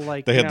small, the little,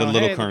 like they had the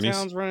little hey, carnies. The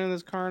town's running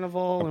this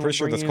carnival. I'm pretty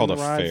sure that's called a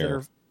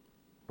fair.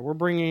 We're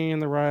bringing in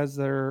the rides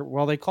that are,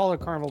 well, they call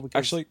it carnival because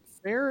actually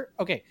fair.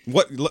 Okay,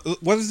 What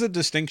is the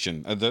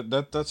distinction?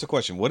 That's the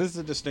question. What is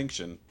the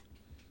distinction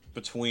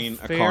between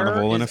a fair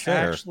carnival and a is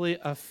fair? actually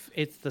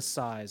it's the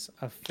size.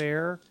 A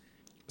fair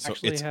So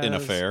actually it's has in a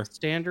fair.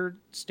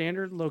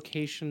 standard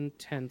location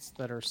tents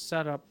that are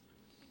set up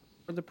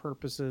for the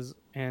purposes,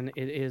 and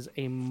it is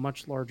a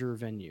much larger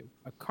venue.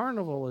 A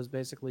carnival is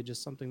basically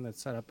just something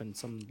that's set up in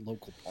some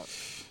local park.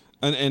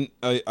 And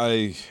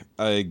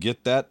I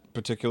get that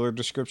particular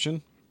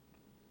description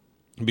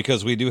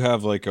because we do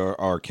have like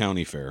our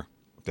county fair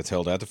that's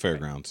held at the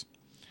fairgrounds,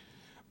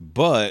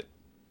 but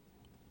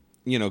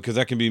you know, because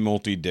that can be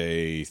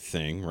multi-day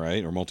thing,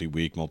 right, or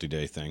multi-week,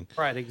 multi-day thing,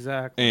 Right,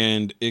 exactly.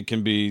 and it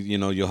can be, you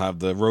know, you'll have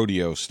the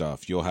rodeo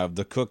stuff, you'll have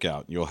the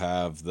cookout, you'll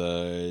have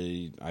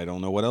I don't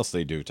know what else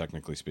they do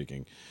technically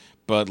speaking,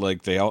 but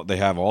like they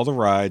have all the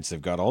rides,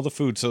 they've got all the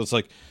food, so it's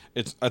like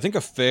I think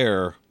a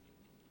fair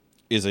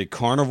is a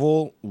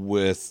carnival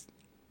with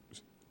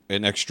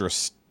an extra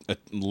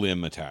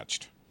limb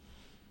attached.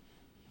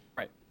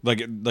 Right.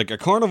 Like a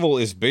carnival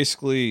is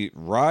basically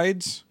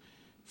rides,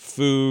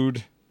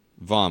 food,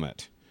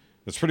 vomit.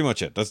 That's pretty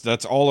much it.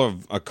 That's all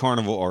of a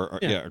carnival or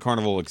a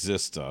carnival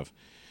exists of.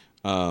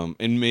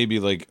 And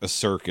maybe like a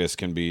circus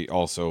can be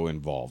also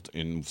involved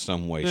in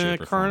some way,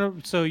 shape, or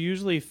form. So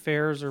usually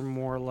fairs are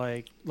more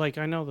like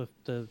I know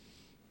the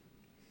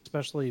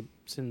especially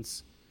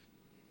since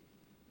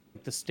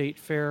the state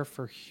fair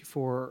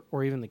for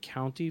or even the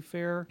county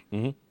fair,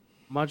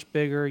 much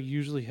bigger,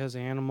 usually has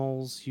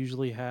animals,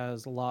 usually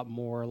has a lot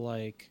more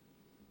like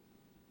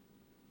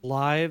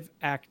live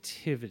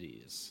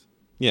activities.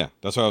 Yeah,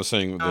 that's what I was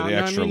saying. The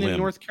extra limb. In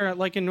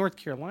North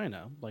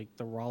Carolina, like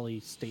the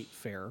Raleigh State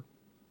Fair,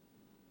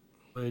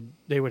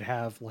 they would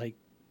have like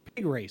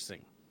pig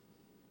racing.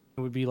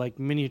 It would be like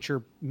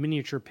miniature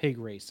pig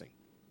racing.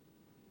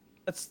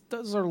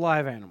 Those are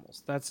live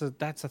animals. That's a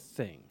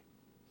thing.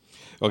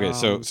 Okay,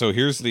 so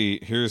here's the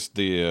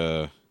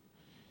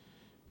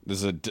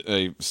this is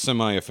a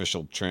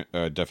semi-official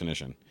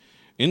definition.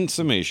 In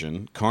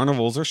summation,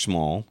 carnivals are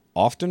small,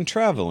 often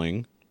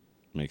traveling,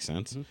 makes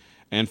sense,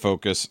 and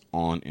focus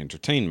on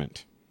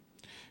entertainment.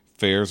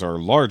 Fairs are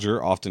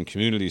larger, often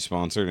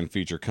community-sponsored, and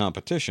feature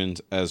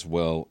competitions as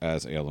well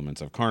as elements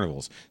of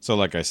carnivals. So,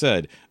 like I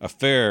said, a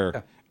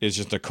fair is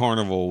just a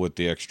carnival with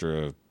the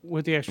extra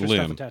limb.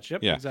 Stuff attached.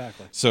 Yep, yeah,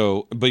 exactly.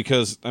 So,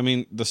 because, I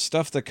mean, the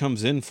stuff that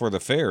comes in for the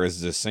fair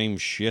is the same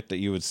shit that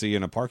you would see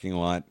in a parking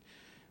lot,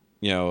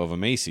 you know, of a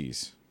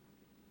Macy's.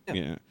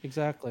 Yeah,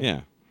 exactly.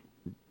 Yeah.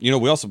 You know,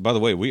 we also, by the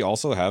way, we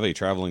also have a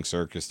traveling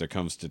circus that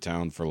comes to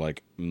town for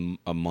like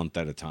a month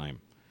at a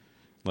time.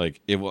 Like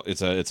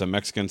it's a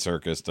Mexican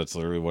circus. That's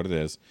literally what it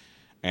is.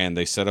 And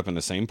they set up in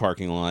the same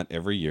parking lot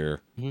every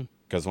year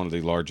because one of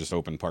the largest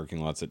open parking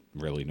lots that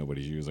really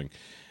nobody's using.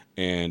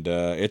 And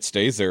it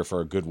stays there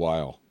for a good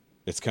while.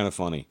 It's kind of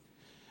funny.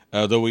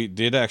 Though we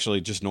did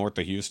actually, just north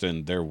of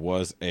Houston, there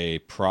was a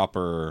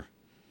proper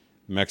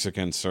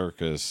Mexican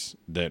circus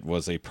that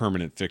was a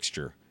permanent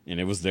fixture. And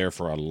it was there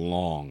for a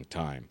long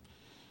time.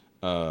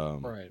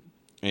 Right.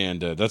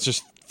 And that's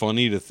just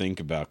funny to think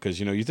about because,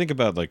 you know, you think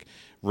about like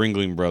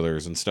Ringling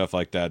Brothers and stuff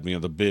like that, you know,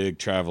 the big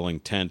traveling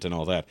tent and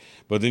all that.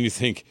 But then you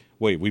think,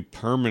 wait, we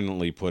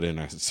permanently put in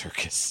a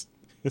circus.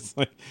 It's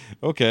like,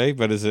 okay,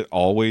 but is it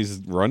always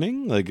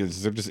running? Like,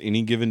 is there just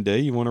any given day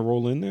you want to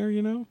roll in there,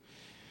 you know?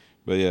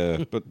 But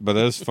yeah, but that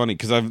is funny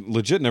because I've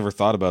legit never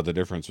thought about the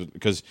difference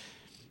because,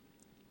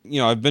 you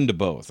know, I've been to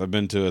both. I've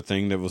been to a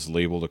thing that was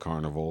labeled a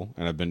carnival,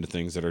 and I've been to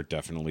things that are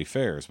definitely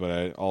fairs. But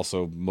I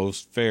also,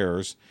 most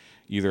fairs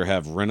either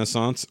have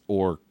Renaissance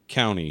or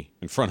county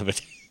in front of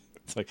it.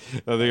 It's like,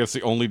 I think that's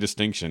the only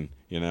distinction,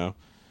 you know?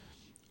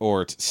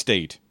 Or it's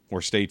state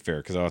fair,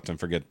 because I often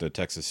forget the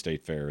Texas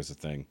State Fair is a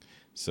thing.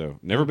 So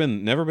never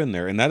been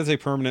there, and that is a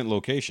permanent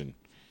location.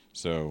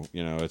 So,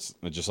 you know, it's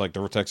just like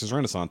the Texas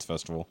Renaissance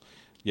Festival.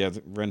 Yeah,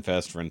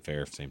 Renfest, Ren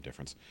Fair, same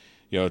difference.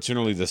 You know, it's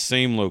generally the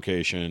same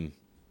location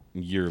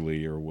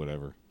yearly or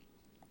whatever.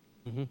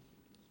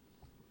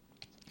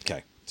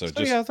 Okay, so just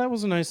yeah, that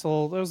was a nice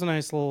little.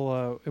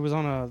 It was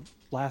on a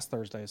last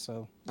Thursday,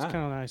 so it's kind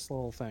of a nice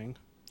little thing.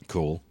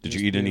 Cool. Did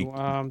you eat any?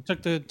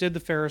 Did the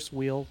Ferris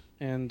wheel,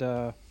 and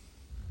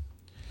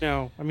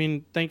no, I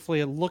mean,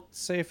 thankfully it looked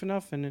safe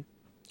enough, and it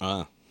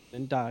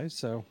didn't die.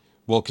 So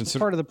well, that's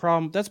part of the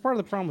problem. That's part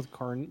of the problem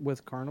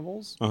with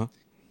carnivals.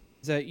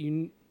 Is that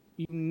you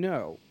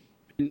know,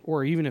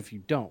 or even if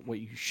you don't, what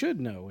you should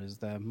know is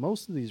that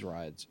most of these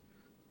rides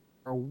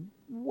are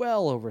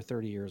well over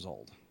 30 years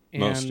old.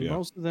 And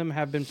most of them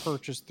have been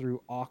purchased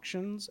through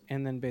auctions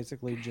and then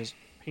basically just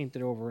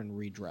painted over and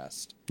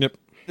redressed. Yep.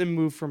 Then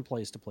moved from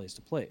place to place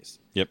to place.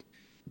 Yep.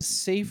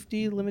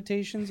 Safety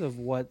limitations of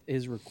what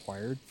is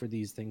required for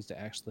these things to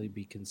actually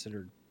be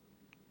considered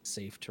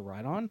safe to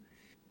ride on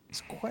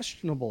is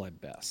questionable at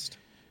best.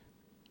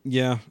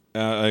 Yeah,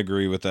 I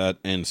agree with that.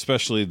 And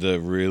especially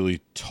the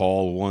really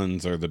tall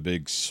ones or the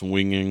big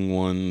swinging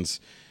ones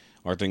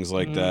or things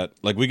like that.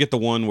 Like we get the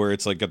one where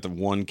it's like got the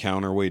one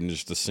counterweight and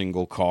just a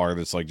single car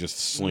that's like just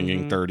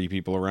slinging 30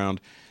 people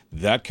around.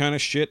 That kind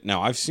of shit.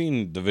 Now, I've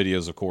seen the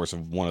videos, of course,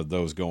 of one of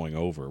those going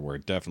over where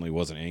it definitely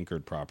wasn't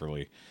anchored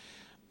properly.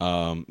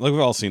 Like we've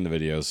all seen the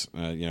videos,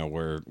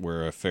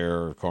 where a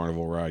Faire or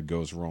Carnival ride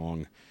goes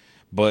wrong.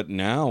 But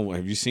now,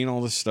 have you seen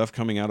all this stuff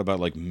coming out about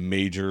like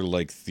major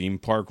like theme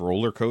park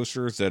roller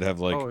coasters that have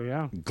like Oh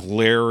yeah.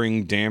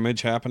 glaring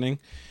damage happening?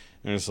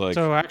 And it's like,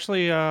 So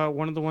actually,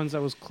 one of the ones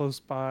that was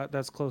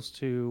that's close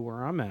to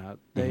where I'm at,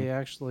 they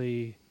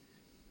actually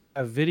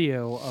a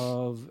video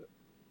of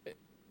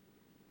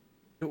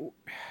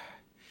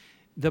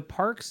the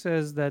park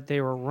says that they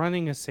were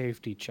running a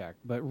safety check,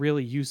 but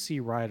really you see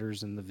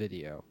riders in the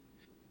video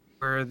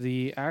where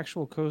the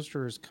actual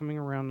coaster is coming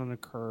around on a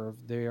curve.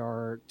 They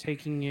are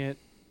taking it.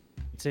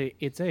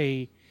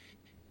 It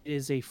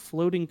is a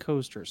floating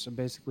coaster. So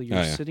basically,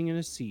 you're sitting in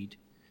a seat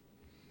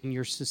and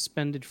you're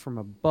suspended from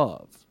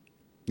above.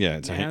 yeah,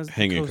 it's a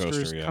hanging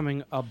coaster. Is Yeah,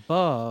 coming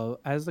above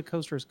as the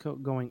coaster is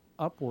going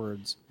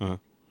upwards,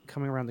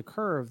 coming around the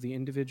curve. The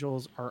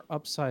individuals are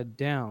upside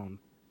down,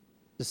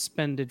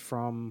 suspended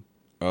from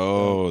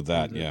from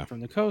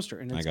the coaster,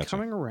 and it's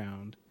coming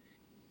around,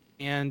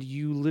 and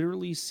you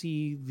literally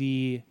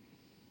see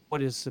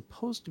what is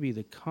supposed to be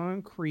the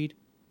concrete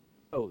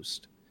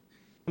post.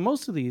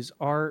 Most of these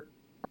are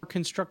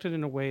constructed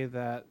in a way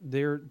that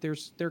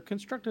they're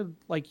constructed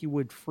like you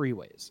would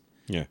freeways.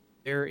 Yeah.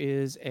 There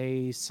is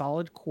a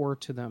solid core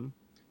to them.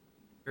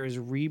 There is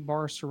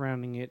rebar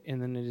surrounding it, and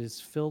then it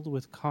is filled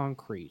with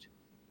concrete.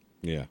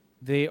 Yeah.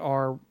 They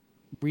are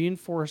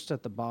reinforced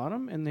at the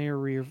bottom, and they are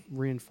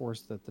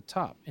reinforced at the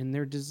top. And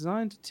they're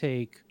designed to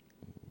take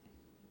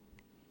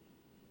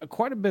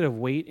quite a bit of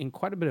weight and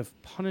quite a bit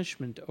of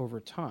punishment over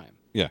time.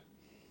 Yeah.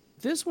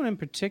 This one in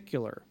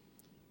particular,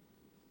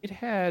 it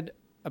had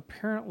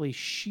apparently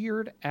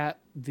sheared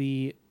at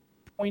the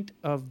point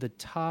of the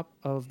top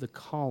of the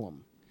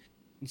column.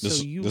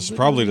 This is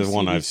probably the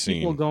one I've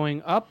seen. People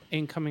going up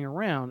and coming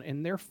around,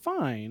 and they're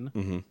fine.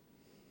 Mm-hmm.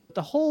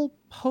 The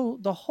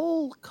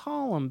whole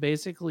column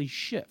basically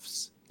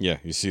shifts. Yeah,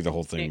 you see the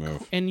whole thing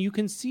move, and you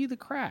can see the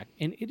crack.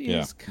 And it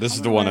is. Yeah, this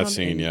is the one I've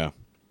seen.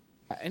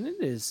 And it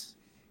is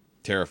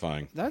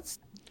terrifying. It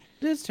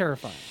is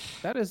terrifying.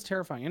 That is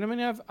terrifying. And I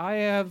mean, I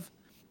have.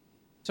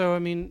 So I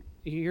mean,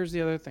 here's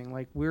the other thing.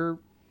 Like, we're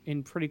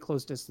in pretty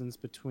close distance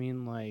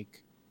between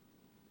like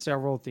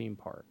several theme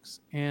parks,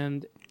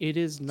 and it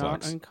is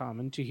not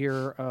uncommon to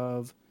hear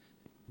of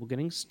people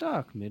getting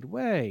stuck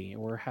midway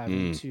or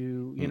having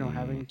to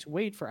having to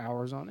wait for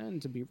hours on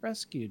end to be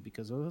rescued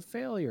because of a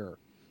failure.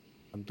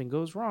 Something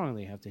goes wrong,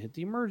 they have to hit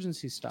the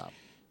emergency stop.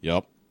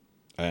 Yep.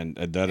 And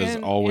that has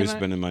always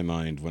been in my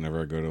mind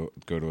whenever I go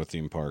to a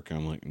theme park.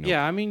 I'm like, no.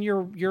 Yeah, I mean,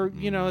 you're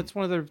it's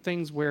one of the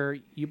things where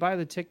you buy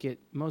the ticket.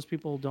 Most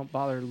people don't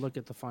bother to look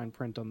at the fine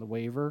print on the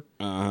waiver.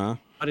 But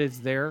it's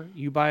there.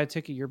 You buy a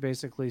ticket, you're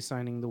basically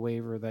signing the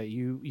waiver that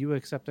you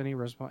accept any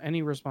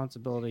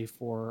responsibility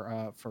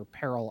for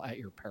peril at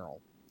your peril.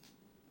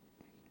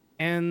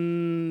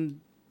 And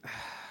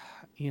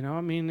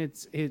I mean,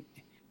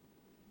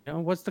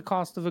 what's the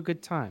cost of a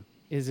good time?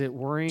 Is it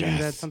worrying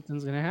that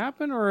something's going to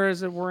happen, or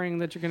is it worrying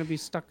that you're going to be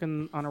stuck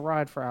on a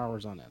ride for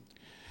hours on end?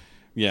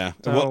 Yeah.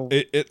 So, well,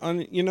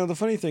 the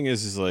funny thing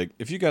is like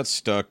if you got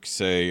stuck,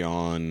 say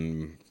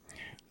on,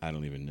 I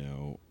don't even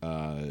know,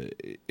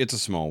 It's a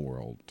Small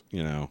World.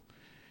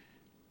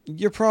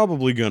 You're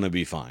probably going to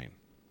be fine.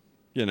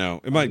 It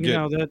might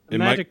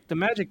the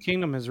Magic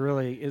Kingdom is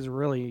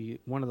really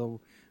one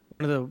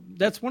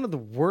of the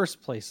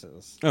worst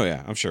places. Oh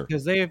yeah, I'm sure.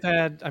 Because they have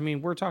had,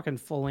 we're talking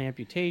full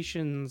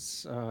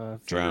amputations,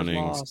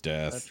 drownings,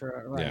 death.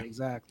 Right, yeah.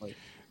 Exactly.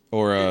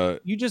 Or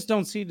you just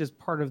don't see it as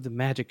part of the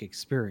magic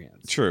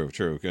experience. True.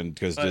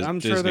 Because I'm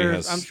sure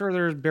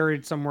there's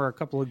buried somewhere a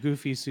couple of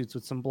goofy suits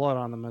with some blood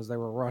on them as they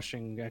were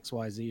rushing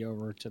XYZ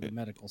over to the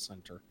medical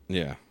center.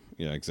 Yeah,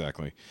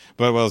 exactly.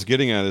 But what I was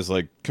getting at is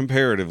like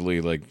comparatively,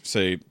 like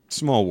say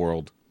Small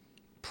World,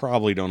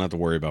 probably don't have to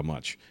worry about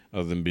much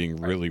other than being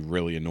really,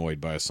 really annoyed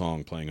by a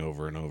song playing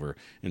over and over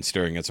and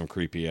staring at some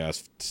creepy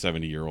ass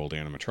 70-year-old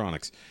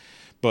animatronics.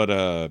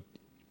 But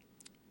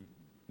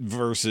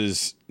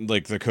versus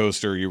like the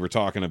coaster you were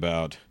talking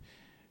about,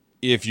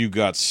 if you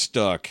got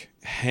stuck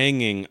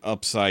hanging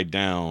upside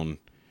down,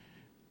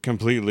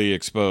 completely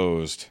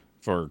exposed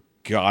for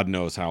God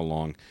knows how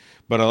long.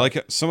 But I like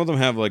it. Some of them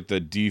have like the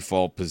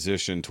default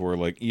position to where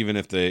like even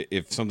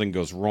if something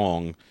goes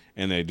wrong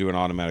and they do an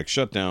automatic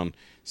shutdown,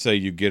 say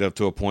you get up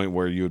to a point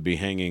where you would be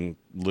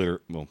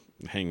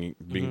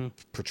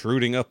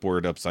protruding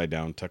upward upside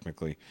down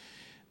technically,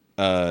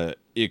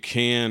 it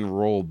can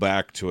roll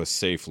back to a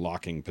safe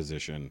locking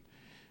position.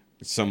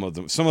 Some of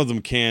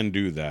them can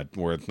do that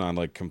where it's not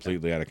like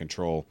completely out of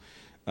control.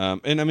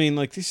 And I mean,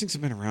 like these things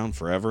have been around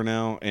forever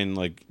now, and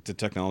like the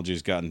technology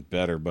has gotten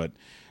better, but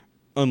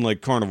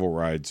unlike Carnival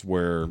rides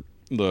where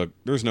look,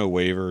 there's no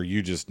waiver,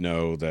 you just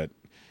know that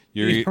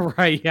you're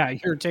right. Yeah,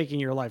 you're taking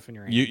your life in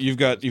your hands. You've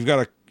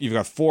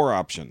got four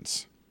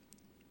options.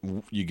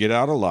 You get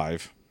out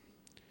alive,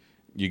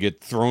 you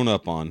get thrown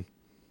up on,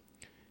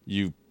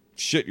 you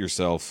shit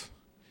yourself,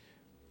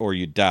 or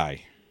you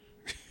die.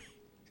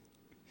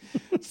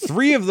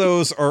 3 of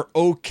those are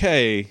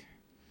okay.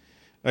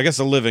 I guess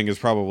the living is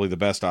probably the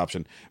best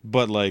option,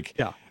 but like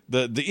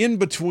the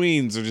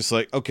in-betweens are just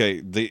like, okay,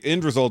 the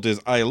end result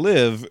is I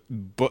live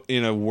but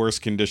in a worse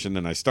condition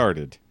than I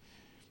started.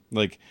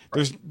 Like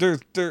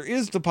there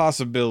is the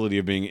possibility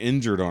of being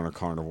injured on a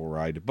carnival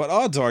ride, but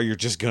odds are you're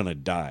just gonna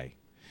die.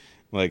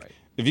 Like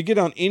if you get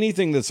on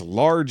anything that's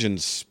large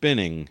and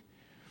spinning,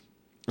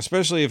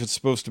 especially if it's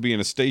supposed to be in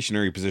a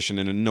stationary position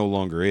and it no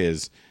longer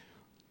is,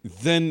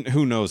 then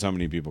who knows how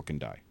many people can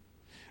die.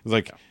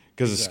 Like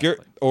because the scare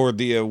or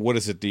the what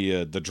is it,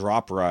 the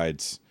drop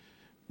rides,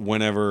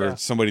 whenever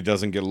somebody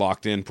doesn't get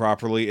locked in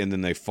properly and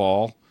then they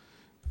fall,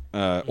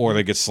 or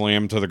they get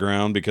slammed to the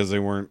ground because they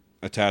weren't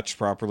attached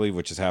properly,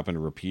 which has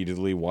happened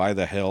repeatedly. Why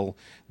the hell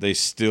they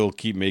still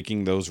keep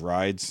making those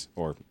rides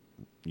or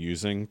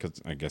using?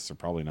 Because I guess they're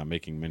probably not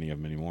making many of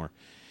them anymore.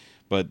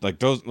 But like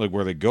those, like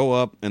where they go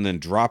up and then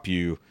drop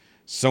you,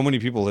 so many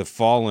people have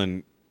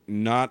fallen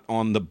not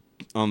on the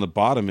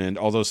bottom end,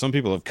 although some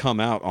people have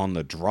come out on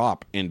the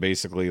drop and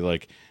basically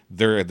like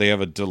they have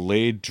a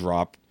delayed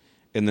drop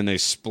and then they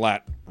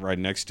splat right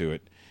next to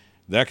it.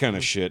 That kind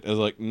of shit is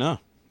like, no.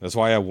 That's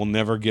why I will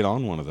never get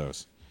on one of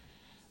those.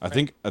 I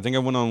think I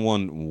went on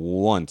one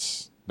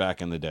once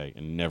back in the day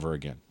and never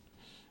again.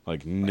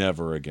 Like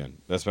never again.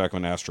 That's back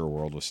when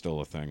Astroworld was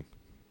still a thing.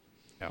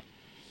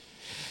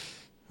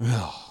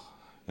 Yeah.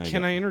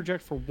 Can I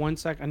interject for 1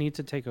 sec? I need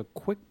to take a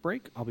quick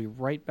break. I'll be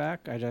right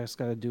back. I just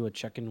got to do a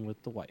check-in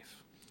with the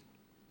wife.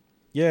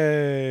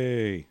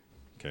 Yay!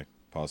 Okay,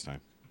 pause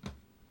time.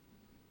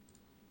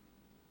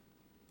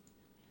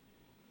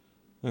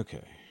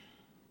 Okay,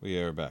 we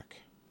are back.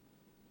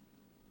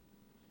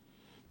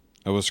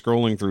 I was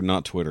scrolling through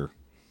not Twitter.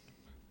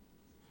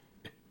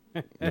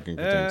 Looking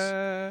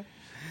for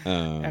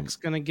things. X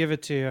gonna give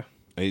it to you.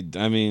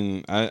 I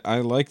mean, I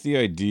like the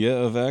idea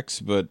of X,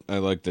 but I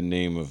like the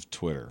name of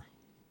Twitter.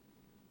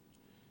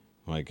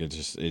 Like,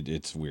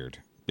 it's weird.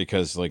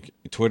 Because, like,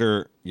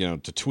 Twitter,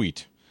 to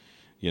tweet,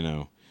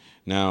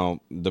 now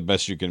the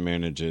best you can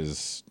manage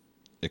is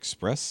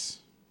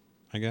Express,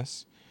 I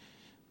guess.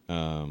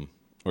 Or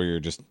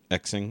you're just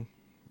Xing,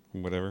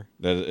 whatever.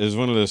 That is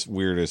one of the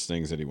weirdest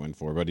things that he went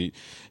for. But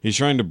he's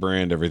trying to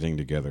brand everything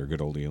together,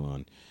 good old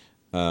Elon.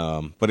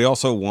 But he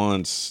also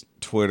wants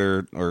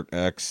Twitter or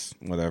X,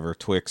 whatever,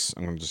 Twix.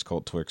 I'm going to just call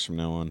it Twix from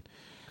now on.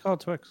 Call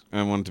it Twix.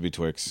 I want it to be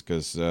Twix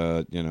because,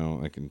 I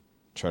can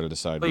try to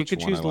decide which one I like. You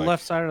could choose the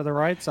left side or the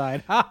right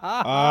side.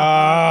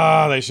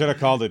 They should have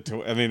called it.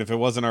 I mean, if it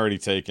wasn't already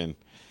taken.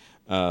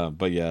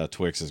 But yeah,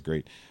 Twix is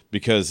great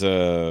because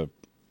I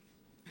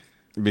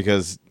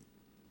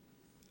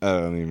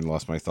don't even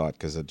lost my thought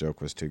because the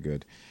joke was too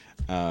good.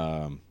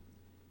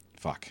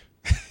 Fuck.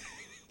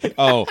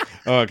 Oh,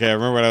 okay. I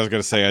remember what I was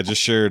going to say. I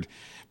just shared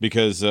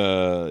because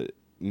Nerd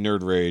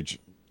Rage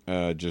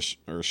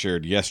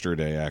shared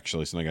yesterday,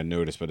 actually, something I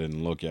noticed but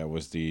didn't look at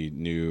was the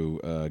new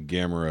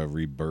Gamera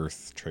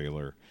Rebirth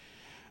trailer.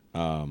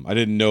 I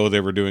didn't know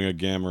they were doing a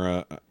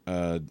Gamera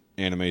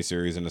anime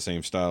series in the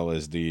same style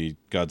as the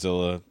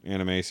Godzilla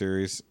anime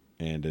series,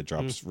 and it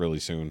drops really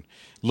soon.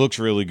 Looks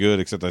really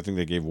good, except I think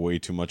they gave way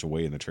too much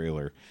away in the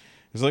trailer.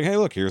 It's like, hey,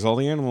 look, here's all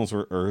the animals,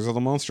 or here's all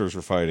the monsters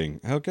we're fighting.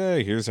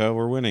 Okay, here's how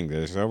we're winning.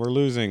 Here's how we're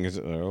losing.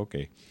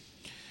 Okay.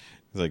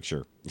 It's like,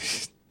 sure.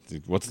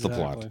 What's the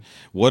plot?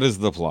 What is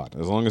the plot?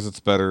 As long as it's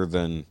better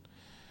than,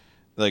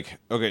 like,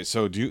 okay.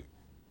 So did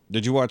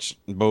you watch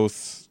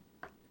both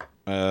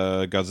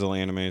Godzilla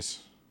animes?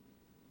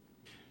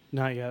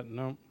 Not yet.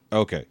 No.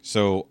 Okay,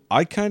 so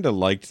I kind of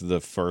liked the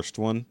first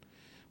one,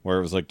 where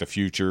it was like the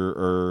future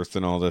Earth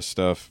and all this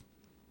stuff,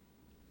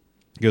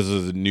 because it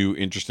was a new,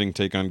 interesting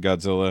take on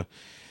Godzilla.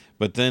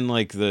 But then,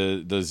 like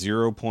the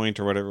 0 point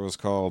or whatever it was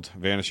called,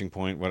 Vanishing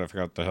Point, what I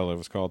forgot the hell it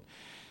was called.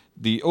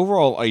 The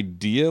overall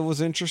idea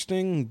was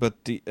interesting,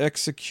 but the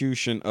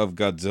execution of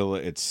Godzilla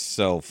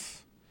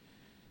itself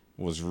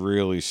was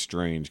really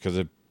strange because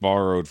it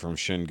borrowed from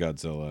Shin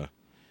Godzilla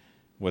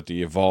with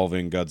the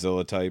evolving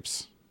Godzilla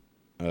types.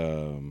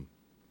 It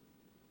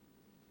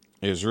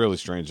was really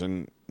strange,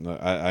 and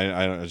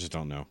I just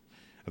don't know.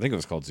 I think it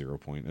was called 0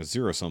 point. It's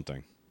 0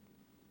 something.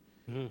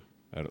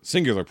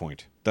 Singular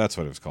Point. That's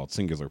what it was called.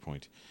 Singular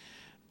Point.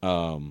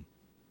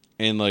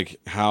 And like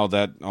how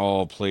that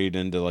all played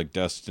into like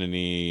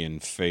destiny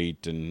and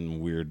fate and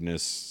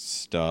weirdness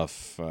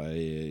stuff.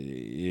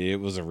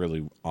 It was a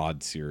really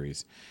odd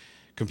series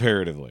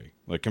comparatively.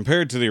 Like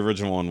compared to the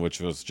original one,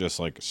 which was just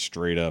like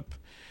straight up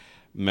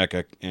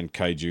mecha and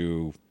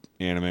kaiju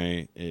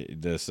anime,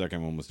 the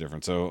second one was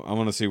different. So I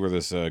want to see where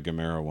this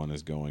Gamera one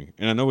is going.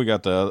 And I know we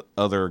got the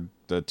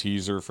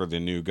teaser for the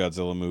new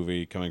Godzilla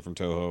movie coming from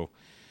Toho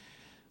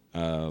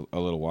a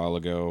little while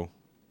ago.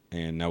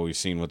 And now we've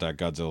seen what that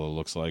Godzilla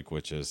looks like,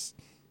 which is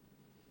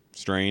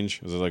strange.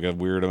 It's like a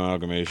weird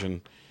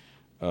amalgamation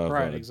of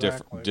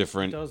exactly.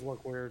 different. It does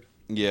look weird.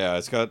 Yeah,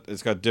 it's got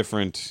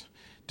different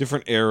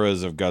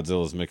eras of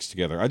Godzillas mixed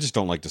together. I just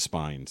don't like the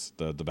spines,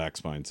 the back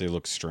spines. They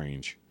look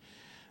strange.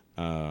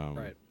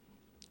 Right.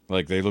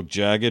 Like they look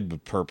jagged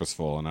but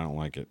purposeful, and I don't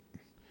like it.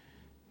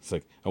 It's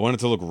like I want it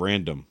to look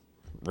random,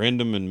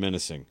 random and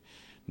menacing,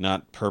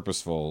 not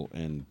purposeful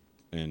and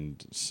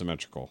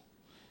symmetrical.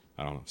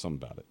 I don't know,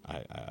 something about it. I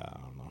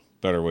don't know.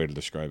 Better way to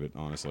describe it,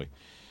 honestly.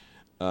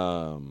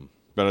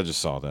 But I just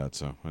saw that,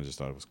 so I just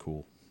thought it was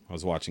cool. I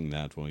was watching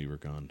that while you were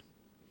gone.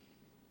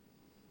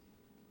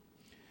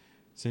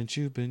 Since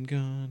you've been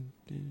gone.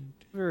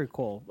 Very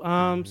cool.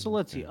 So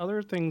let's see.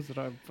 Other things that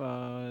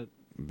I've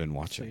Been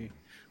watching.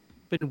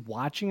 been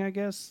watching, I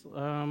guess.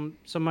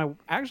 So my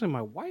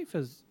wife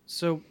has.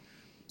 So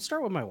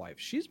start with my wife.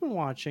 She's been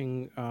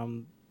watching.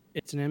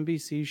 It's an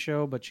NBC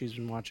show, but she's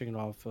been watching it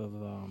off of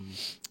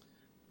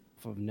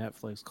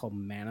Netflix called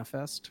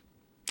Manifest.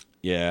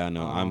 Yeah,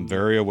 no, I'm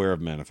very aware of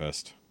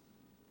Manifest.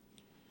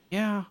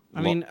 Yeah,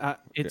 I mean,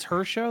 it's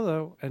her show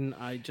though, and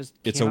I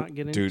just cannot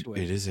get into it. Dude,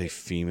 it is a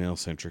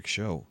female-centric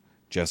show.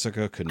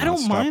 Jessica could I not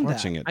don't stop mind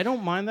watching that. it. I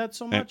don't mind that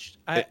so much.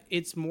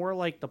 It's more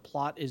like the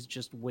plot is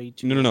just way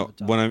too. No.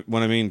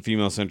 When I mean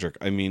female-centric,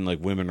 I mean like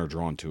women are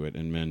drawn to it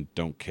and men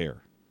don't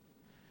care.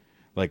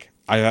 Like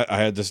I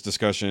had this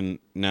discussion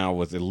now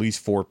with at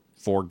least four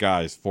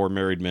guys, 4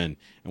 married men,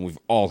 and we've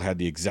all had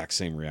the exact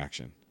same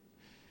reaction.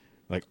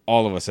 Like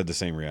all of us had the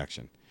same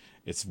reaction.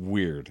 It's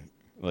weird.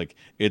 Like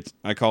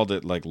I called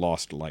it like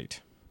Lost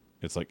Light.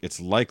 It's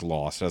like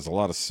Lost. It has a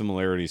lot of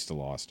similarities to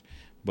Lost,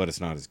 but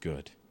it's not as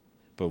good.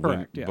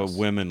 But but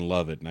women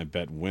love it, and I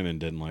bet women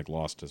didn't like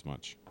Lost as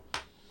much.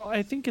 Well,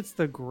 I think it's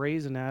the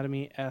Grey's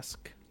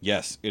Anatomy-esque.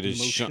 Yes, it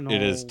is.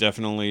 It is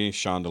definitely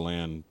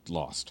Shondaland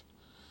Lost.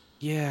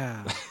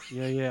 Yeah,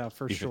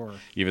 for sure.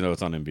 Even though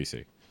it's on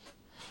NBC.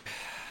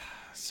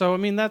 So I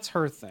mean, that's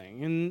her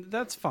thing, and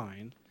that's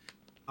fine.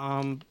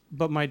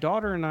 But my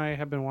daughter and I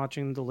have been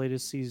watching the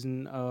latest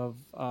season of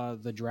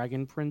The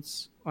Dragon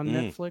Prince on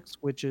Netflix,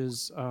 which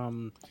is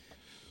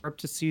up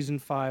to season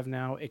 5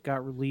 now. It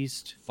got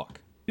released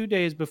 2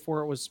 days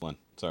before it was.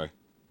 Sorry.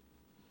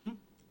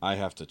 I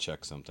have to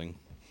check something.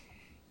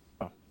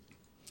 Oh.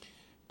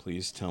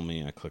 Please tell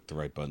me I clicked the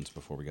right buttons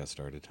before we got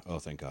started. Oh,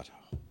 thank God.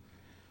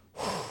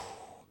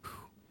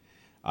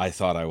 I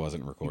thought I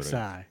wasn't recording.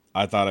 Sigh.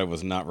 I thought I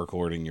was not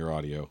recording your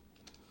audio.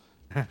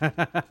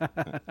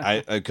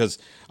 Because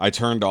I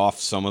turned off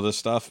some of the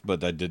stuff,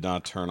 but I did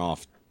not turn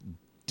off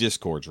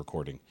Discord's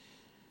recording.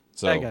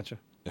 So I gotcha.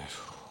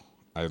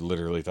 I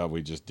literally thought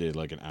we just did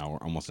like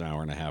almost an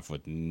hour and a half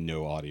with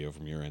no audio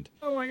from your end.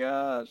 Oh my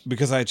gosh!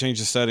 Because I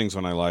changed the settings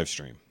when I live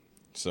stream.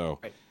 So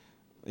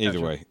either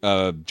way,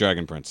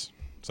 Dragon Prince.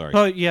 Sorry.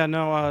 Oh yeah,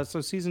 no.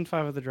 So season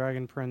 5 of the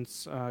Dragon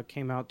Prince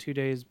came out 2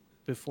 days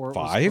before it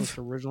was supposed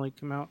to originally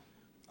come out.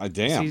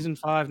 Damn. Season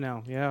 5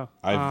 now. Yeah.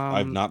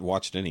 I've not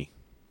watched any.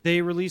 They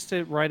released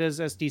it right as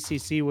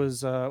SDCC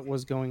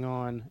was going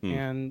on,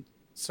 and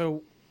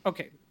so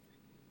okay.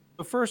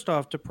 But first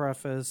off, to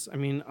preface, I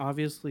mean,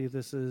 obviously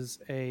this is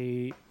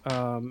the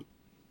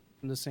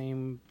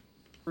same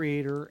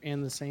creator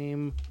and the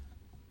same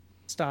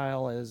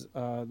style as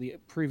the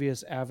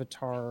previous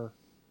Avatar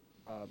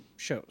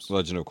shows,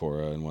 Legend of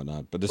Korra and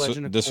whatnot. But this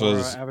Korra,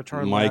 was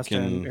Avatar, Mike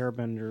and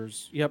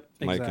Airbenders. Yep,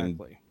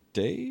 exactly.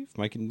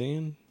 Mike and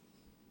Dan.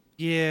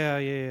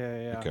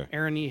 Yeah. Okay.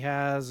 Aaron E.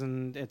 has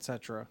and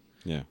etc.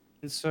 Yeah.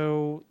 And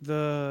so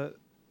the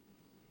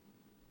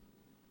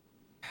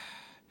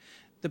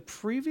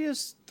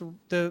previous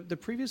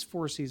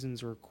 4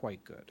 seasons were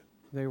quite good.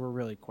 They were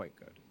really quite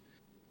good.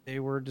 They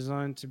were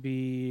designed to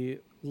be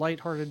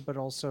lighthearted, but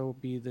also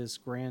be this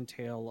grand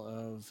tale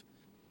of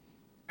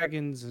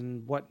dragons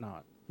and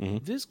whatnot.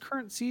 Mm-hmm. This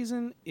current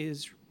season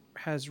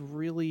has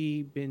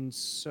really been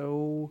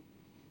so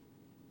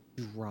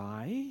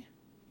dry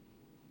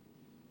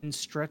and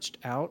stretched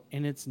out,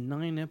 and it's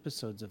 9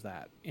 episodes of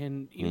that.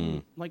 And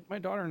even like my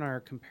daughter and I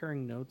are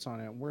comparing notes on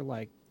it, and we're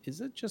like,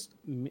 is it just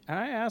me? And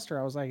I asked her,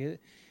 I was like, is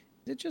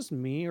it just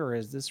me, or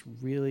is this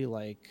really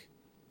like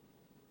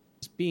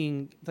just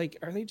being like,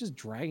 are they just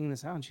dragging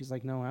this out? And she's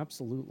like, no,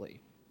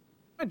 absolutely.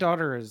 My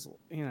daughter is,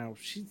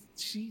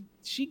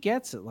 she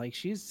gets it. Like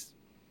she's,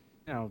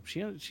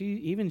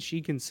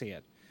 she can see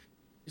it.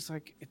 She's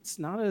like, it's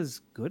not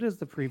as good as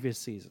the previous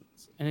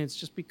seasons, and it's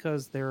just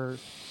because there's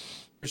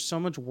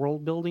so much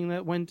world building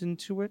that went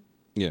into it.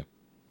 Yeah.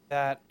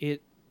 That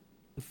it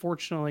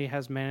unfortunately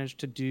has managed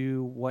to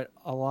do what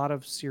a lot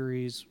of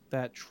series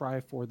that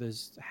try for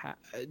this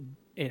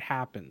it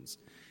happens.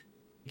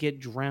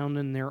 Get drowned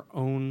in their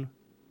own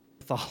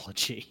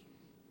mythology.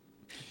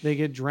 They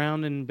get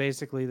drowned in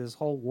basically this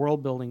whole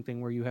world building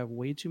thing where you have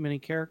way too many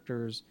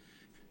characters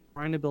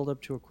trying to build up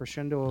to a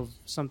crescendo of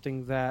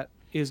something that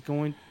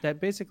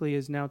basically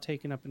is now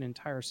taking up an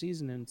entire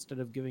season instead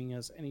of giving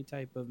us any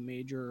type of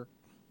major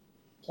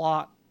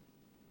plot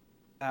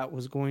that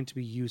was going to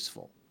be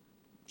useful.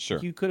 Sure.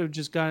 You could have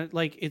just gotten,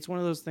 like, it's one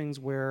of those things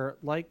where,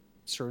 like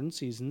certain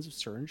seasons of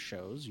certain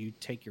shows, you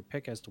take your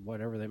pick as to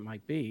whatever that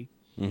might be.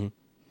 Mm-hmm.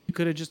 You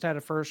could have just had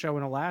a first show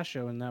and a last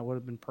show, and that would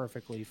have been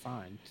perfectly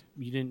fine.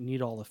 You didn't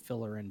need all the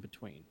filler in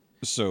between.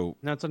 So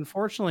and that's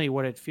unfortunately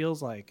what it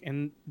feels like.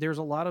 And there's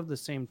a lot of the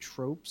same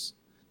tropes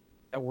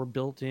that were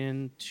built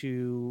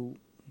into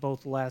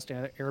both Last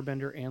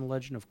Airbender and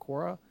Legend of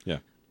Korra. Yeah.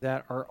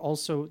 That have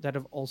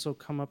also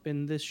come up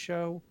in this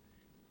show.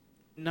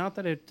 not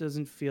that it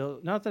doesn't feel,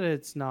 not that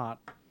it's not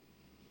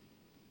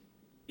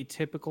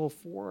atypical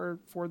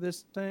for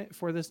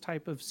this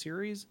type of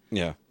series,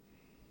 Yeah.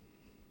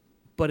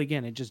 but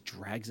again, it just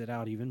drags it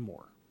out even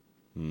more.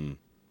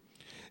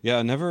 Yeah,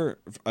 I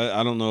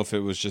don't know if it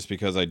was just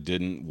because I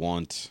didn't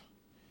want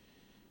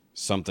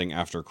something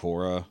after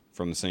Korra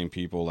from the same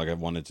people. Like, I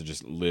wanted to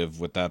just live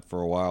with that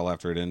for a while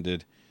after it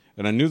ended.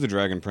 And I knew the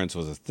Dragon Prince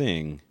was a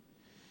thing,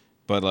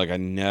 but, like, I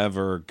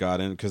never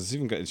got in, because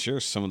it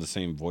shares some of the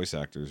same voice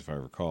actors, if I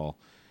recall.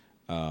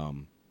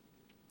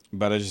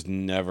 But I just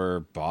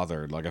never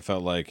bothered. Like, I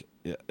felt like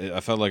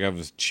I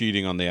was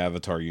cheating on the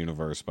Avatar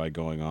universe by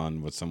going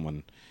on with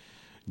someone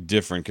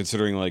different,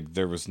 considering, like,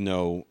 there was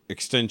no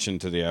extension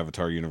to the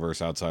Avatar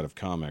universe outside of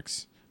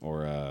comics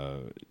or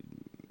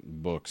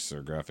books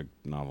or graphic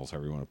novels,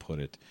 however you want to put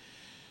it.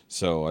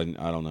 So I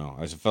don't know.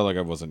 I just felt like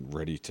I wasn't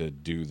ready to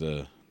do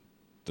the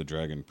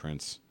Dragon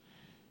Prince,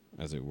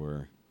 as it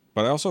were.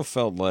 But I also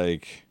felt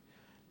like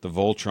the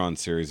Voltron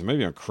series, and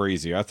maybe I'm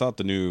crazy, I thought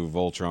the new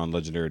Voltron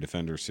Legendary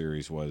Defender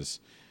series was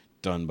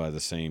done by the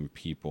same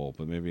people,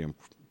 but maybe I'm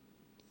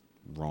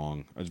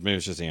wrong. Maybe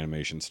it's just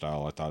animation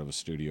style. I thought it was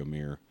Studio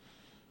Mirror.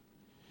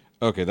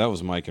 Okay, that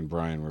was Mike and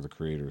Brian were the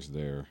creators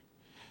there.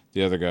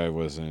 The other guy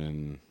was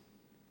in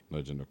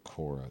Legend of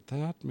Korra.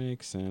 That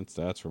makes sense.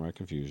 That's where my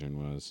confusion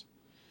was.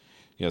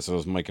 Yeah, so it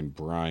was Mike and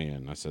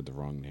Brian. I said the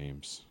wrong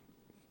names.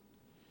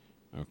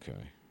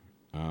 Okay.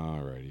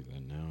 Alrighty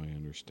then. Now I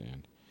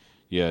understand.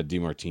 Yeah,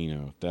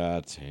 DiMartino.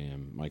 That's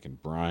him. Mike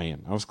and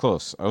Brian. I was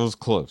close. I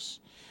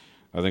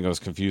think I was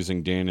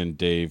confusing Dan and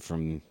Dave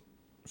from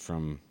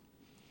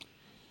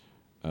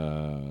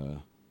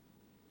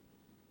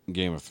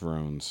Game of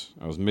Thrones.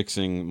 I was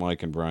mixing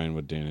Mike and Brian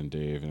with Dan and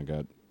Dave, and I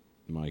got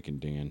Mike and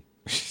Dan.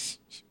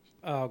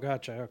 Oh,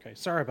 gotcha. Okay,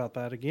 sorry about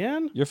that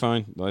again. You're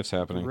fine. Life's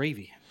happening.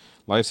 Gravy.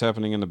 Life's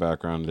happening in the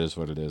background. It is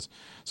what it is.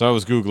 So I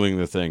was Googling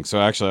the thing.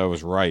 So actually, I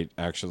was right.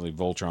 Actually,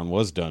 Voltron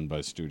was done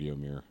by Studio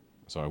Mirror.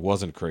 So I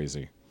wasn't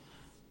crazy.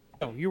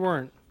 No, you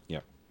weren't. Yeah.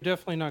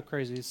 Definitely not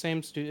crazy. It's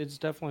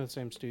definitely the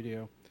same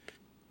studio.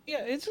 Yeah,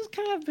 it's just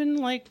kind of been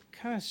like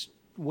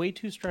way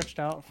too stretched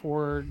out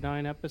for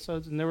 9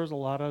 episodes, and there's a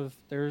lot of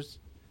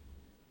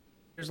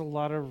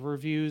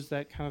reviews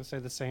that kind of say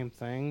the same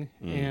thing,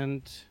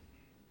 and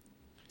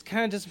it's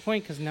kind of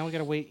disappointing because now we got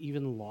to wait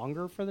even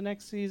longer for the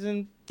next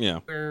season. Yeah.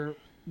 Where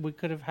we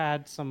could have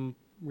had some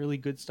really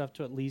good stuff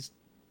to at least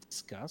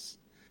discuss.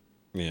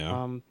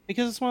 Yeah.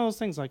 Because it's one of those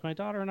things. Like, my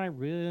daughter and I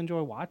really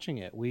enjoy watching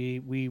it.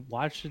 We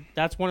watch it.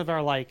 That's one of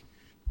our, like,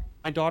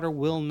 my daughter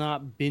will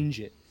not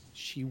binge it.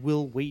 She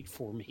will wait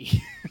for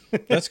me.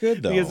 That's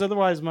good though. Because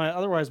otherwise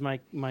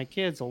my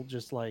kids will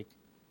just, like,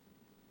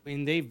 I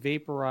mean, they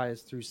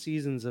vaporize through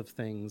seasons of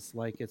things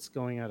like it's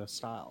going out of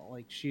style.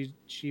 Like,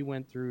 she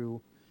went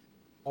through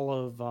all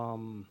of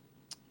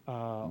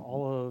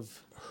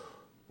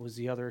what was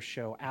the other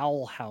show,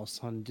 Owl House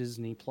on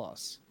Disney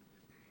Plus.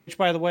 Which,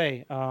 by the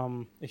way,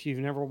 if you've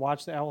never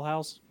watched the Owl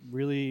House,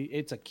 really,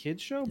 it's a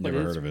kids show, but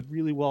Never it's heard of it.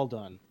 really well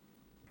done.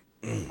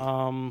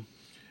 I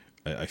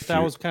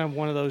That was kind of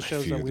one of those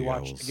shows that we the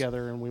watched owls.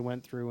 together, and we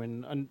went through,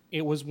 and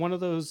it was one of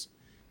those.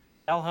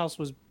 Owl House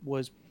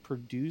was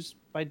produced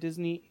by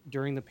Disney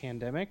during the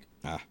pandemic,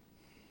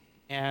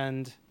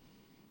 and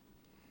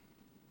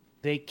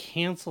they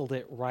canceled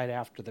it right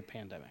after the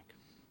pandemic.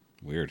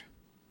 Weird.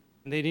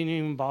 And they didn't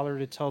even bother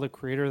to tell the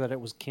creator that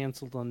it was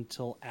canceled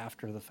until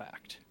after the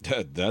fact.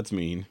 That's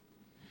mean.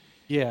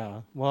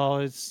 Yeah, well,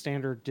 it's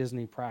standard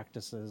Disney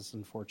practices,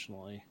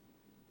 unfortunately.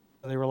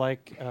 They were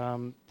like,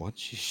 What?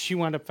 She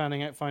wound up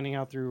finding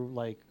out through,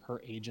 like,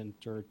 her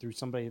agent or through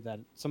somebody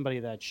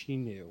that she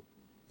knew.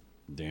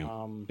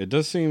 Damn. It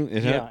does seem.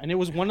 And it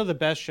was one of the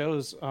best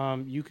shows.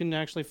 You can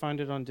actually find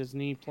it on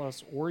Disney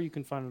Plus, or you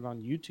can find it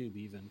on YouTube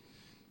even.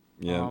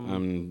 Yeah,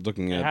 I'm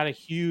looking It at. had a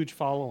huge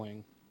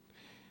following.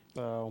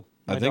 So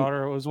it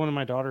was one of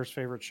my daughter's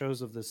favorite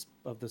shows of this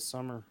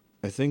summer.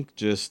 I think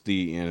just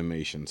the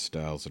animation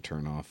style's a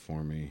turn off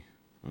for me,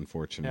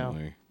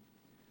 unfortunately.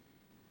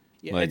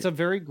 Yeah, Like, it's a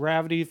very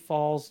Gravity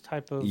Falls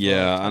type of.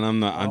 Yeah, and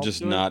I'm style just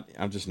to it. not.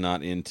 I'm just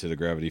not into the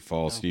Gravity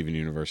Falls Steven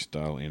Universe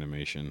style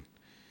animation.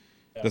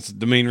 Yeah. That's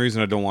the main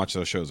reason I don't watch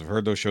those shows. I've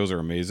heard those shows are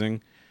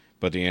amazing,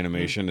 but the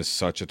animation is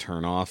such a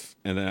turn off,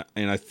 and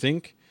I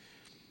think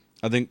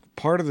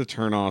part of the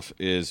turn off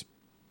is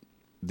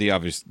the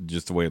obvious,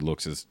 just the way it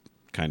looks is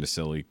kind of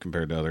silly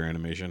compared to other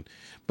animation,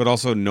 but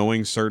also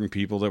knowing certain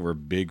people that were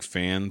big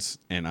fans,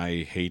 and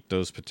I hate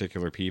those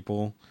particular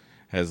people,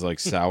 has, like,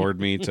 soured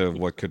me to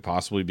what could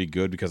possibly be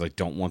good, because I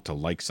don't want to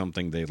like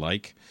something they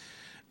like.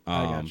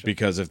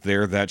 Because if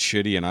they're that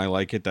shitty and I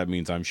like it, that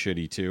means I'm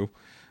shitty too.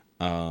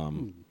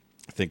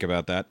 Think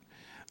about that.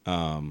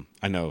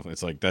 I know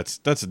it's like that's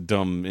a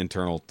dumb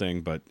internal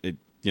thing, but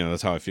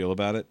that's how I feel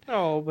about it.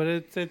 Oh, but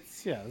it's a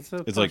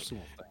personal like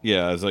thing.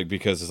 Yeah, it's like,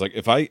 because it's like,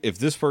 if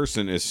this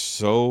person is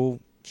so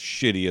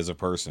shitty as a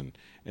person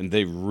and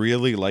they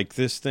really like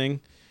this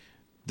thing,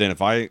 then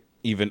if I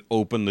even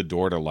open the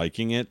door to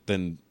liking it,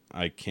 then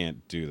I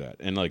can't do that.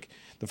 And, like,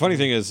 the funny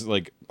thing is,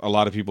 like, a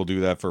lot of people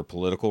do that for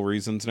political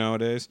reasons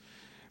nowadays.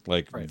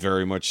 Like Right.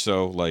 very much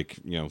so. Like,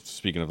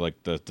 speaking of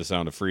like the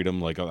Sound of Freedom,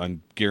 like I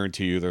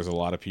guarantee you, there's a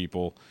lot of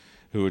people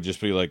who would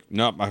just be like,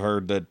 "Nope, I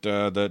heard that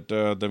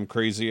them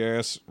crazy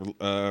ass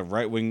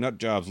right wing nut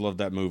jobs love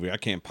that movie. I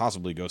can't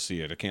possibly go see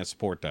it. I can't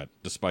support that,"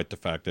 despite the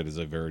fact that it's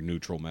a very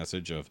neutral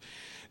message of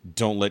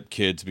don't let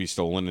kids be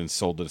stolen and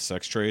sold to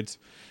sex trades.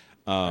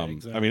 Right, I mean,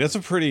 exactly.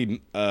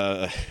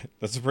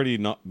 that's a pretty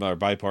not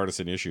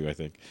bipartisan issue, I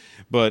think.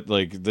 But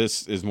like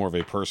this is more of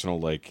a personal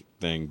like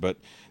thing. But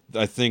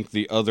I think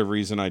the other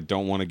reason I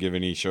don't want to give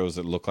any shows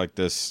that look like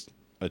this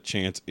a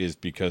chance is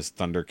because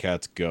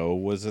Thundercats Go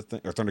was a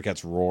thing, or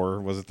Thundercats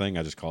Roar was a thing.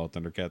 I just call it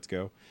Thundercats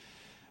Go.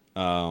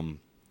 And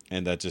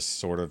that just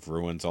sort of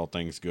ruins all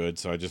things good.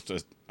 So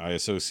I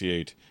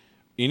associate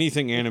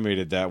anything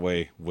animated that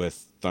way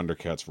with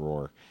Thundercats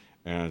Roar,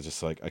 and it's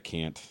just like I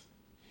can't.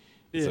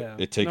 Yeah.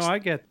 It takes. No, I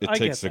get It I get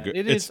takes the that. good.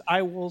 It It's is.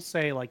 I will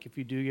say, like, if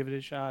you do give it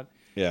a shot,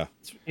 yeah.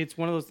 it's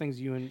one of those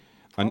things you and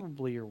I-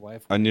 probably your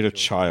wife. I would need a enjoy, to be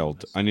child.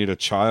 honest. I need a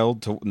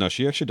child to. No,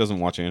 she actually doesn't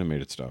watch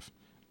animated stuff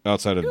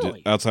outside of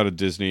Really? outside of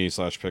Disney /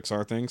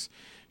 Pixar things.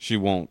 She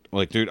won't.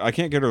 Like, dude, I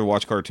can't get her to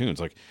watch cartoons.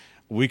 Like,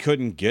 we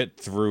couldn't get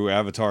through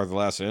Avatar: The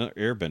Last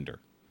Airbender.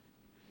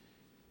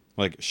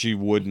 Like, she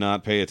would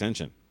not pay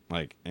attention.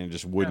 Like, and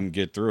just wouldn't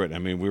get through it. I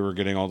mean, we were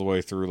getting all the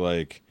way through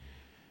like,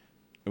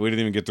 we didn't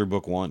even get through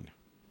book 1.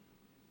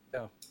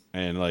 Yeah.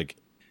 And like,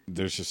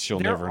 there's just she'll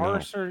There never are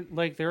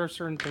know. there are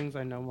certain things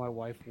I know my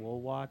wife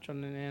will watch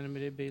on an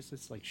animated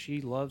basis. Like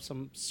she loves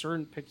some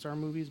certain Pixar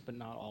movies, but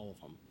not all of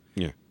them.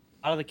 Yeah.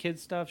 Out of the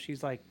kids stuff,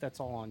 she's like, "That's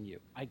all on you.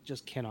 I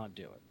just cannot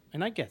do it,"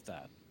 and I get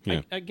that.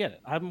 Yeah. I get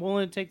it. I'm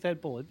willing to take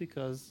that bullet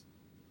because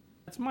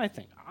that's my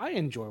thing. I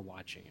enjoy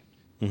watching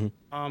it.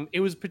 It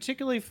was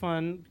particularly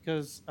fun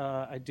because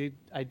I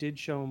did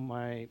show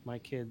my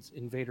kids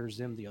Invader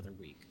Zim the other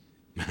week,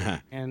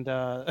 and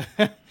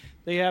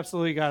they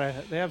absolutely got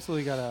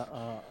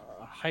a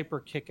hyper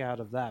kick out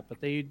of that. But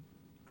they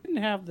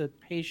didn't have the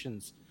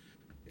patience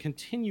to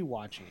continue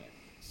watching it,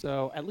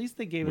 so at least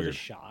they gave it a Weird.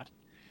 shot,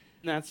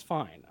 and that's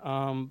fine.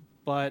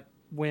 But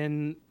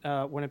when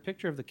a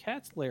picture of the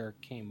cat's lair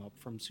came up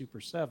from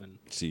Super 7,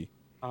 See.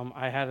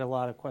 I had a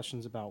lot of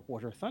questions about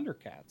what are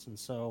Thundercats, and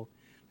so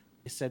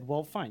I said,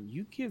 "Well, fine.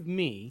 You give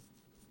me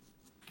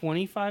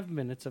 25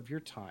 minutes of your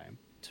time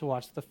to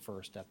watch the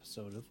first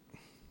episode of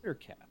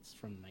Thundercats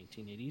from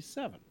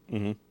 1987."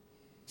 Mm-hmm.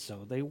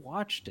 So they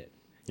watched it.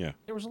 Yeah.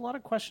 There was a lot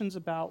of questions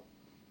about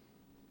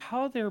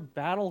how their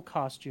battle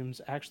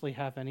costumes actually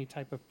have any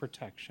type of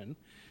protection,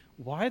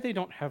 why they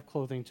don't have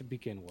clothing to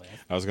begin with.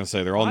 I was gonna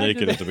say they're all Why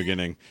naked do at the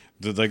beginning.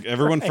 Like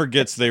everyone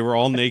forgets they were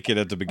all naked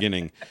at the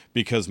beginning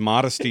because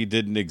modesty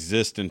didn't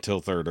exist until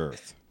Third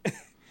Earth.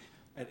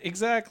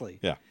 Exactly.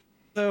 Yeah.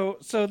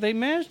 So they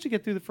managed to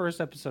get through the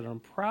first episode. I'm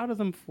proud of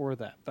them for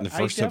that. But The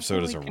first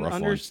episode is a definitely can rough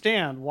one.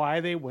 understand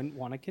why they wouldn't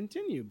want to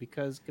continue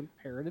because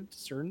comparative to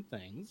certain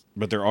things,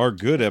 But there are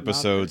good It's not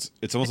episodes.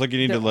 It's almost like you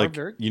need There to are like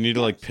very-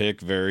 like yes. pick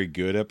very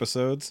good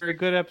episodes very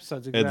good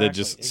episodes. Exactly, and then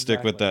just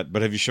stick with exactly. that.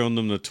 But have you shown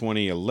them the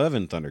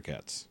 2011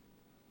 Thundercats?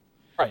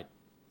 Right.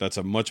 That's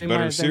a much They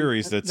better might-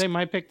 series. They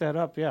might pick that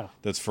up. Yeah.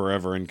 That's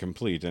forever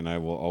incomplete, and I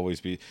will always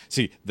be.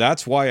 See,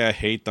 that's why I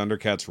hate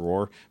Thundercats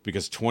Roar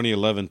because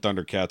 2011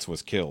 Thundercats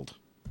was killed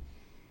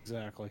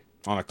Exactly.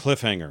 on a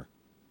cliffhanger.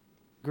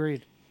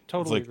 Agreed. It's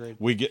Totally like agreed.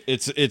 we get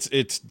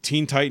it's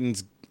Teen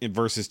Titans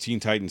versus Teen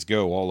Titans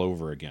Go all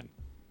over again,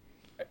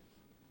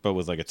 but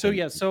with like a 10, So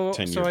yeah, so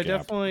 10 so year I gap.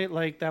 definitely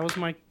like that was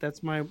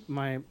my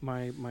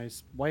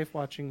wife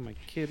watching, my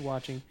kid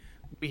watching.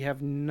 We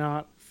have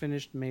not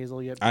finished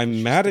Maisel yet. I'm because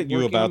she's mad still at you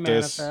working on about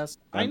this. Manifest.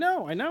 I I'm-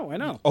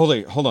 know. Oh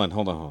wait, hold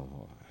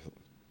on.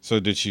 So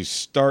did she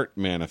start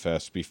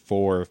Manifest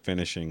before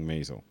finishing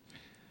Maisel?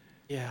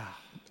 Yeah.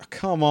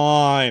 Come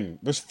on,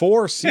 there's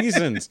 4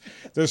 seasons.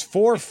 There's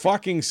 4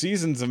 fucking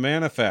seasons of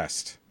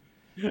Manifest.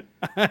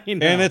 I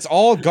know. And it's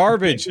all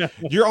garbage.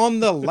 You're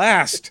on the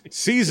last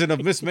season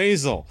of Miss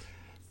Maisel.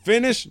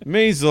 Finish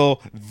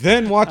Maisel,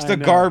 then watch I the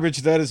know. garbage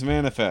that is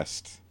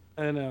Manifest.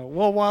 I know.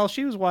 Well, while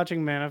she was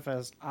watching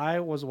Manifest, I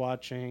was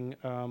watching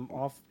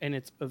and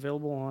it's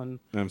available on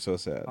I'm so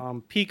sad.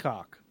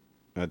 Peacock.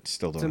 I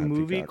still don't It's a have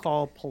movie Peacock.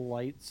 called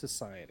Polite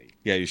Society.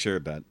 Yeah, you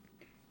shared that.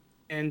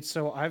 And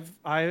so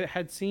I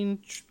had seen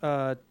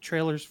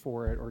trailers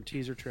for it or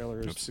teaser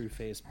trailers through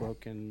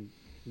Facebook and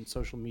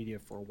social media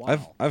for a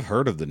while. I've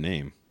heard of the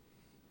name.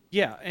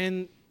 Yeah,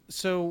 and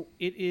so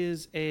it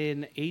is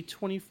an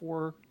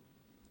A24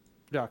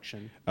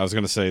 production. I was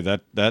gonna say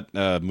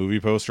that movie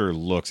poster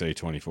looks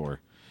A24.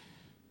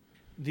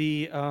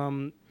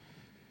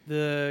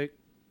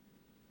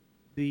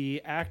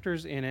 The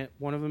actors in it,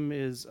 one of them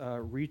is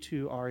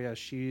Ritu Arya.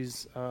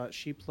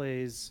 She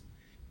plays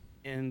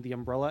in the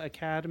Umbrella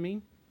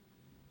Academy.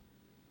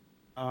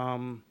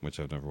 Which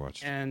I've never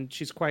watched. And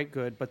she's quite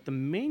good. But the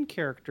main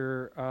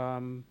character,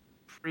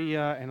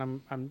 Priya, and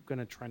I'm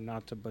gonna try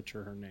not to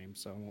butcher her name,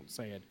 so I won't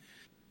say it.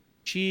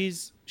 She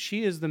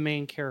is the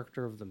main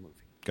character of the movie,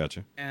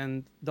 Gotcha.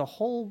 and the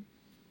whole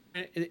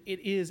it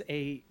is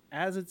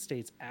as it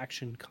states,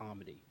 action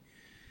comedy.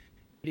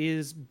 It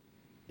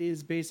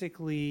is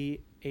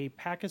basically a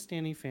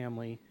Pakistani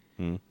family,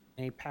 Hmm.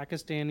 a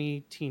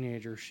Pakistani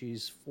teenager.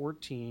 She's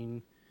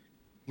 14,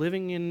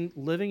 living in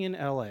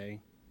LA.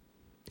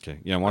 Okay.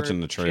 Yeah, I'm Where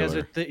watching the she has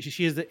trailer.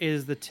 she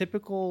is the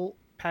typical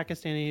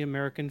Pakistani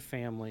American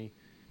family.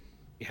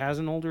 She has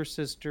an older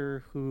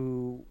sister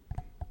who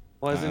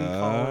was in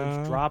college,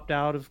 Uh, dropped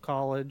out of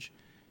college.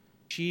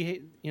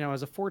 She,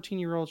 as a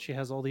 14-year-old, she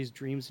has all these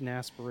dreams and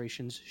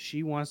aspirations.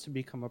 She wants to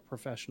become a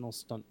professional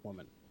stunt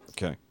woman.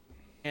 okay.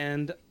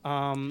 And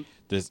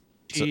This.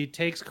 So, she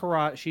takes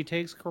karate. She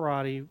takes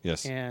karate,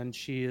 yes. and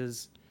she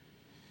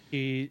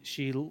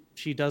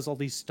does all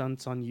these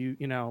stunts on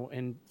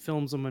and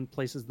films them and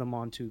places them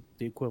onto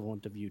the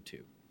equivalent of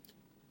YouTube.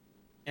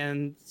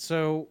 And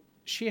so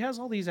she has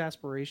all these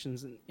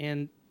aspirations,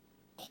 and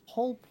the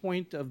whole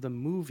point of the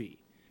movie,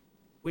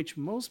 which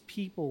most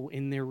people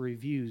in their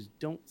reviews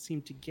don't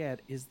seem to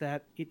get, is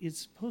that it is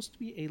supposed to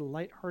be a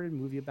lighthearted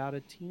movie about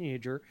a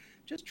teenager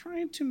just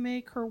trying to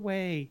make her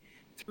way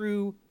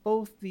through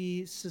both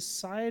the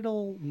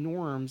societal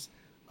norms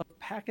of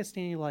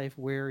Pakistani life,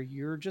 where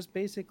you're just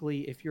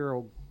basically, if you're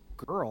a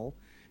girl,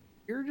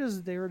 you're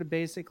just there to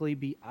basically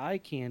be eye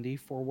candy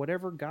for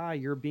whatever guy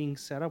you're being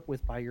set up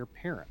with by your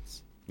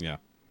parents. Yeah.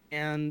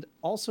 And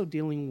also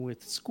dealing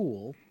with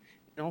school,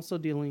 and also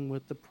dealing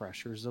with the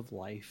pressures of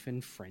life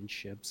and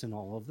friendships and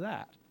all of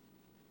that.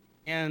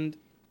 And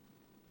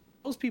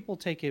most people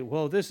take it,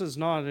 well, this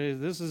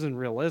isn't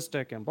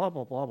realistic and blah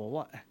blah blah blah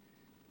blah.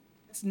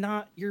 It's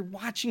not. You're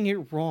watching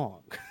it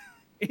wrong.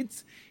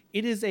 it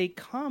is a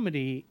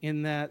comedy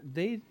in that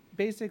they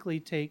basically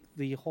take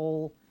the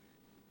whole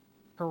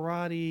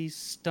karate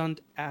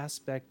stunt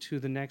aspect to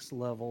the next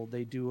level.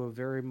 They do a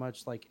very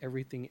much like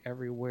Everything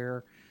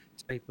Everywhere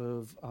type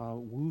of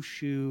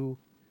wushu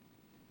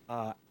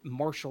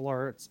martial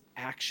arts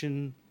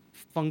action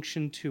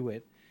function to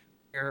it,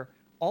 where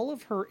all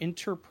of her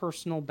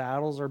interpersonal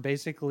battles are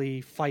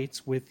basically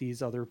fights with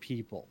these other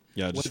people.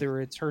 Yeah. Whether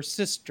it's her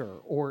sister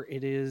or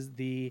it is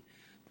the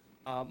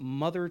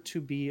mother to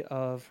be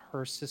of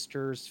her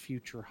sister's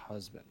future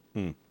husband.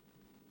 Hmm.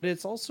 But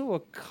it's also a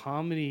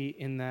comedy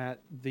in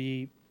that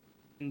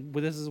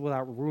this is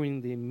without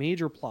ruining the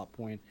major plot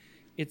point.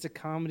 It's a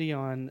comedy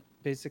on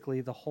basically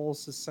the whole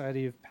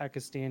society of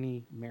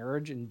Pakistani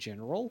marriage in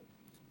general.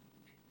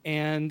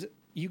 And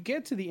you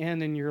get to the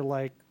end and you're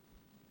like,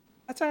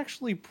 that's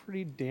actually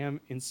pretty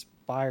damn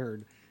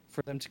inspired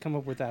for them to come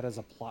up with that as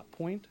a plot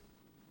point.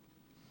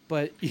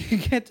 But you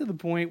get to the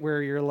point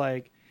where you're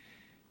like,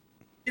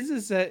 is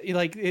this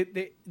like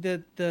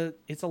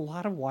it's a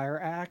lot of wire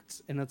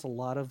acts and it's a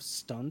lot of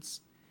stunts.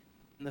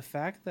 And the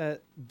fact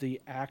that the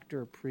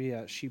actor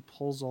Priya, she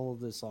pulls all of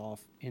this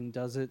off and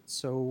does it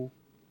so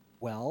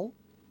well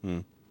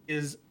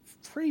is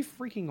pretty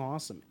freaking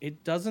awesome. It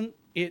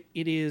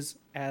is,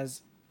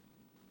 as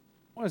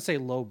I want to say,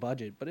 low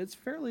budget, but it's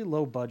fairly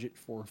low budget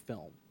for a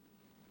film.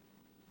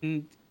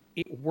 And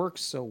it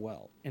works so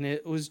well. And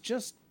it was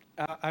just,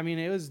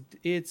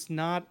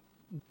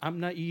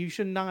 you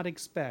should not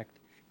expect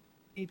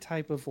any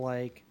type of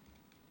like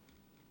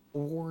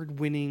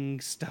award-winning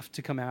stuff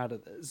to come out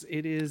of this.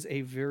 It is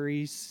a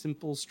very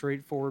simple,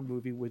 straightforward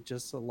movie with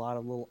just a lot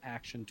of little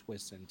action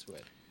twists into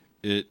it.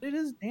 It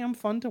is damn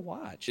fun to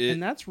watch,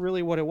 and that's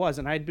really what it was.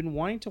 And I'd been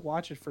wanting to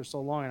watch it for so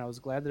long, and I was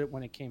glad that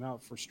when it came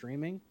out for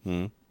streaming,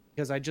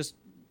 because I just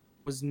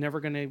was never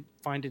going to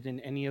find it in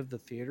any of the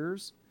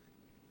theaters.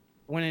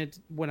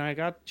 When I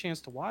got a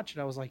chance to watch it,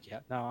 I was like, yeah,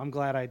 no, I'm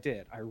glad I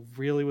did. I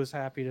really was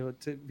happy to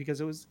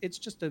because it's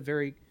just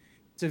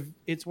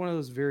it's one of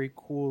those very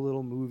cool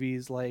little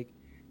movies. Like,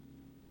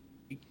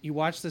 you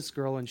watch this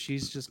girl and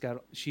she's just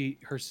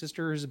her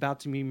sister is about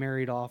to be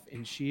married off,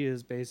 and she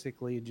is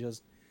basically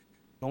just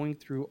going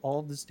through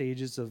all the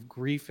stages of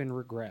grief and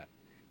regret.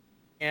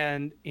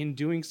 And in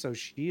doing so,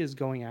 she is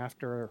going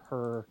after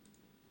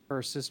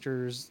her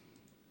sister's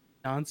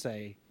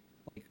fiance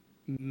like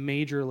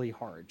majorly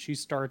hard. She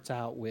starts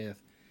out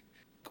with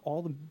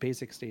all the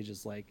basic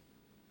stages, like,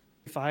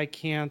 if I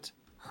can't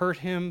hurt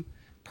him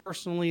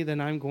personally,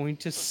 then I'm going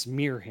to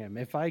smear him.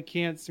 If I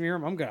can't smear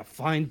him, I'm going to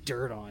find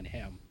dirt on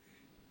him.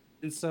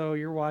 And so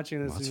you're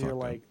watching this and you're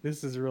like,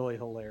 this is really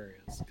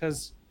hilarious,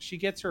 because she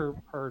gets her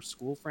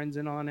school friends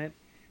in on it,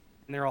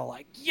 and they're all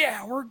like,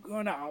 yeah, we're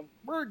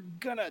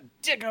gonna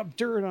dig up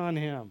dirt on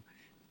him.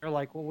 They're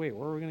like, well, wait,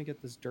 where are we gonna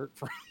get this dirt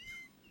from?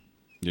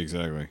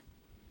 Exactly.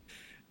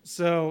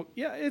 So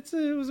yeah, it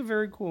was a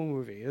very cool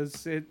movie.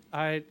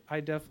 I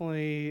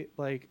definitely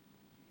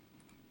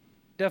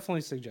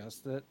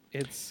suggest that.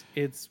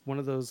 It's one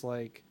of those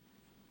like,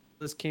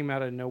 this came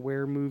out of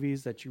nowhere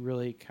movies that you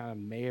really kind of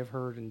may have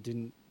heard and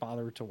didn't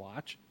bother to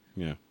watch.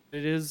 Yeah.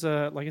 It is,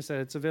 like I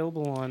said, it's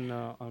available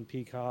on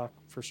Peacock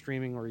for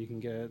streaming, or you can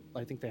get it.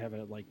 I think they have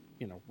it at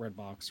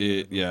Redbox.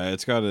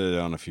 It's got it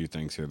on a few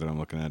things here that I'm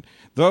looking at.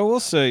 Though I will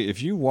say,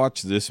 if you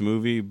watch this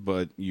movie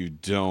but you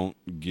don't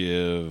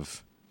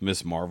give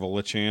Miss Marvel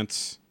a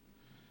chance,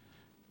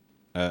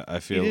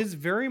 I feel it is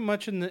very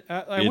much in the.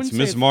 It's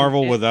Miss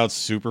Marvel without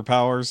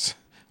superpowers.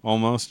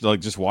 Almost like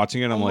just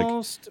watching it, I'm like,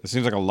 it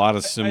seems like a lot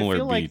of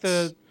similar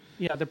beats.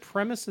 yeah, the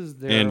premise is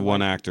there, and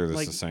one like- actor that's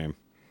like- the same.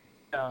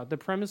 Yeah, the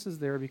premise is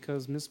there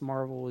because Miss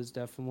Marvel is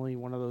definitely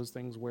one of those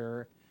things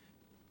where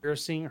you're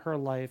seeing her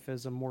life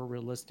as a more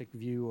realistic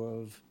view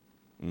of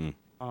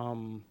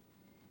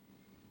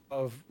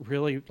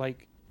really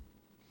like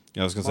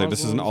Yeah, I was gonna say this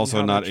is Muslims also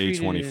and how not they're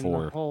treated and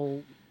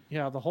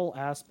A24. the whole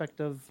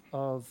aspect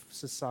of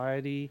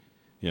society,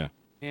 Yeah,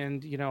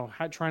 and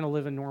trying to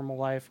live a normal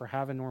life or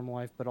have a normal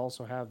life, but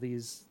also have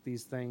these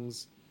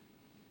things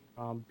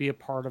be a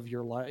part of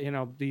your life.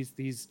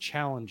 These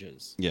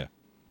challenges. yeah.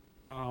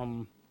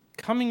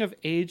 Coming of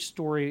age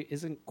story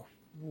isn't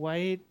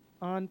quite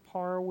on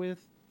par with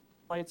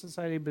Light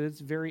Society, but it's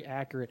very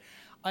accurate.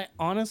 I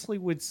honestly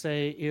would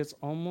say it's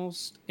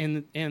almost,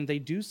 and they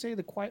do say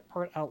the quiet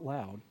part out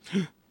loud.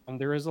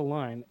 There is a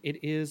line.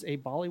 It is a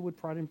Bollywood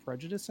Pride and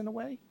Prejudice in a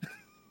way,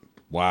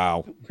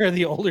 Wow. where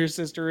the older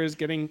sister is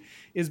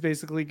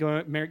basically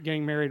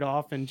getting married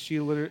off, and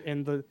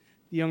the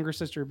younger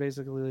sister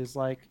basically is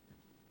like,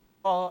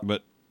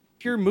 But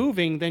if you're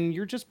moving, then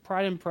you're just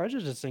Pride and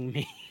Prejudicing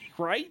me,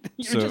 right?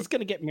 You're just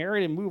gonna get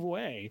married and move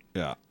away.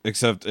 yeah,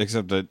 except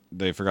that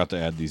they forgot to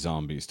add these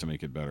zombies to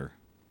make it better.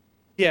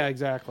 Yeah,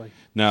 exactly.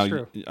 Now, It's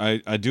true.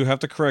 I do have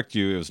to correct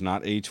you. It was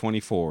not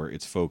A24.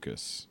 It's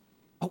Focus.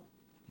 Oh,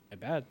 my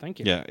bad. Thank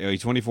you. Yeah,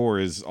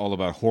 A24 is all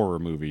about horror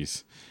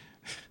movies.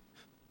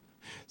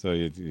 So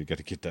you got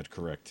to get that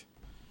correct.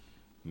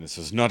 And this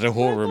is not a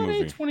horror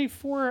movie.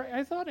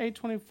 I thought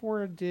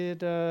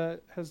A24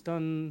 has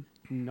done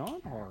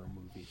non-horror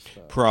movies.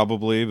 Though.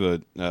 Probably,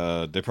 but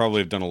they probably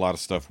have done a lot of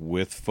stuff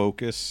with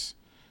Focus,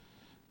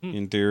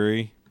 in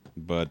theory.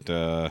 But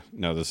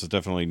no, this is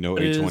definitely no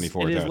It is- A24 It is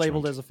attachment.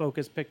 labeled as a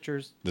Focus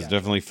Pictures. This Yeah. is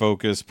definitely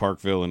Focus,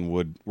 Parkville, and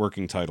Wood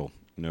working title.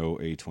 No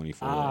A24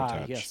 Ah,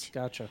 attached. yes,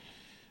 gotcha.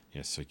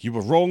 Yes, so you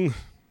were wrong.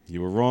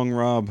 You were wrong,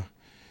 Rob. You Thank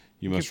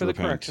you must for the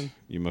repent. correction.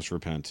 You must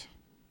repent.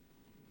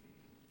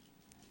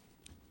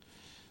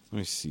 Let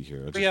me see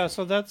here. But yeah,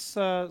 so that's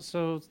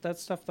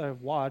stuff that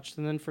I've watched,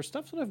 and then for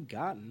stuff that I've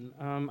gotten,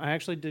 I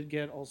actually did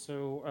get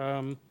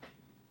also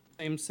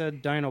same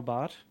said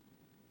Dinobot.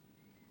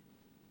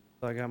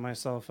 So I got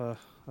myself a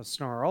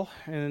snarl,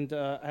 and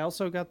I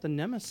also got the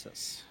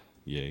Nemesis.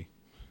 Yay.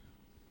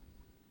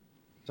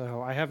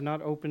 So I have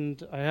not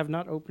opened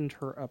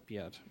her up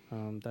yet.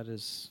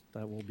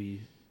 That will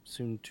be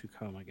soon to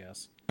come, I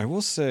guess. I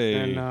will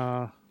say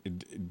And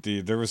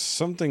there was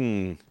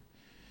something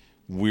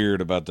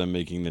weird about them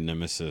making the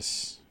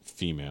Nemesis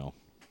female.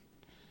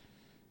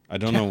 I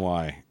don't know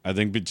why. I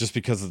think just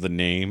because of the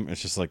name,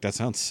 it's just like that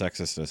sounds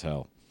sexist as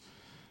hell.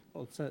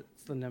 well, it's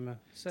the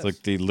Nemesis. It's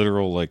like the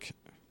literal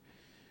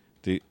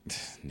the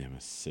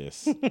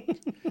Nemesis.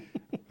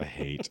 I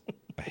hate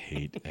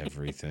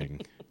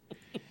everything.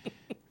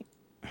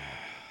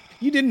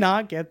 You did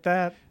not get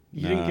that.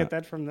 You didn't Nah. get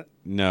that from the.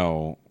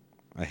 No,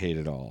 I hate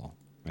it all.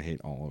 I hate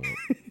all of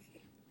it.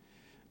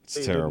 It's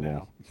You did terrible.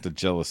 now. The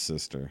jealous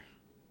sister.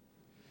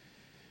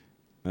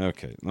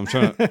 Okay, I'm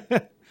trying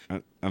to.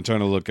 I'm trying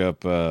to look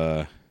up.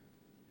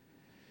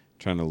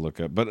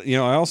 But I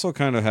also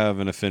kind of have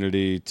an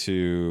affinity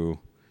to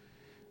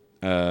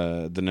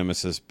the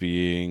Nemesis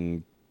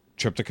being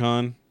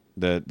Triptychon.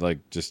 That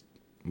just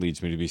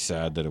leads me to be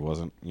sad that it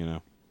wasn't.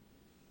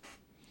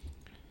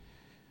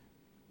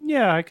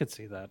 Yeah, I could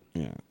see that.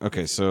 Yeah.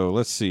 Okay, so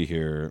let's see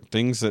here.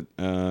 Things that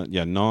I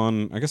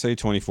guess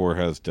A24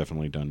 has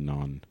definitely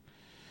done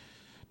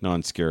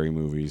non-scary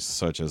movies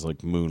such as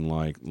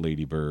Moonlight,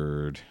 Lady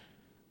Bird,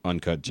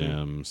 Uncut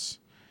Gems.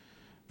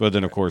 But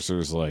then of course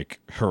there's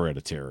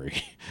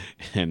Hereditary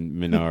and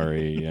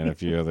Minari and a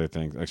few other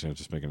things. Actually, I'm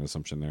just making an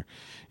assumption there.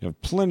 You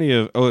have plenty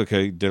of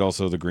did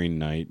also The Green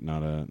Knight,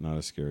 not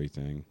a scary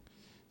thing.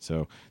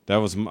 So that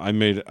was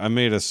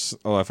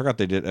I forgot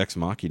they did Ex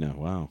Machina.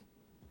 Wow.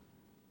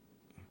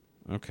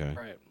 Okay.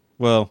 Right.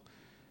 Well,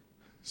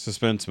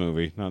 suspense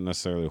movie, not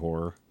necessarily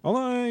horror.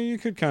 Although you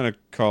could kind of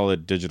call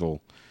it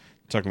digital,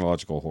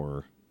 technological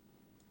horror.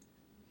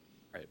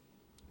 Right.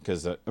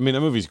 Because that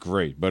movie's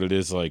great, but it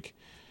is it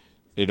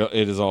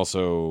is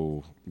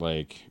also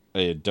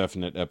a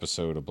definite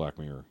episode of Black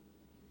Mirror.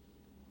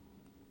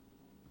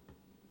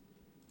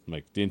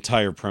 The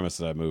entire premise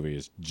of that movie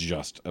is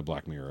just a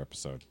Black Mirror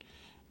episode,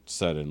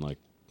 set in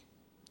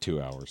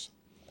 2 hours.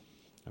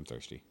 I'm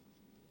thirsty.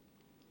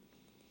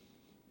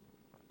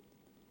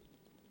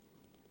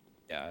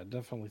 Yeah, I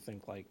definitely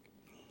think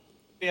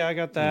yeah, I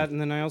got that, and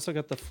then I also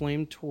got the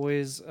Flame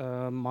Toys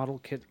model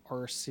kit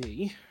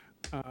RC.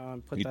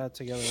 Put that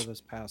together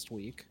this past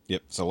week.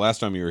 Yep. So last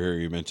time you were here,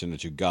 you mentioned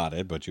that you got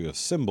it, but you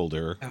assembled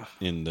her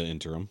in the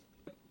interim.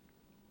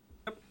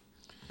 Yep.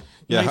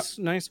 Yeah.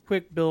 Nice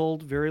quick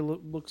build.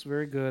 Looks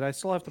very good. I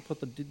still have to put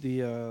the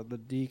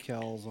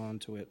decals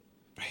onto it.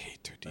 I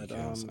hate their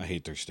decals. I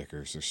hate their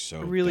stickers. They're so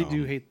I really dumb.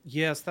 do hate.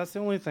 Yes, that's the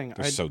only thing.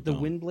 They're so the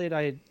dumb.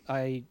 Windblade.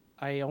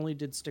 I only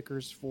did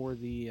stickers for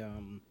the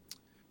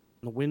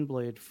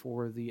Windblade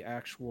for the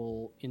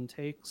actual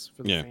intakes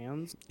for the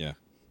fans. Yeah.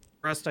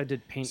 The rest I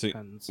did paint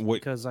pens what-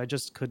 because I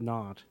just could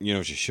not. You know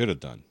what you should have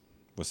done?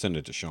 Was send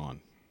it to Sean.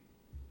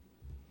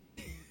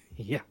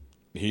 Yeah.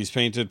 He's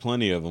painted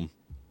plenty of them.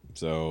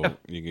 So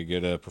you could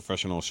get a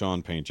professional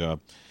Sean paint job.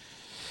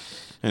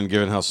 And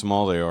given how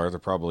small they are, they're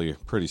probably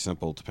pretty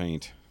simple to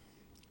paint.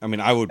 I mean,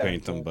 I would Yeah,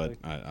 paint them, but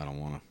exactly. I don't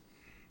want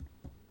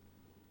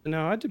to.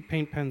 No, I did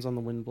paint pens on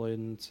the wind blade,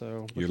 and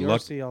so with You're the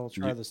luck. RC, I'll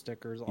try you- the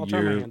stickers. I'll try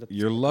my You're hand at the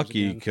you're stickers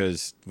lucky again.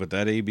 because with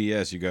that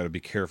ABS, you got to be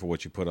careful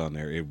what you put on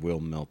there. It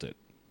will melt it.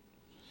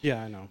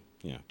 Yeah, I know.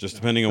 Yeah, just No.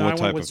 depending on No, what I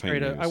type went with of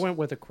paint you I use. went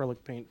with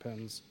acrylic paint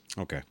pens.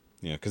 Okay.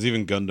 Yeah, because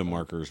even Gundam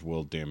markers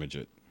will damage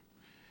it.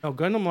 Oh,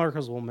 Gundam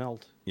markers will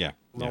melt. Yeah,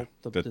 yeah. Melt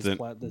The this thin,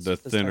 flat this the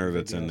this type thinner of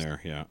that's in ABS.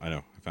 there. Yeah, I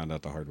know. I found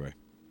out the hard way.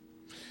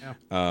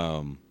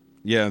 Yeah.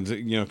 Yeah,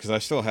 because I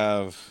still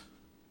have.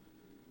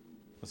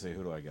 Let's see,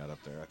 who do I got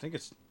up there? I think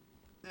it's.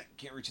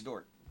 Can't reach the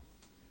door.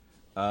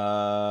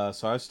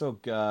 So I've still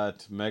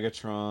got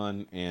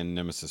Megatron and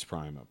Nemesis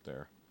Prime up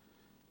there,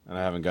 and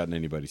I haven't gotten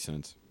anybody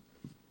since.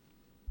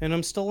 And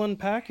I'm still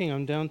unpacking.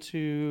 I'm down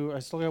to. I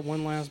still got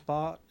one last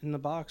bot in the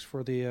box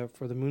for the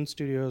Moon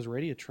Studios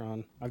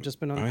Radiatron. I've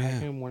just been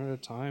unpacking them one at a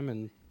time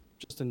and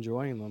just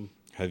enjoying them.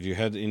 Have you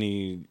had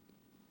any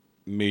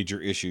major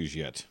issues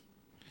yet?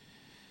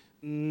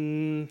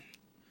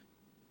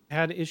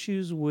 Had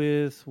issues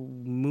with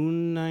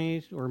Moon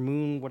Knight or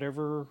Moon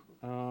whatever,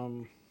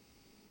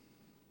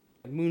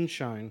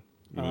 Moonshine,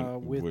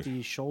 with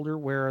the shoulder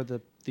where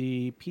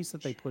the piece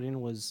that they put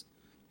in was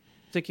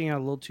sticking out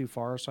a little too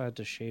far, so I had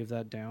to shave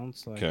that down.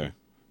 So Okay,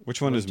 which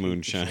one is rotate the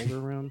Moonshine?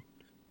 shoulder around.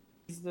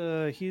 He's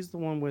the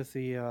one with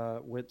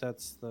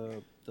that's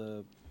the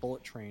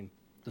bullet train,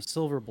 the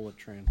silver bullet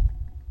train.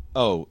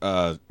 Oh,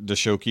 the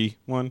Shoki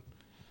one.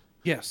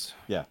 Yes.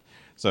 Yeah.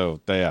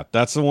 So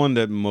that's the one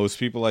that most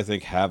people I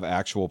think have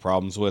actual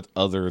problems with,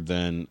 other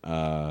than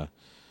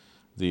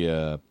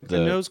the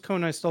nose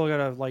cone. I still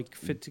gotta like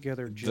fit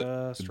together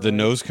just the right.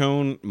 nose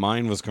cone.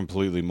 Mine was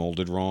completely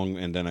molded wrong,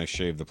 and then I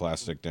shaved the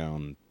plastic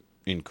down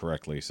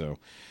incorrectly. So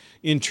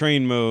in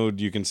train mode,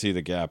 you can see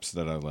the gaps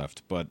that I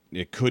left, but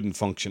it couldn't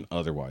function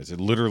otherwise.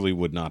 It literally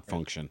would not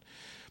function.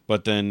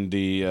 But then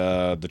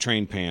the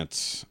train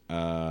pants,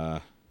 I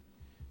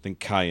think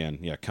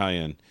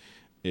Cayenne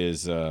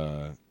is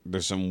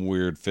there's some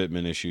weird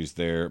fitment issues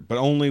there, but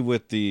only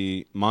with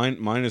the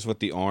mine is with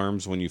the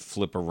arms when you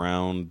flip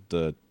around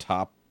the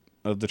top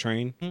of the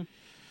train,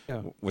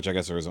 Yeah. which I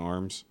guess are his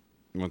arms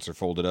once they're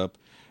folded up.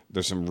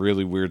 There's some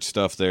really weird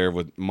stuff there.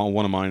 With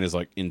one of mine is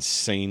like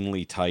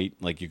insanely tight,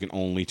 like you can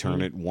only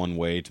turn it one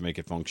way to make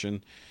it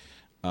function.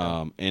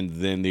 And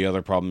then the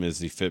other problem is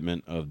the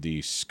fitment of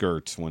the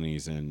skirts when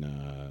he's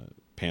in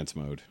pants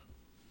mode.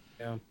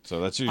 Yeah. So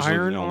that's usually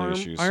the only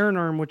issues. Iron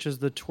arm, which is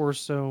the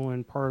torso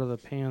and part of the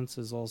pants,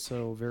 is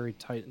also very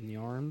tight in the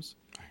arms.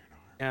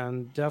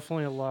 And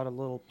definitely a lot of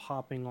little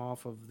popping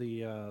off of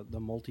the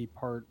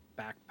multi-part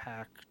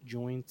backpack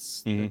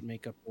joints that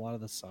make up a lot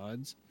of the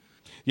sides.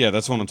 Yeah,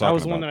 that's what I'm talking about. That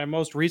was the one that I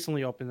most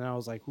recently opened, and I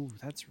was like, "Ooh,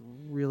 that's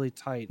really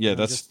tight." Yeah, And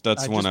that's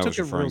the one I was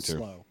referring to.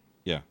 Slow.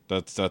 Yeah,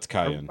 that's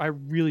Cayenne. I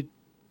really,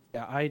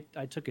 yeah,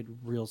 I took it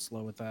real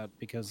slow with that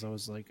because I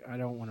was like, I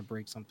don't want to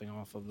break something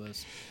off of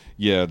this.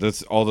 Yeah,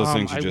 that's all those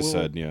things you I just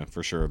will- said. Yeah,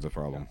 for sure, the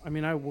problem. I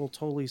mean, I will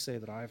totally say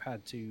that I've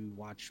had to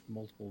watch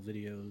multiple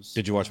videos.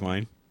 Did you watch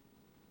mine?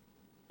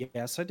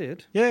 Yes, I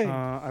did. Yay.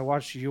 I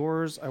watched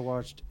yours. I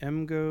watched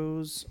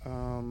MGo's,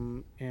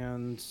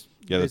 and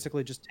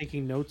basically just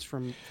taking notes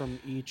from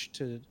each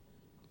to.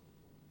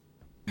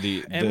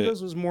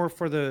 MGo's was more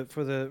for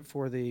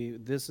the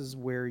this is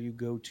where you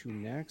go to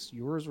next.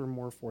 Yours were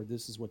more for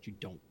this is what you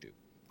don't do.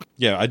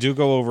 Yeah, I do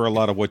go over a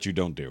lot of what you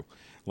don't do.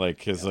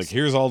 Like, like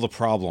here's all the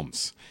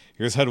problems.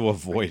 Here's how to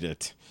avoid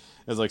it.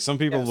 It's like some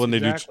people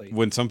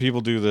when some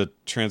people do the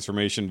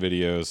transformation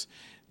videos,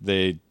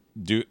 they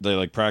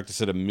like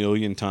practice it a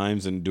million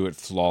times and do it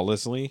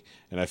flawlessly,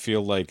 and I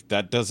feel like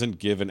that doesn't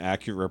give an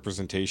accurate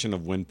representation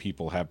of when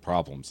people have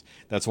problems.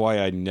 That's why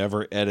I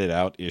never edit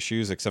out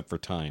issues except for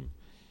time.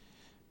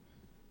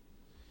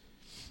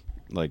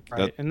 Like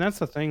right. And that's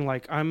the thing,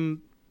 like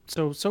I'm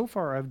so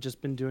far I've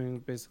just been doing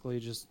basically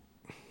just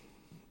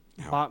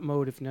bot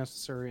mode if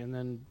necessary, and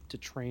then to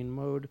train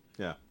mode.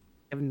 Yeah.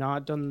 I have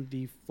not done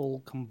the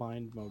full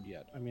combined mode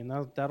yet. I mean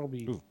that'll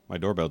be. Ooh, my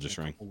doorbell just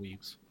rang.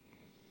 Weeks.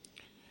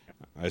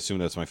 I assume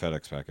that's my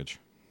FedEx package.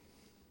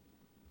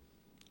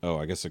 Oh,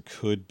 I guess it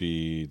could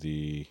be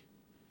the...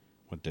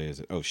 What day is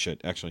it? Oh, shit.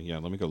 Actually, yeah,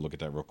 let me go look at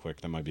that real quick.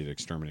 That might be the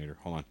exterminator.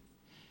 Hold on.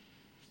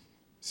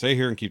 Stay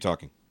here and keep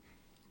talking.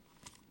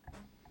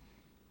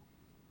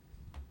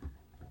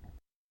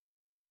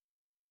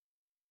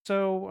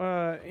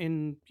 So,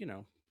 in,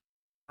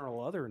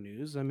 general other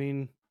news, I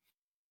mean,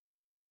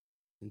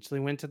 essentially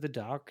went to the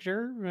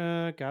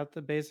doctor, got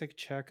the basic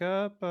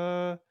checkup,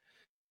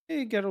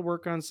 hey, got to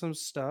work on some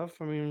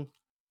stuff. I mean,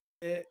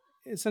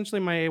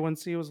 essentially my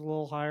A1C was a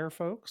little higher,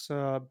 folks,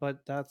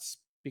 but that's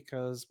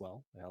because,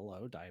 well,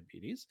 hello,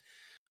 diabetes.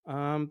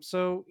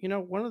 So,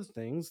 one of the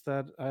things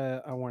that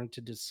I wanted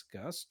to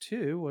discuss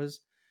too was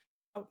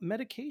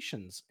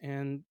medications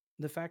and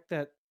the fact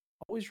that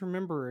always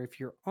remember if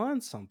you're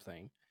on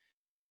something,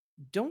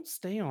 don't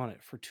stay on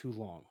it for too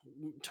long.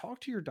 Talk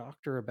to your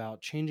doctor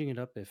about changing it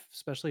up,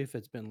 especially if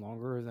it's been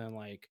longer than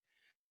like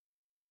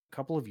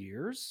couple of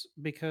years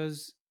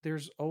because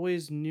there's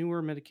always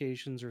newer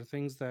medications or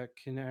things that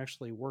can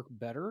actually work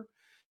better,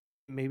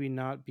 maybe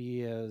not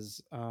be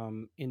as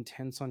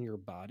intense on your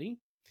body.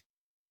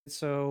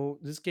 So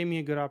this gave me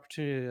a good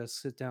opportunity to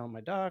sit down with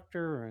my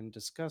doctor and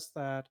discuss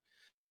that,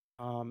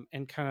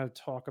 and kind of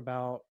talk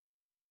about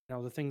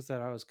the things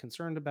that I was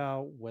concerned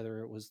about, whether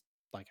it was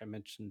like I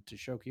mentioned to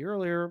Shoki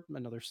earlier,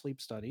 another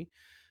sleep study,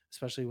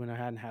 especially when I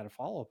hadn't had a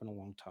follow up in a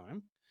long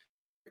time.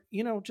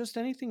 Just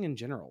anything in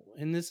general.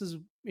 And this is,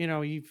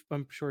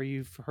 I'm sure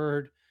you've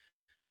heard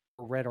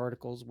or read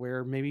articles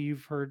where maybe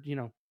you've heard,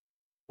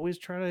 always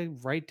try to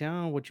write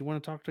down what you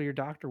want to talk to your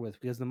doctor with,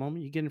 because the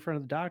moment you get in front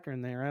of the doctor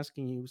and they're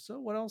asking you, so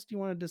what else do you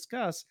want to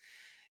discuss?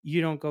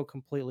 You don't go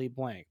completely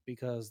blank,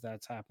 because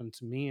that's happened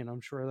to me and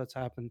I'm sure that's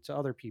happened to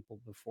other people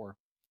before.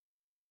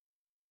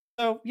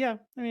 So, yeah,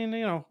 I mean,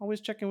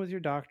 always check in with your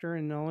doctor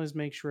and always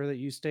make sure that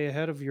you stay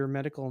ahead of your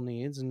medical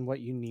needs and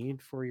what you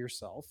need for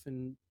yourself.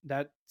 And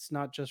that's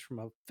not just from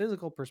a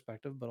physical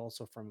perspective, but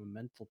also from a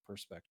mental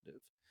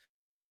perspective.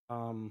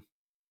 Um,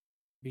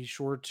 be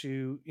sure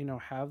to,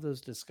 have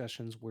those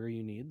discussions where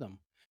you need them.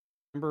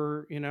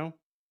 Remember,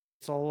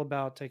 it's all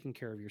about taking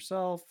care of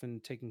yourself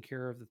and taking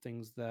care of the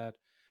things that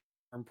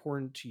are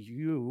important to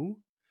you,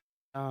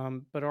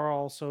 but are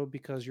also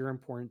because you're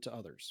important to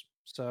others.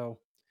 So,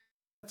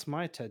 that's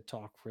my TED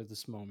talk for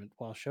this moment,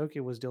 while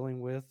Shoki was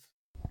dealing with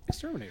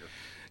Exterminator.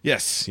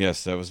 Yes,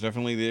 that was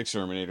definitely the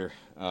Exterminator.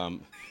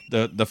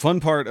 The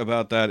fun part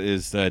about that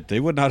is that they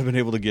would not have been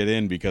able to get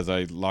in because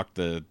I locked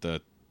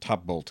the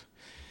top bolt.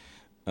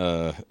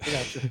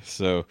 Gotcha.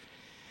 So,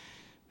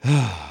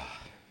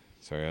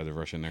 sorry, I had to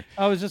rush in there.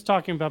 I was just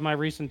talking about my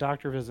recent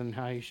doctor visit and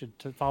how you should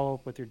follow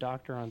up with your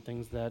doctor on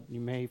things that you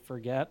may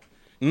forget.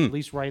 At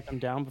least write them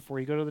down before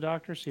you go to the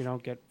doctor, so you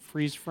don't get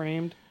freeze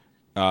framed.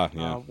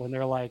 Yeah. When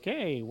they're like,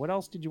 "Hey, what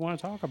else did you want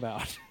to talk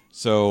about?"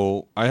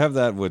 So I have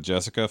that with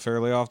Jessica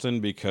fairly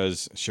often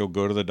because she'll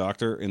go to the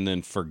doctor and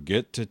then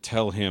forget to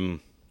tell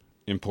him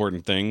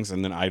important things,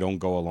 and then I don't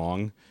go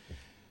along.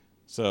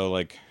 So,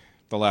 like,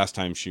 the last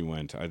time she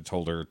went, I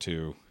told her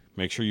to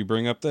make sure you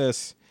bring up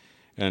this,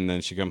 and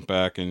then she comes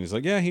back and he's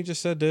like, "Yeah, he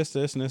just said this,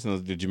 this, and this." And I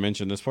was like, "Did you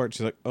mention this part?"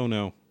 She's like, "Oh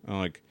no." I'm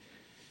like,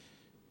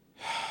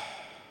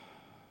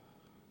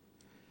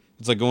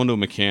 it's like going to a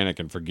mechanic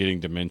and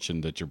forgetting to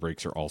mention that your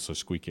brakes are also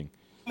squeaking.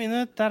 I mean,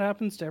 that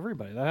happens to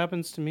everybody. That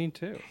happens to me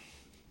too.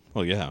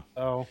 Well, yeah.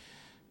 So,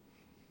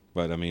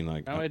 But I mean,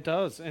 like, no, it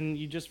does, and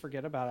you just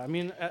forget about it. I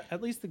mean,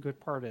 at least the good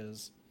part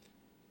is,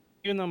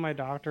 even though my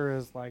doctor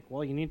is like,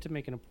 "Well, you need to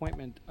make an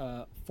appointment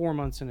 4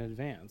 months in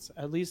advance,"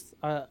 at least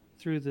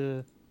through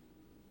the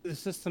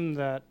system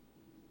that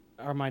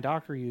my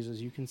doctor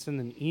uses, you can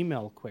send an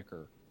email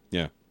quicker.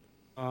 Yeah.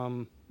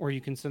 Or you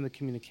can send the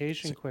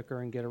communication quicker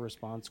and get a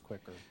response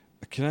quicker.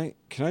 Can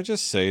I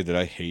just say that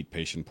I hate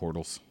patient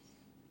portals?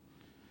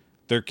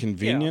 They're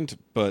convenient,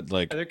 but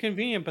like, Yeah, they're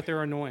convenient, but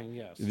they're annoying.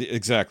 Yes,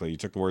 exactly. You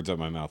took the words out of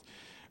my mouth.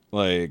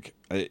 Like,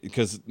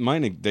 because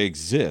mine, they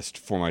exist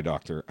for my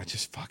doctor. I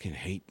just fucking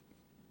hate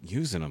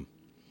using them.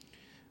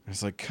 I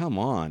was like, come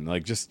on,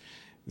 like, just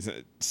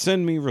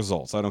send me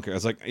results. I don't care. I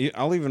was like,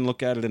 I'll even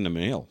look at it in the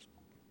mail.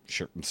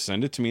 Sure,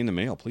 send it to me in the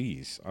mail,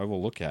 please. I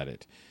will look at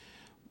it.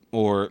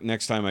 Or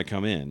next time I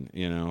come in,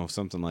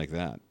 something like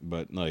that.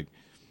 But like,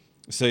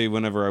 say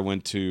whenever I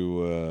went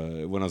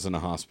to when I was in the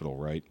hospital,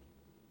 right?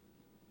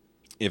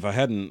 If I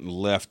hadn't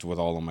left with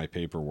all of my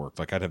paperwork,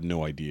 like, I'd have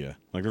no idea.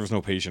 Like, there was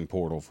no patient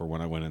portal for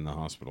when I went in the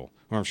hospital.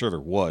 Well, I'm sure there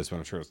was, but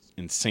I'm sure it's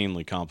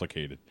insanely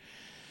complicated.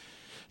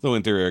 Though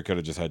in theory, I could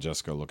have just had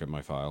Jessica look at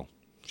my file.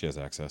 She has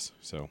access,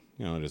 so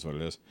it is what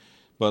it is.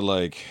 But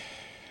like,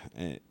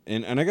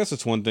 and I guess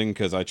it's one thing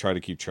because I try to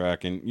keep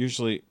track, and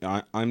usually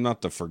I'm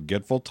not the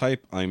forgetful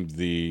type. I'm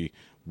the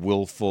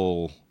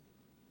willful.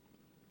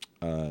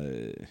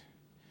 What's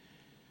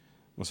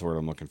the word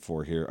I'm looking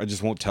for here? I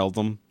just won't tell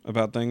them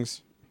about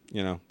things.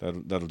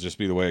 That'll just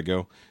be the way I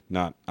go.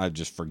 Not, I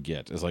just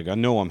forget. It's like, I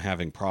know I'm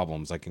having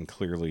problems. I can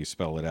clearly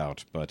spell it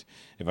out. But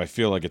if I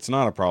feel like it's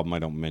not a problem, I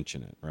don't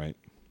mention it, right?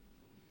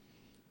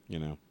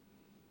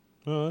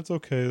 Oh, that's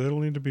okay. They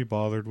don't need to be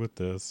bothered with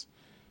this.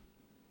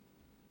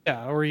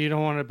 Yeah, or you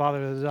don't want to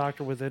bother the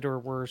doctor with it, or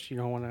worse, you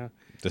don't want to.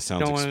 This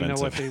sounds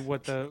expensive.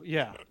 Know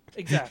yeah,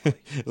 exactly.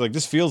 It's like,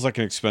 this feels like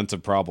an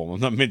expensive problem. I'm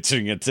not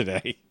mentioning it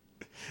today.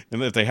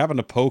 And if they happen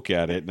to poke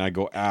at it and I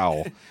go,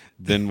 ow,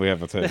 then we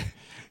have a thing.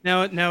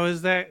 Now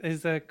is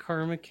that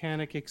car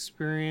mechanic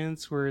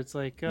experience where it's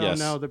like, oh, yes.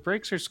 No, the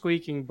brakes are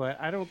squeaking, but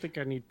I don't think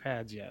I need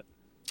pads yet.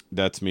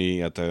 That's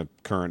me at the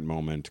current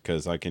moment,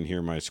 because I can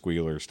hear my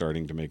squealer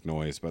starting to make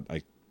noise, but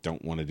I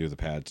don't want to do the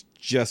pads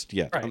just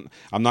yet. Right.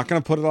 I'm not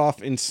going to put it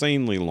off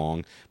insanely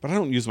long, but I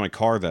don't use my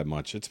car that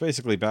much. It's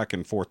basically back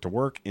and forth to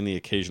work and the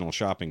occasional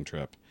shopping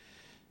trip.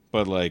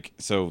 But like,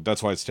 so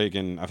that's why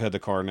I've had the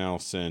car now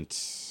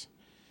since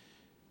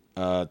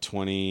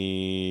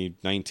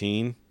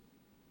 2019.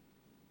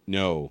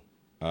 No,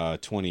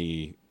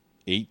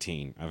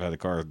 2018. I've had the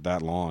car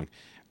that long,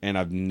 and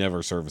I've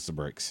never serviced the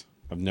brakes.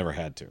 I've never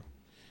had to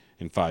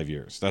in 5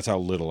 years. That's how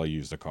little I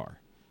use the car,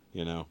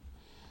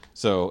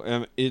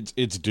 So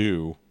it's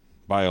due.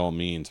 by all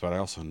means, but I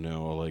also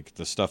know like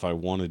the stuff I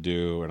want to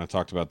do, and I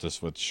talked about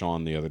this with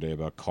Sean the other day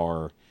about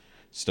car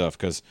stuff,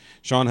 because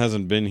Sean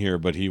hasn't been here,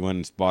 but he went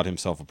and bought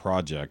himself a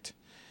project,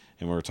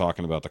 and we were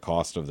talking about the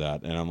cost of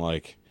that, and I'm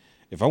like,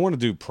 if I want to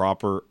do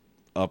proper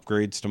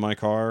upgrades to my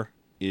car,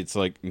 it's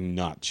like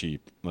not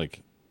cheap.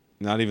 Like,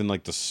 not even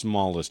like the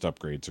smallest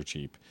upgrades are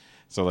cheap.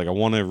 So like I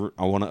want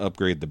to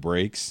upgrade the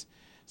brakes.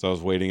 So I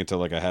was waiting until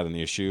like I had an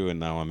issue, and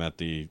now I'm at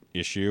the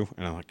issue,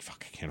 and I'm like,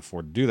 fuck, I can't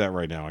afford to do that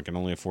right now. I can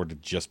only afford to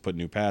just put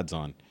new pads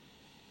on.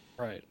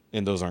 Right.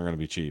 And those aren't going to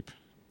be cheap,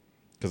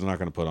 because I'm not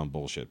going to put on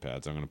bullshit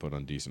pads. I'm going to put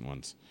on decent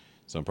ones.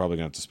 So I'm probably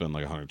going to have to spend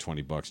like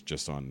 $120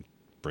 just on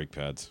brake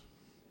pads.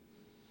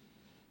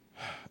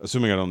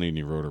 Assuming I don't need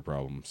any rotor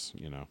problems,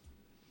 you know.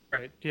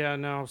 Right. Yeah,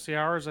 no. See,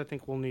 ours, I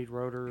think we'll need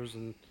rotors.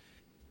 And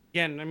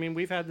again, I mean,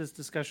 we've had this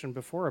discussion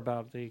before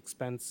about the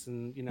expense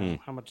and, you know,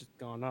 how much it's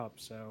gone up.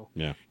 So,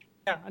 Yeah.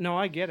 yeah, no,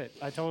 I get it.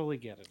 I totally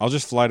get it. I'll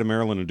just fly to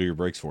Maryland and do your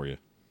brakes for you.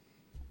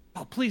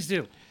 Oh, please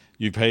do.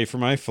 You pay for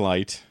my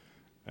flight,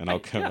 and I'll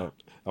come Yeah. up.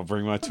 I'll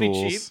bring my That'll be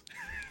cheap. tools.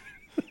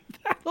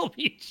 That'll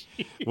be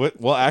cheap.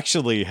 Well,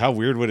 actually, how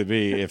weird would it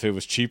be if it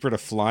was cheaper to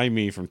fly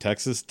me from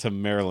Texas to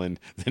Maryland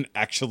than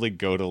actually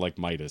go to like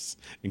Midas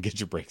and get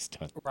your brakes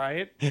done?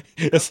 Right?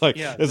 It's like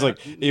Yeah,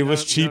 it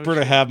was cheaper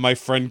to have my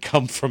friend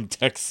come from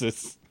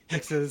Texas.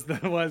 Texas,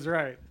 that was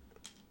right.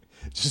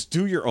 Just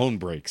do your own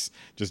brakes.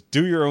 Just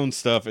do your own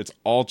stuff. It's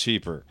all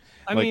cheaper.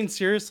 I Like, mean,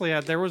 seriously,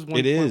 there was one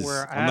It point is.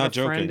 where I I'm had not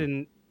a friend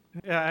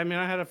joking.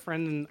 I had a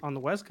friend on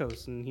the West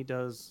Coast, and he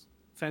does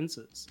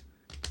fences.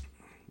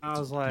 I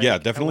was like, yeah,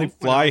 at definitely one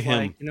point, I fly was him.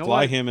 like, you know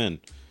Fly what? him in.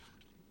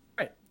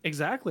 Right,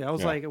 exactly. I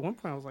was Yeah. like, at one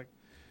point, I was like,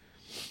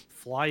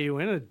 fly you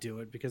in and do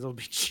it because it'll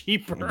be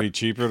cheaper. It'd be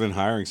cheaper than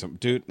hiring some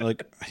dude.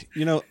 Like,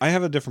 you know, I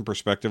have a different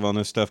perspective on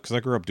this stuff because I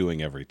grew up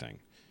doing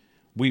everything.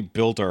 We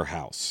built our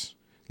house.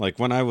 Like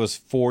when I was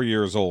 4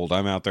 years old,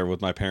 I'm out there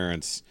with my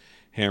parents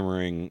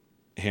hammering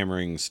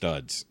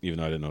studs, even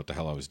though I didn't know what the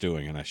hell I was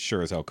doing, and I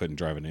sure as hell couldn't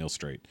drive a nail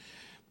straight.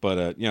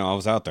 But you know, I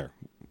was out there.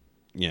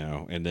 You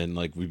know, and then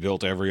like we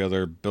built every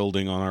other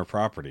building on our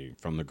property,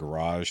 from the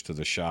garage to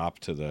the shop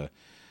to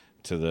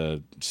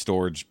the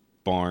storage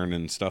barn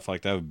and stuff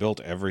like that. We built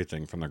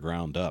everything from the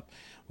ground up.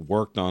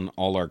 Worked on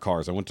all our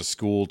cars. I went to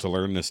school to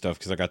learn this stuff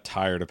because I got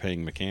tired of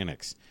paying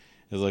mechanics.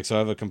 It's like, so I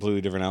have a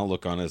completely different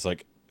outlook on it. It's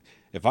like,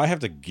 if I have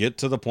to get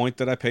to the point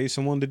that I pay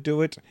someone to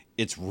do it,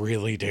 it's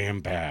really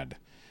damn bad.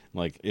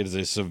 Like, it is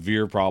a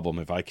severe problem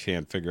if I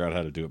can't figure out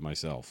how to do it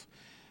myself.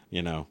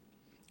 You know?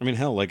 I mean,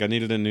 hell, like I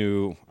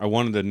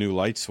wanted a new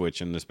light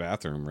switch in this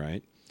bathroom,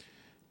 right?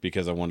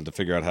 Because I wanted to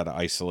figure out how to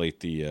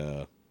isolate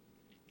the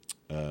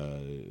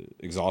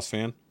exhaust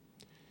fan.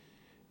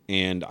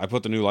 And I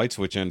put the new light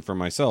switch in for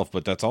myself,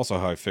 but that's also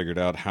how I figured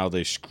out how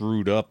they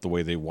screwed up the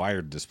way they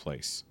wired this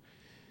place.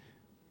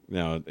 You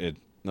know,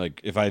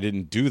 like if I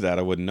didn't do that,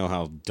 I wouldn't know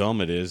how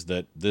dumb it is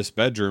that this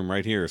bedroom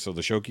right here, so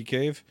the Shoki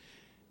cave,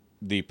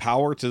 the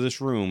power to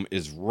this room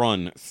is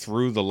run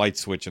through the light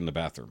switch in the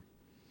bathroom.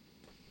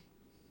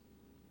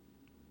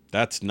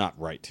 That's not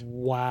right.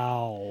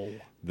 Wow.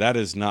 That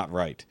is not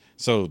right.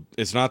 So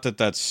it's not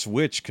that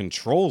switch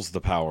controls the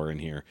power in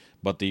here,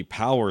 but the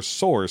power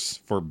source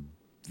for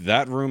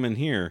that room in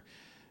here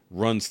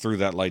runs through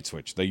that light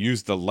switch. They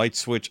use the light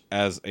switch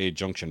as a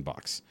junction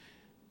box.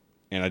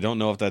 And I don't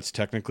know if that's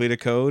technically the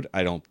code.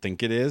 I don't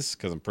think it is,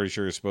 because I'm pretty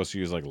sure you're supposed to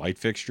use like light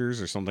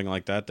fixtures or something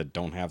like that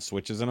don't have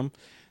switches in them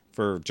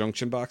for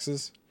junction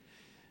boxes.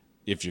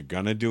 If you're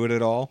going to do it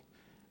at all.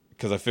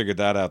 Because I figured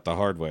that out the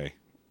hard way.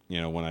 You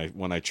know,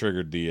 when I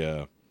triggered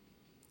the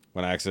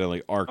when I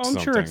accidentally arced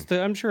something.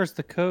 I'm sure it's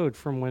the code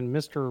from when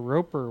Mr.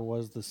 Roper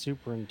was the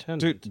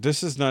superintendent. Dude,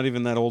 this is not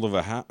even that old of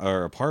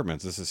or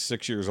apartments. This is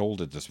 6 years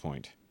old at this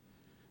point.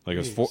 Like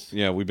it was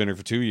we've been here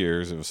for 2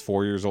 years. It was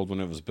 4 years old when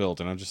it was built,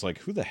 and I'm just like,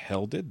 who the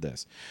hell did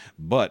this?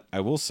 But I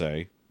will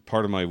say,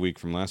 part of my week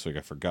from last week,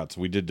 I forgot.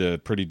 So we did a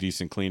pretty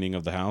decent cleaning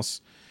of the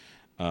house,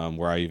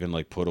 where I even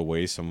like put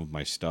away some of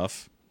my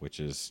stuff, which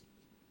is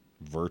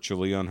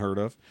virtually unheard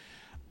of.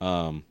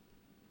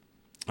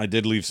 I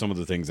did leave some of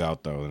the things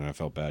out, though, and I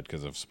felt bad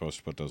because I was supposed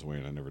to put those away,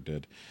 and I never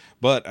did.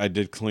 But I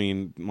did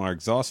clean my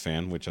exhaust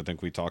fan, which I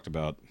think we talked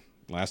about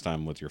last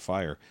time with your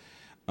fire.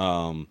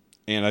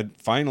 And I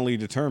finally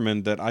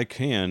determined that I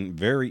can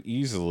very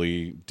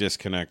easily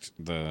disconnect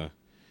the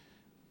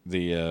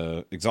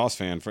exhaust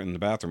fan in the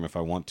bathroom if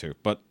I want to.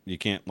 But you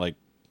can't, like,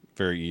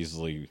 very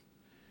easily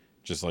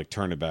just, like,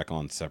 turn it back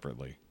on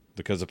separately.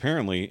 Because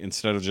apparently,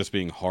 instead of just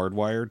being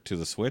hardwired to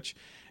the switch,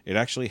 it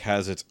actually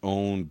has its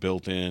own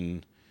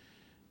built-in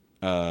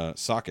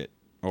socket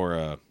or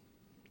a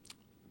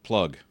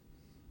plug.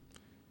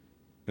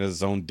 It has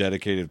its own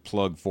dedicated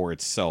plug for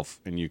itself,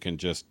 and you can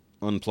just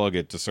unplug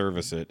it to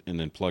service it and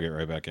then plug it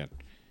right back in.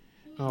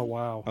 Oh,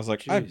 wow. I was like,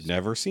 Jeez. I've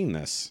never seen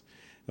this.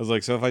 I was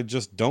like, so if I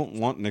just don't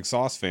want an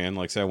exhaust fan,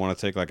 like say I want to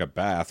take like a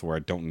bath where I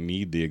don't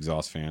need the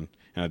exhaust fan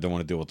and I don't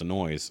want to deal with the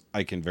noise,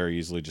 I can very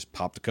easily just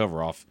pop the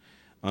cover off,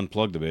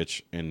 unplug the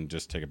bitch, and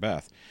just take a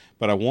bath.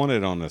 But I want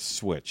it on a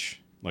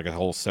switch, like a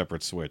whole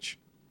separate switch,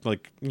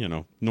 like, you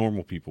know,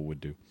 normal people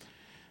would do.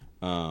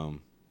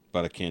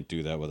 but I can't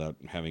do that without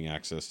having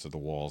access to the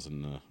walls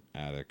in the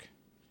attic.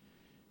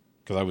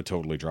 Because I would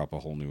totally drop a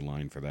whole new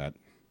line for that.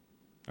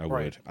 I would.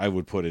 Right. I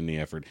would put in the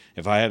effort.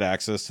 If I had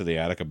access to the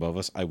attic above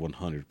us, I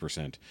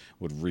 100%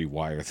 would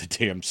rewire the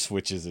damn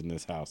switches in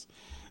this house.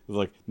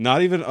 Like,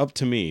 not even up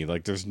to me.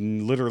 Like, there's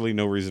literally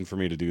no reason for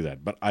me to do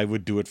that. But I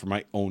would do it for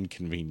my own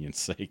convenience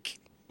sake.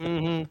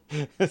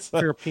 Mm-hmm. It's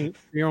like, For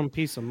your own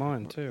peace of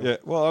mind, too. yeah,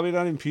 well, I mean,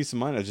 not even peace of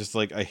mind. I just,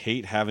 like, I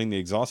hate having the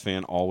exhaust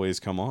fan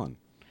always come on.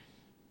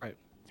 Right.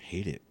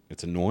 Hate it.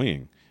 It's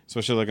annoying.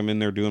 Especially, like, I'm in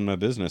there doing my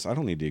business. I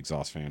don't need the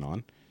exhaust fan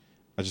on.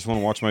 I just want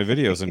to watch my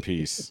videos in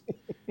peace.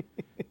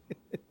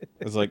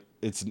 It's like,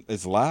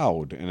 it's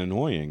loud and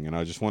annoying, and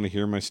I just want to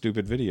hear my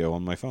stupid video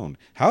on my phone.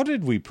 How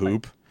did we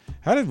poop?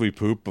 How did we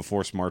poop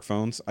before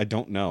smartphones? I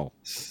don't know.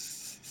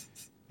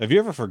 Have you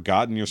ever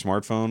forgotten your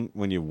smartphone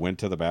when you went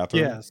to the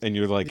bathroom? Yes. And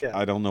you're like, Yeah.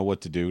 I don't know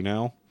what to do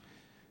now?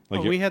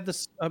 Like, Well, we had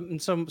this.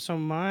 So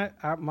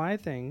my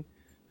thing.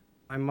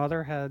 My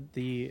mother had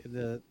the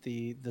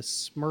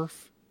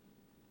Smurf,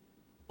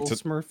 little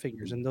Smurf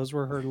figures, and those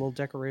were her little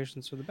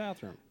decorations for the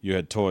bathroom. you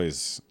had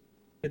toys.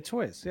 The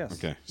toys, yes.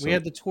 Okay, so we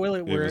had the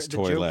toilet where was the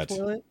joke toilet.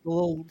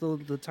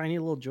 toilet, the tiny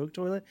little joke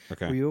toilet.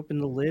 Okay. Where you open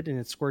the lid and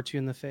it squirts you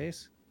in the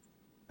face.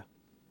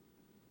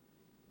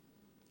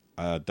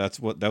 That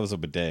was a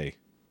bidet.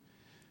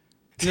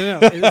 No,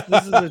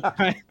 this is a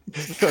tiny.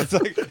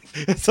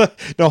 it's like,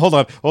 no, hold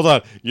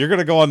on. You're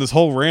gonna go on this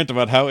whole rant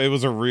about how it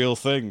was a real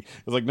thing.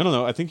 It's like,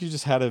 no. I think you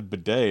just had a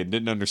bidet and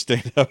didn't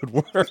understand how it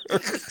worked.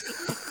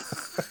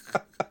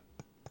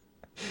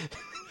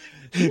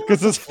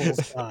 Because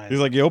he's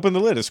like, you opened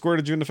the lid, it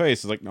squirted you in the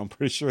face. He's like, no, I'm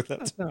pretty sure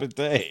that's a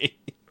bidet.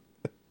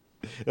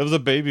 It was a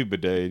baby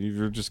bidet, and you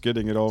were just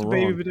getting it all wrong.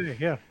 Baby bidet,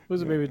 yeah, it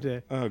was a baby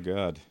bidet. Oh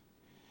God.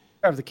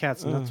 Drive the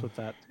cats nuts with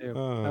that too.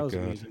 Oh, that was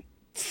God. amazing.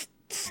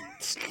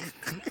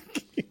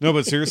 No,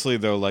 but seriously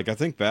though, like I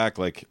think back,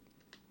 like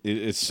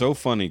it's so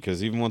funny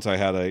because even once I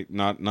had a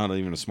not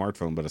even a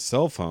smartphone, but a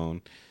cell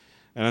phone,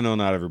 and I know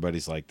not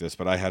everybody's like this,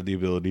 but I have the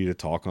ability to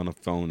talk on a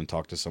phone and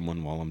talk to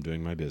someone while I'm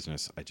doing my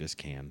business. I just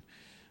can.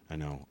 I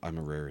know I'm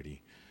a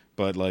rarity,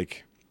 but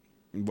like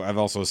I've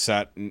also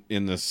sat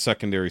in the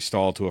secondary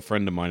stall to a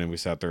friend of mine, and we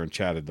sat there and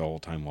chatted the whole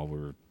time while we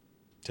were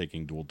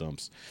taking dual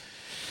dumps.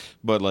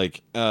 But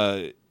like,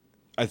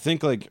 I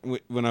think like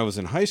when I was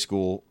in high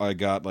school, I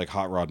got like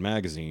Hot Rod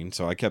magazine,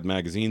 so I kept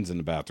magazines in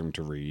the bathroom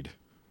to read,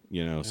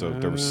 you know. So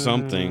there was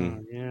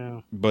something. Yeah.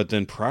 But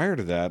then prior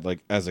to that, like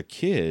as a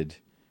kid,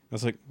 I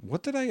was like,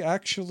 what did I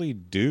actually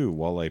do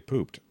while I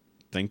pooped?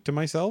 Think to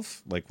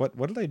myself, like what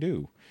did I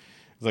do?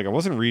 It's like I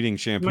wasn't reading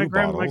shampoo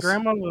bottles.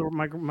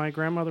 My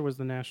grandmother was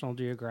the National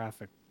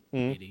Geographic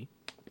lady.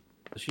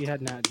 She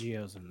had Nat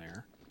Geos in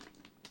there.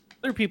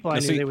 Other people I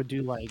knew they would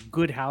do like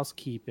Good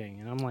Housekeeping,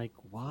 and I'm like,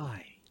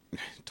 why?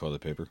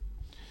 Toilet paper.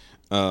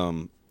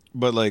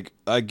 But like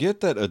I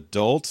get that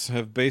adults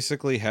have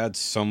basically had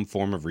some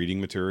form of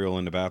reading material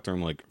in the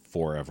bathroom like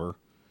forever.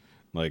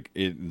 Like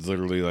it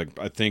literally, like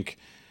I think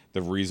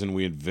the reason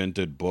we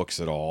invented books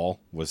at all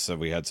was so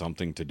we had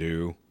something to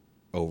do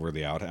over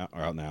the out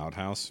in the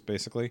outhouse,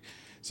 basically.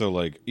 So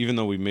like even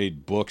though we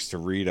made books to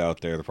read out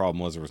there, the problem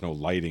was there was no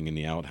lighting in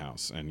the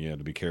outhouse, and you had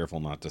to be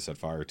careful not to set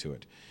fire to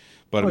it.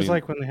 But it was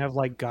like when they have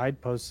like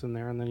guideposts in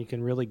there, and then you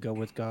can really go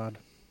with God.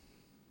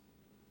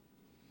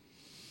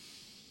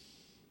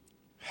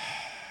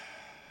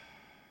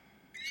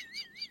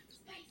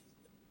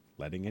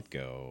 Letting it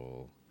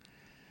go.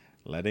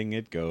 Letting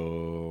it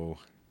go.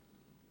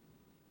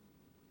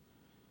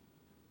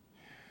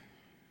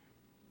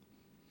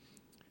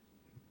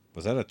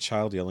 Was that a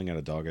child yelling at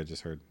a dog I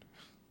just heard?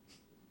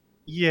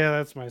 Yeah,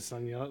 that's my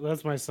son. Yeah,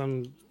 that's my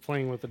son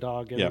playing with the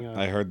dog. Yeah,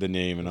 I heard the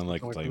name, and I'm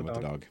like playing with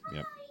the dog.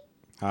 Yep.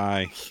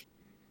 Hi.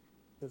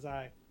 His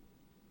eye.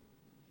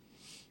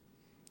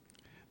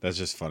 That's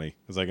just funny.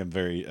 It's like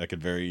I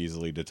could very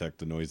easily detect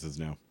the noises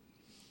now.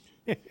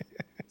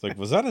 It's like,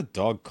 was that a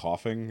dog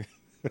coughing?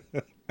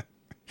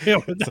 Yeah,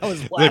 that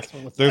was last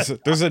one.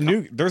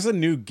 There's a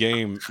new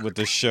game with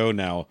this show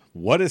now.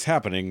 What is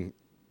happening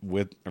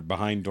with or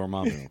behind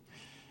Dormammu?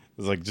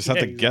 It's like just have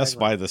to guess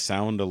by the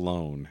sound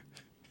alone.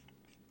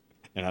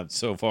 And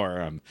so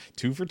far I'm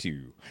 2 for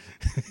 2.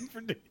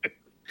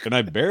 And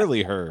I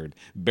barely heard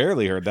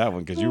that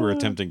one because you were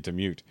attempting to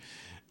mute.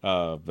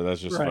 But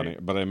that's just funny.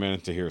 But I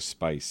managed to hear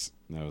Spice,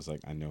 and I was like,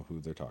 I know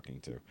who they're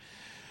talking to.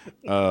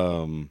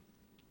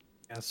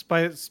 Yeah,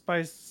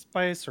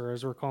 Spice, or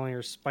as we're calling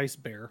her, Spice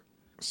Bear.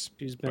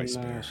 She's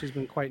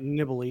been quite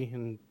nibbly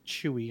and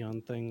chewy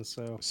on things.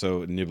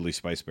 So nibbly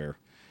Spice Bear.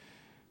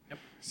 Yep.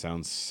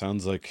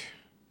 Sounds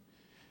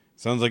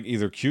like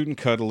either cute and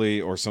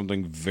cuddly or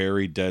something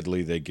very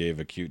deadly they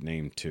gave a cute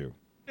name to.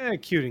 Yeah,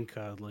 cute and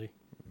cuddly.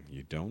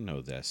 You don't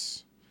know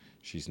this.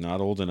 She's not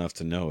old enough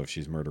to know if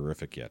she's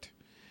murderific yet.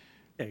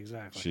 Yeah,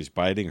 exactly. She's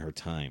biding her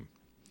time.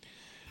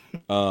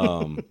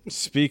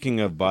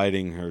 Speaking of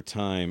biding her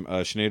time,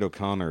 Sinead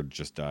O'Connor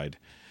just died.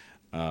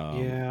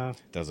 Yeah.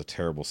 That was a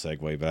terrible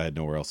segue, but I had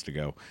nowhere else to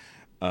go.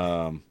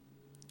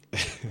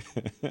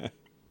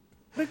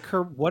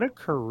 What a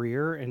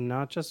career, and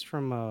not just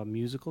from a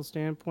musical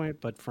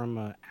standpoint, but from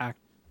a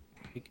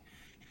like,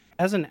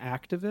 as an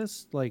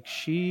activist. Like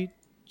she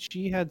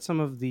had some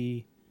of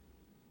the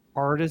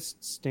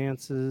hardest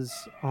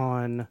stances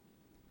on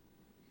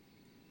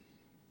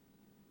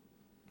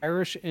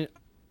Irish in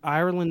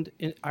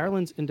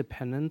Ireland's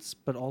independence,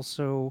 but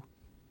also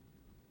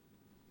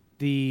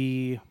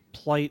the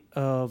plight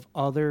of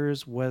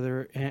others,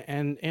 whether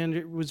and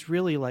it was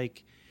really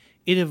like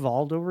it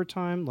evolved over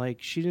time.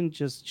 Like she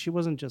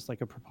wasn't just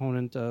like a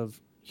proponent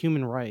of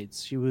human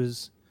rights. She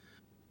was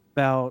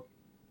about,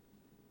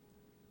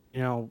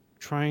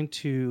 trying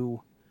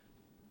to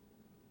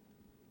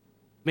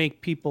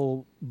make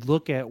people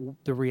look at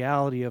the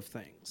reality of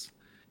things.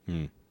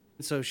 Hmm.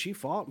 And so she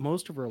fought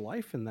most of her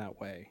life in that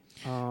way.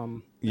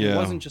 And Yeah. it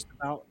wasn't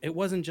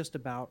just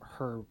about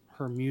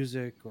her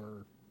music,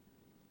 or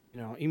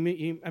I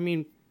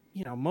mean,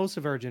 most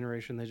of our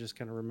generation, they just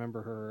kind of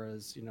remember her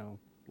as, the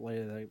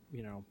lady that,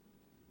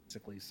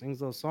 basically sings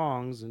those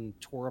songs and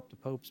tore up the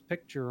Pope's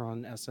picture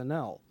on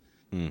SNL.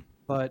 Hmm.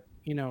 But,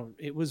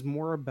 it was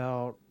more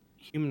about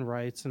human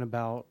rights and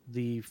about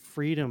the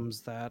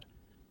freedoms that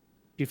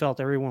she felt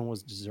everyone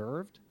was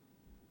deserved.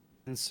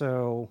 And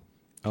so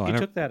Oh, I she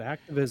never. took that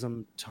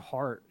activism to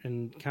heart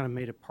and kind of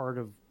made it part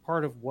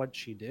of what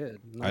she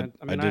did. And I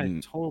I mean,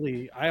 didn't.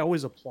 I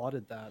always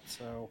applauded that.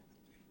 So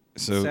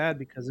it's So sad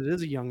because it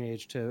is a young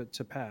age to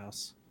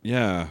pass.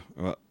 yeah,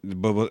 well,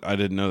 but I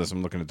didn't know this.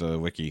 I'm looking at the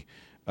wiki.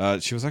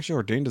 She was actually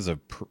ordained as a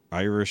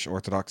Irish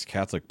Orthodox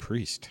Catholic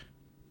priest.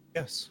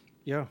 Yes.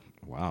 Yeah.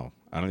 Wow,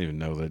 I don't even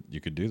know that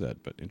you could do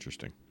that, but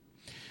interesting.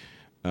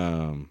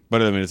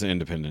 But I mean, it's an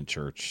independent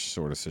church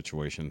sort of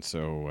situation,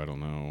 so I don't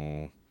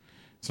know.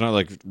 It's not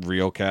like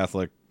real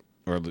Catholic,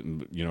 or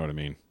you know what I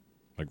mean,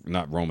 like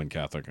not Roman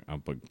Catholic. I'll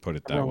put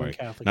it A that Roman way.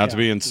 Catholic. Not to Yeah.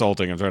 be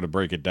insulting, I'm trying to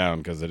break it down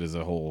because it is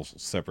a whole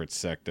separate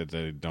sect that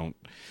they don't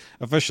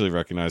officially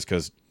recognize.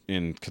 Because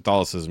in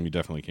Catholicism, you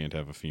definitely can't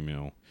have a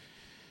female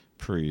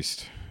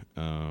priest.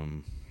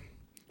 Um,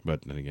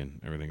 but then again,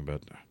 everything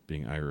about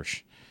being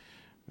Irish,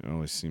 it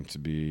always seemed to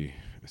be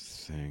a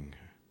thing.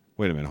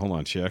 Wait a minute, hold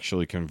on. She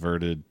actually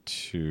converted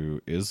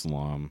to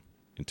Islam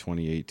in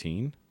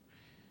 2018.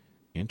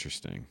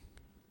 Interesting.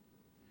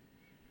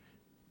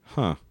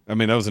 Huh. I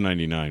mean, that was in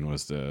 '99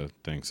 was the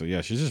thing. So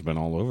yeah, she's just been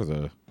all over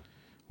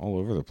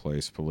the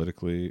place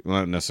politically. Well,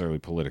 not necessarily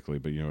politically,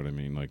 but you know what I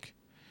mean, like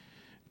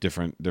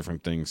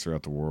different things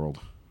throughout the world.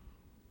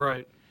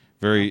 Right.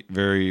 Yeah.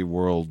 Very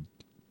world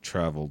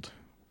traveled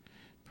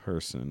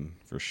person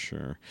for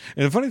sure.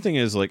 And the funny thing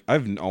is, like,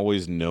 I've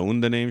always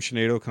known the name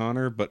Sinead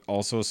O'Connor, but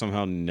also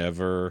somehow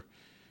never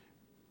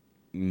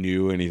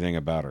knew anything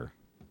about her.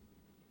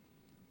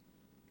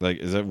 Like,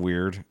 is that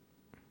weird?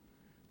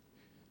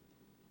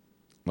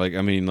 Like,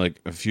 I mean,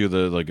 like a few of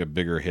the like a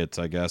bigger hits,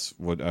 I guess,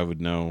 what I would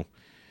know,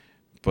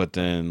 but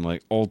then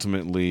like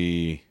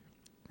ultimately,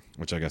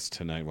 which I guess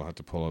tonight we'll have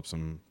to pull up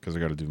some because I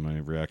got to do my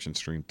reaction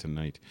stream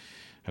tonight.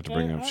 I have to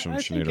bring up some I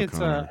Sinead think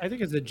O'Connor. I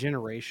think it's a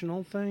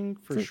generational thing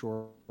for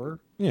sure.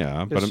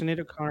 Yeah, but Because Sinead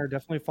O'Connor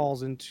definitely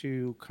falls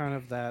into kind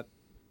of that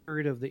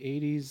period of the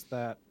 '80s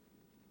that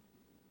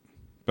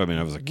I mean,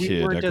 I was a we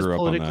kid. I weren't as grew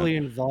up on that. politically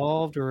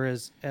involved or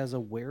as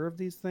aware of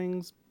these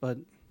things, but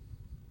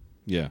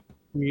Yeah,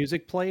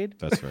 music played.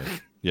 that's fair.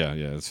 Yeah,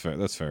 that's fair.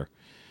 That's fair.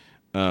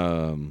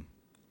 Um,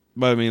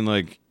 but I mean,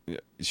 like,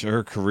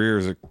 her career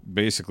is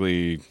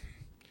basically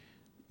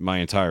my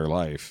entire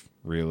life,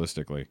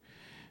 realistically.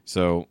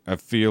 So I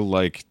feel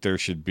like there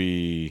should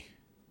be,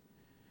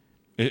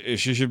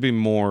 she should be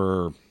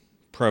more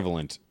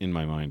prevalent in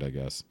my mind, I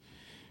guess.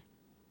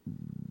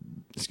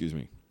 Excuse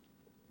me.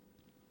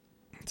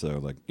 So,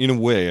 like, in a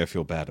way, I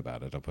feel bad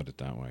about it. I'll put it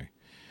that way.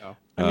 Oh.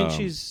 I mean, Um,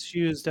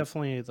 she was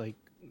definitely like,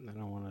 I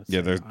don't want to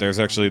yeah, say there's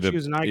icon, actually but the, she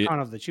was an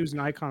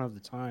icon of the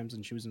times,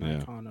 and she was an yeah,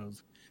 icon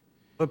of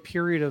a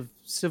period of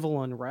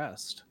civil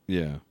unrest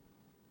yeah,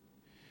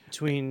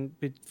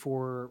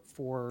 for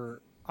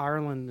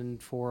Ireland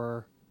and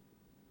for.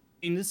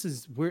 I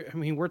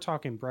mean, we're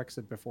talking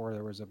Brexit before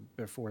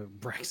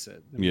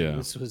Brexit. I mean, yeah,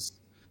 this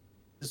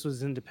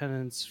was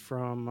independence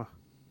from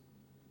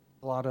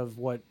a lot of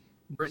what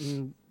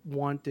Britain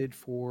wanted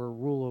for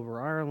rule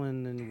over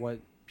Ireland, and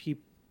what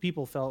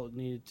people felt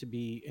needed to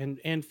be,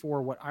 and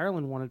for what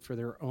Ireland wanted for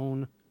their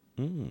own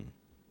mm,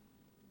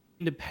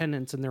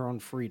 independence and their own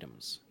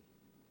freedoms.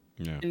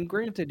 yeah, And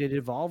granted, it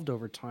evolved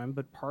over time,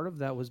 but part of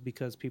that was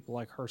because people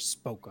like her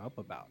spoke up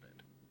about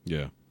it.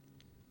 yeah.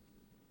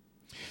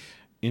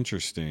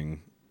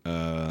 Interesting.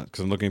 Because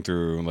I'm looking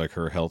through like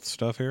her health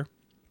stuff here,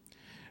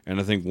 and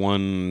I think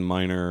one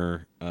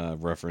minor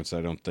reference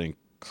I don't think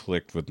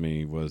clicked with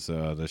me was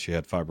that she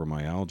had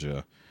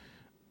fibromyalgia,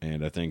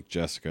 and I think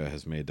Jessica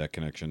has made that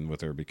connection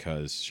with her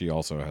because she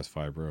also has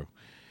fibro,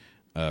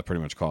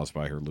 pretty much caused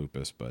by her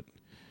lupus. But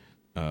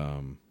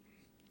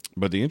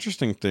the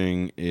interesting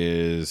thing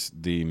is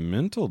the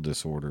mental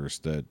disorders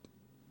that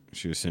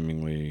she was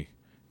seemingly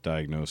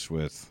diagnosed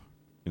with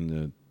in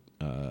the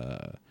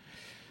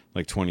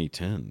like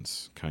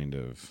 2010s, kind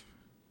of.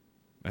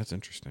 That's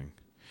interesting.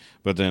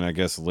 But then I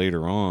guess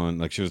later on,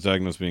 like she was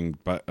diagnosed being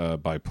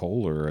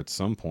bipolar at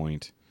some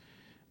point,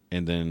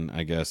 and then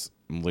I guess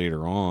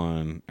later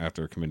on,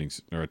 after committing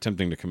or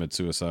attempting to commit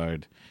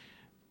suicide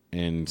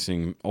and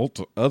seeing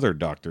other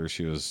doctors,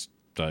 she was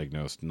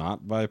diagnosed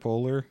not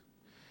bipolar,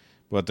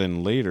 but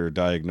then later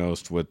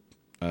diagnosed with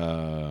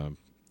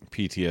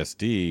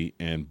PTSD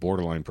and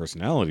borderline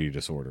personality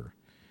disorder.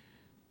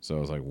 So I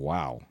was like,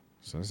 wow.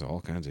 So there's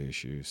all kinds of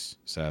issues,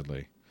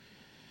 sadly.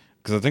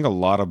 Because I think a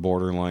lot of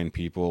borderline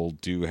people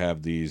do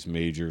have these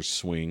major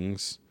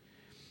swings,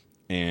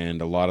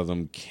 and a lot of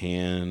them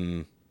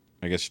can,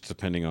 I guess,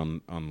 depending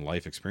on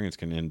life experience,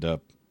 can end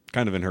up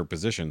kind of in her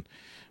position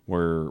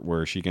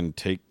where she can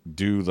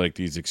do like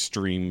these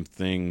extreme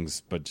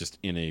things, but just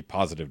in a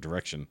positive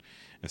direction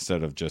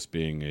instead of just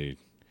being a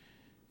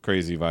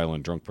crazy,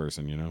 violent, drunk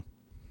person, you know?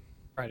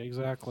 Right,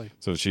 exactly.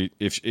 So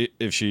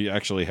if she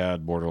actually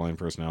had borderline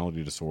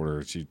personality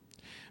disorder, she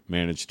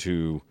managed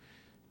to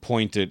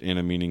point it in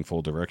a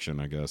meaningful direction,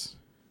 I guess.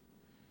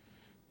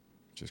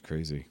 Which is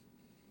crazy.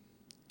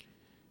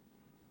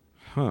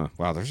 Huh.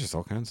 Wow, there's just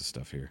all kinds of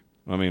stuff here.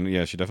 I mean,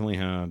 yeah, she definitely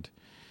had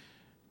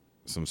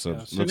some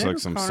looks like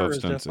some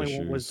substance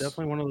issues. Was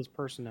definitely one of those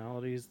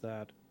personalities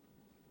that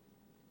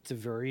it's a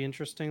very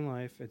interesting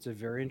life. It's a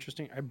very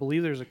interesting. I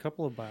believe there's a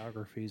couple of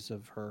biographies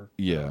of her.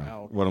 Yeah,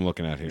 what I'm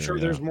looking at here. I'm sure,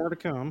 there's more to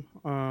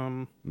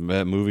come.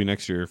 That movie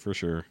next year for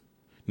sure.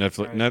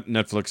 Netflix. Right.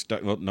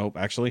 Netflix. Well, nope.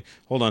 Actually,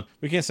 hold on.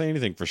 We can't say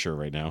anything for sure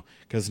right now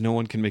because no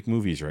one can make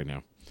movies right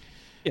now.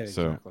 Yeah,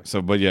 exactly.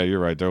 So, but yeah, you're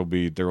right. There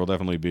will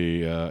definitely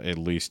be at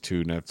least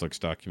 2 Netflix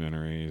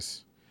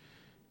documentaries,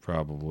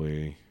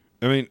 probably.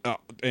 I mean,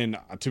 and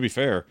to be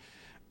fair,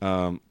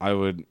 I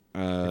would.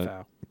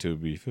 To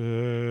be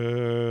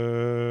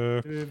fair,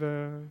 I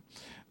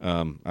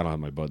don't have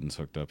my buttons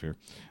hooked up here,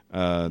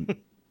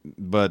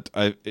 but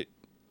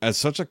as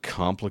such a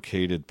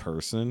complicated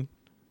person,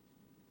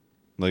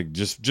 like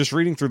just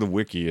reading through the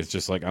wiki, it's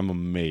just like I'm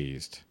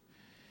amazed,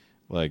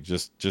 like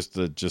just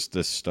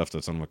this stuff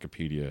that's on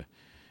Wikipedia,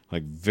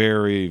 like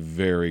very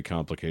very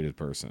complicated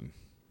person.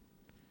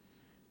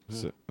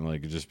 So,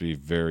 like, it'd just be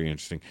very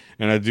interesting.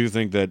 And I do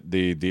think that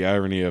the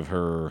irony of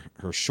her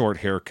short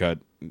haircut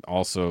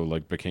also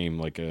like became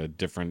like a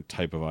different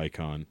type of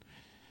icon,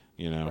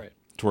 you know, Right.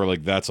 to where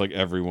like that's like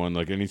everyone,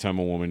 like anytime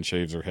a woman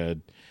shaves her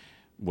head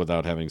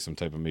without having some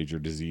type of major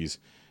disease,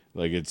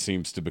 like it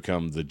seems to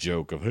become the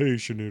joke of, hey,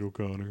 Sinead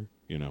O'Connor,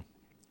 you know,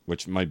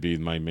 which might be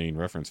my main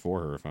reference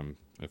for her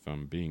if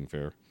I'm being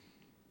fair.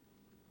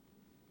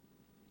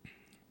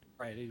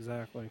 Right,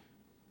 exactly.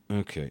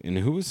 Okay, and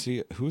who was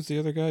the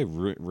other guy?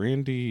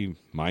 Randy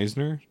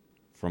Meisner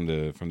from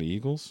the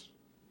Eagles.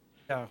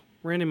 Yeah,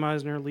 Randy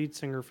Meisner, lead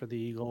singer for the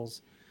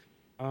Eagles.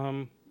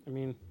 I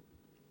mean,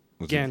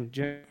 Was again,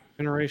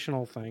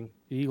 generational thing.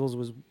 The Eagles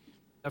was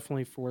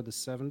definitely for the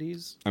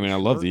 70s. I mean, I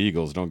love the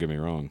Eagles. Don't get me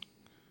wrong.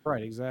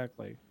 Right,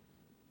 exactly.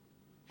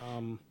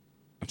 I'm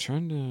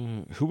trying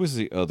to. Who was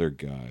the other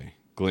guy?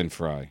 Glenn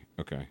Fry.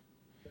 Okay.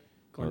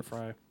 Glenn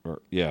Fry.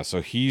 Yeah.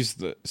 So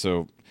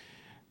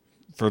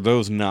for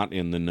those not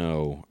in the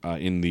know,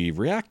 in the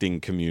reacting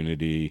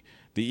community,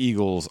 the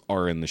Eagles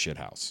are in the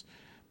shithouse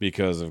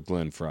because of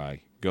Glenn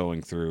Fry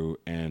going through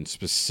and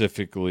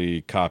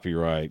specifically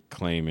copyright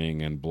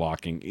claiming and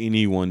blocking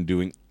anyone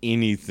doing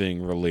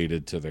anything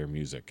related to their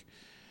music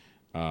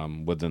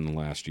within the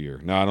last year.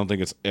 Now, I don't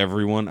think it's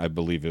everyone. I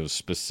believe it was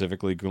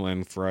specifically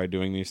Glenn Fry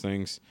doing these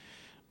things.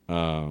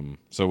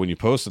 So when you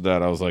posted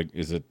that, I was like,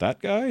 is it that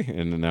guy?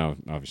 And now,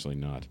 obviously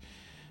not.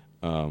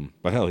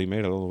 But hell, he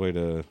made it all the way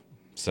to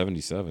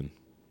 77.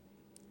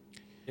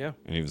 Yeah.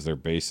 And he was their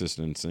bassist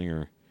and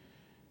singer.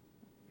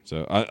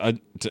 So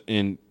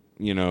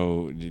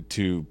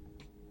to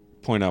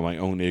point out my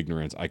own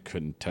ignorance, I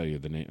couldn't tell you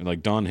the name.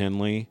 Like Don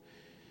Henley,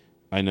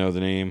 I know the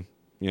name,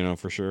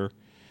 for sure.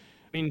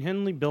 I mean,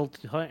 Henley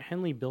built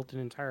an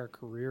entire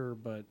career,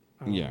 but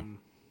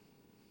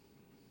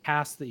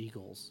past the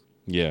Eagles.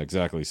 Yeah,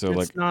 exactly. So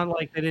it's not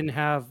like they didn't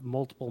have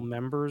multiple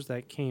members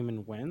that came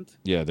and went.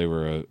 Yeah, they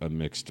were a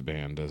mixed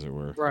band, as it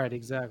were. Right,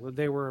 exactly.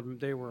 They were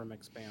a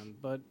mixed band,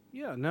 but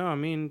yeah, no, I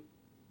mean,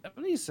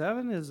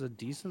 77 is a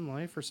decent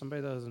life for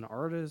somebody that is an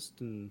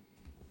artist and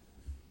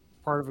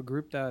part of a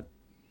group that,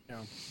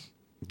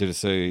 Did it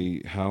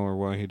say how or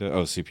why he died?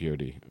 Oh,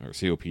 CPOD or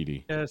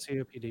COPD. Yeah,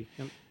 COPD.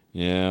 Yep.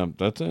 Yeah,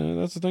 that's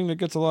the thing that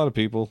gets a lot of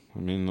people. I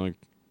mean, like,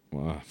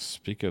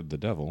 speak of the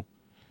devil,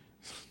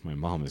 my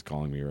mom is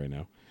calling me right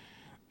now.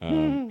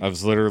 I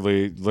was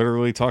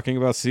literally talking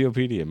about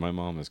COPD, and my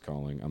mom is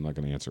calling. I'm not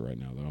going to answer right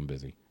now, though. I'm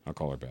busy. I'll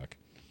call her back.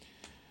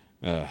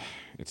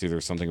 It's either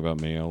something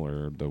about mail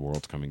or the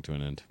world's coming to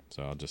an end.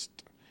 So I'll just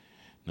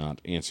not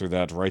answer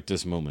that right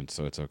this moment,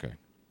 so it's okay.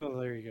 Oh,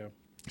 there you go.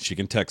 She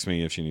can text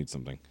me if she needs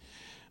something.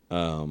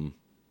 I'll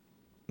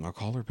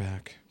call her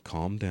back.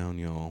 Calm down,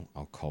 y'all.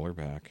 I'll call her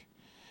back.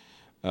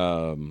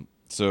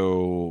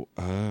 So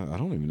I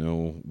don't even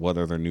know what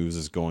other news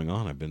is going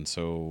on. I've been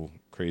so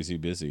crazy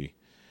busy.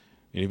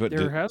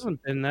 There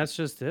hasn't been. That's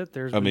just it.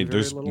 There's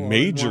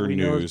major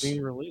news.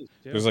 being released.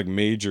 Yeah. There's like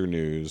major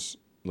news.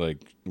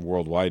 like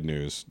worldwide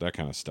news, that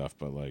kind of stuff.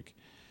 But like,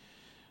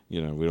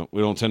 you know,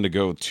 we don't tend to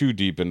go too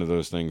deep into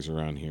those things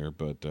around here.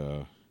 But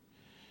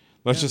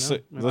let's just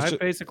say, I've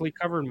basically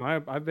covered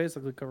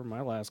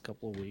my last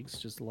couple of weeks.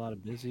 Just a lot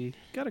of busy.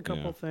 Got a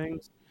couple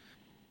things.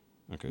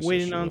 Okay,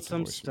 Waiting so on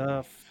some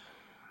stuff.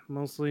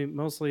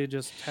 Mostly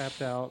just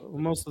tapped out.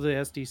 Most of the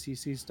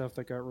SDCC stuff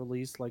that got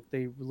released, like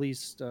they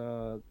released,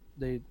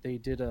 they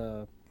did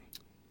a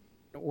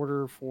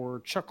order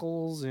for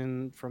Chuckles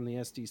and from the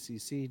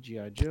SDCC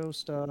GI Joe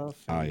stuff.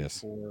 And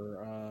yes.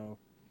 For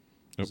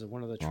was it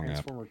one of the wrong app.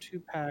 Transformer 2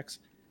 packs?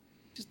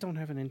 Just don't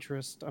have an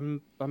interest.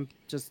 I'm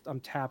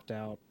tapped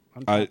out.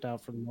 I'm tapped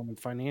out for the moment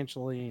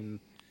financially, and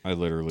I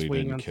literally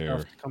waiting didn't on care.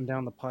 stuff to come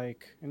down the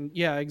pike. And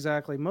yeah,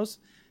 exactly.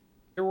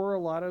 There were a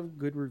lot of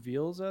good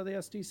reveals out of the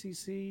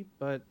SDCC,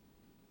 but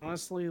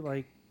honestly,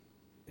 like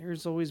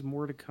there's always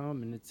more to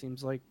come, and it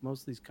seems like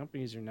most of these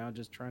companies are now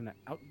just trying to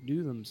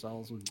outdo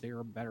themselves with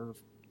bigger, better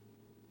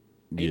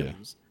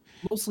items.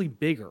 Mostly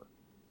bigger.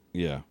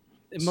 Yeah.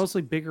 And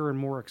mostly bigger and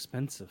more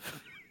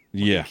expensive.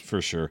 Yeah,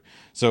 for sure.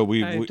 So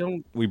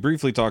we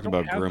briefly talked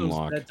about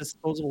Grimlock. That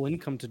disposable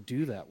income to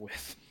do that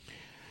with.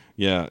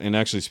 Yeah, and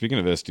actually, speaking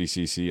of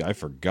SDCC, I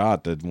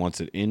forgot that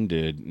once it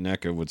ended,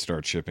 NECA would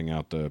start shipping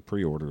out the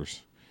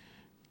pre-orders.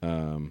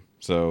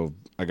 So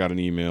I got an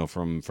email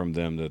from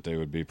them that they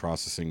would be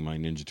processing my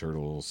Ninja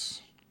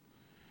Turtles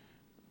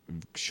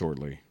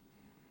shortly.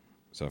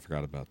 So I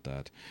forgot about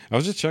that. I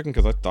was just checking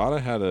because I thought I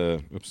had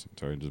a... Oops,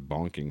 sorry, just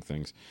bonking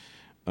things.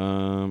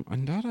 I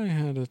thought I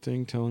had a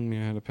thing telling me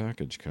I had a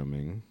package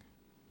coming,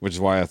 which is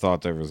why I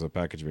thought there was a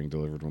package being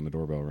delivered when the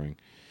doorbell rang.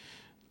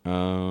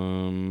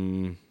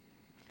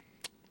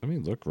 Let me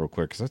look real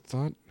quick because I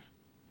thought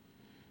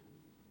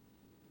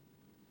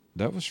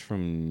that was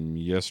from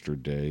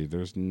yesterday.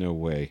 There's no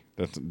way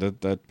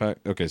that pack.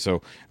 Okay,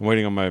 so I'm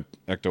waiting on my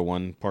Ecto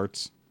 1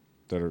 parts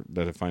that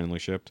have finally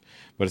shipped,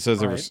 but it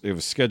says it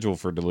was scheduled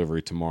for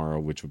delivery tomorrow,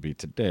 which would be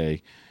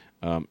today.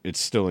 It's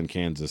still in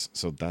Kansas,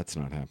 so that's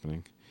not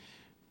happening.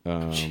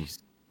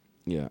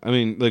 Yeah, I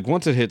mean, like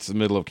once it hits the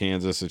middle of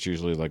Kansas, it's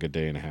usually like a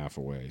day and a half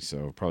away, so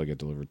it'll probably get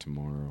delivered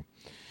tomorrow.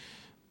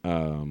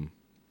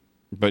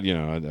 But you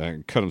know,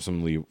 I cut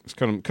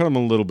them a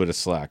little bit of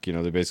slack. You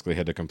know, they basically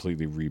had to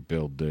completely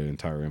rebuild the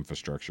entire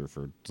infrastructure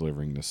for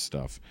delivering this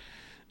stuff.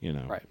 You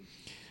know, right?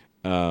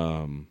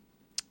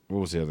 What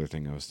was the other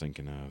thing I was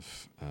thinking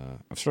of?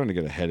 I'm starting to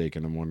get a headache,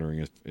 and I'm wondering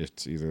if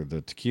it's either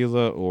the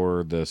tequila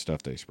or the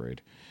stuff they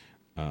sprayed.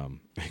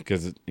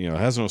 Because it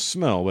has no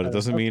smell, but it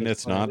doesn't mean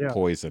it's not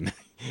poison.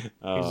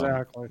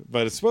 Exactly.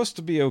 But it's supposed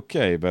to be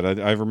okay. But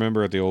I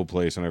remember at the old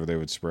place, whenever they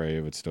would spray,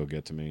 it would still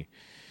get to me.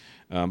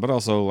 But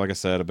also, like I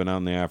said, I've been out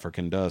in the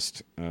African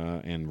dust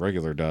and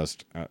regular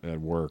dust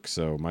at work,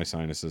 so my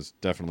sinuses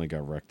definitely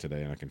got wrecked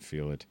today, and I can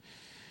feel it.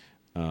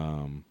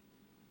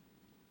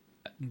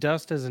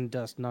 Dust is in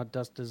dust, not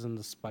dust is in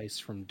the spice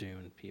from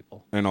Dune,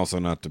 people. And also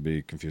not to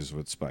be confused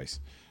with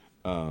Spice,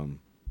 the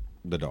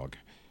dog.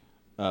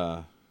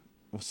 What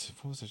was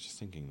I just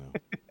thinking, though?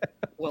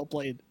 Well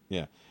played.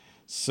 Yeah.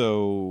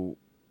 So,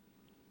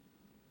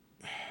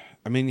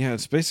 I mean, yeah,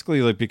 it's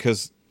basically like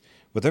because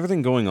with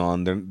everything going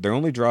on, they're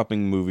only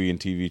dropping movie and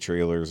TV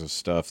trailers of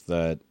stuff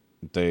that's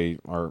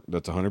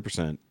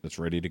 100%, that's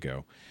ready to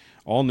go.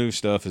 All new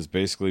stuff has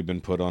basically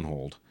been put on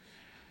hold.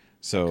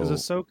 So because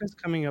Ahsoka's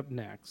coming up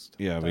next.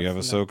 Yeah, we have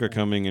Ahsoka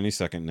coming any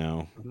second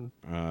now,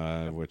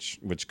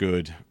 which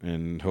good,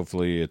 and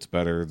hopefully it's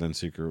better than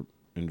Secret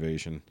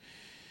Invasion,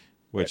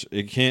 which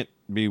it can't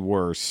be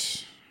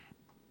worse.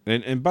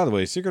 And by the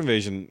way, Secret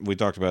Invasion, we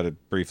talked about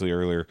it briefly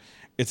earlier.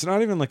 It's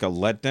not even like a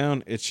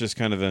letdown. It's just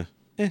kind of a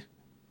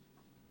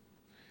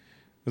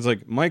It's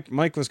like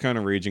Mike was kind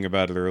of raging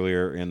about it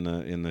earlier in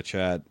the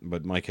chat,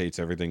 but Mike hates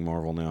everything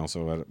Marvel now,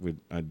 so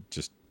I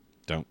just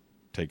don't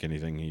take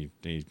anything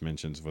he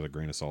mentions with a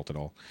grain of salt at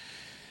all.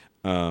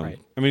 Right.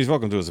 I mean, he's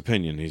welcome to his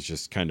opinion. He's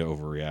just kind of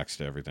overreacts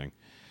to everything.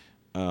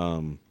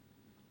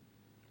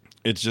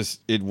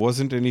 It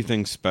wasn't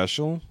anything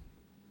special,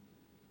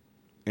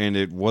 and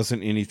it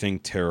wasn't anything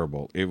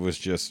terrible. It was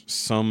just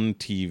some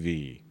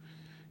TV.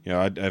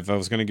 If I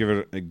was going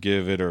to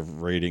give it a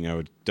rating, I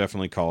would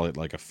definitely call it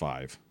like a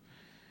 5.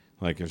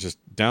 Like, it was just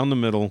down the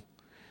middle. It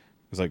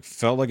was like,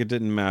 felt like it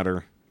didn't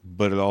matter,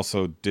 but it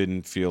also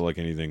didn't feel like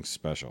anything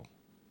special.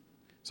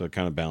 So it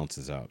kind of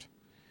balances out.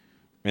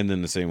 And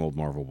then the same old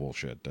Marvel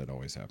bullshit that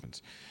always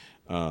happens.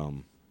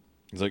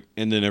 It's like,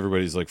 and then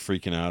everybody's like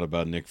freaking out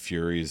about Nick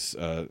Fury's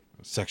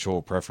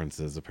sexual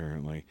preferences,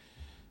 apparently.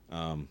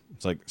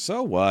 It's like,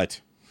 so what?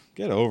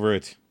 Get over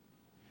it.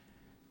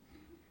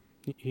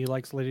 He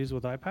likes ladies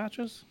with eye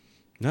patches?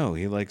 No,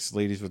 he likes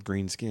ladies with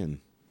green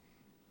skin.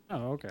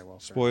 Oh, okay. Well,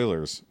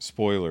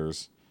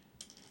 Spoilers.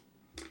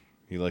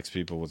 He likes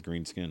people with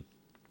green skin.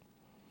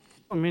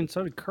 I mean,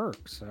 so did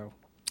Kirk. So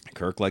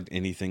Kirk liked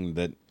anything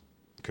that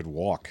could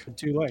walk. With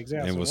 2 legs,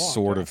 yeah. And was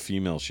sort of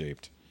female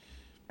shaped.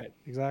 Right,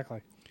 exactly.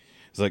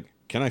 It's like,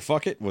 can I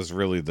fuck it? Was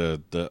really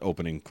the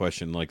opening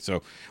question. Like,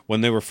 so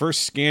when they were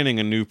first scanning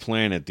a new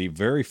planet, the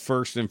very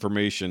first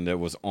information that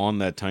was on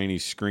that tiny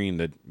screen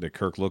that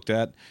Kirk looked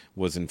at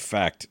was, in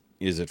fact,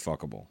 is it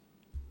fuckable?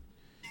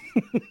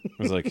 I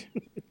was like,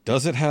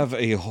 does it have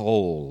a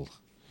hole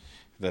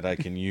that I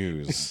can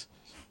use?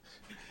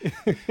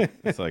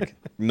 It's like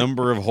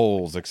number of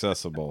holes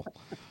accessible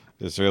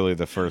is really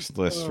the first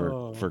list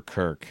for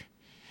Kirk.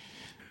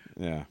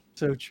 Yeah.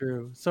 So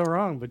true. So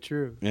wrong, but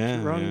true.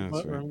 Yeah. Wrong, Yeah,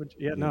 but, right. wrong, but,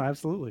 yeah, no,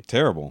 absolutely.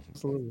 Terrible.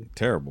 Absolutely.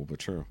 Terrible, but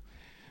true.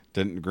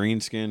 Didn't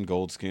green skin,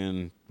 gold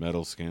skin,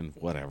 metal skin,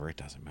 whatever. It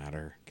doesn't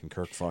matter. Can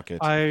Kirk fuck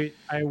it? I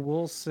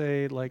will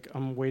say, like,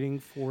 I'm waiting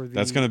for the.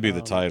 That's going to be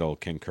the title.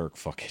 Can Kirk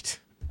fuck it?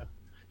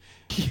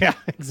 Yeah,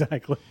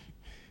 exactly.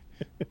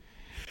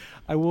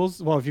 I will.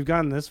 Well, if you've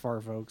gotten this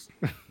far, folks.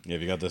 Yeah,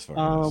 if you got this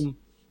far. Yes.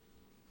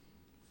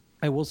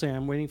 I will say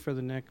I'm waiting for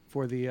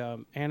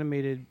the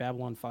animated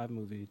Babylon 5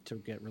 movie to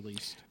get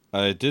released.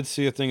 I did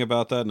see a thing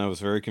about that, and I was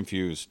very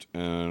confused.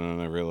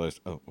 And I realized,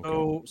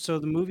 So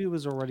the movie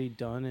was already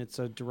done. It's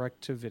a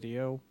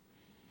direct-to-video.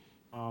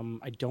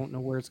 I don't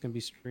know where it's going to be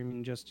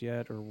streaming just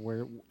yet, or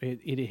where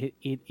it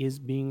is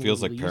being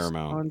feels released like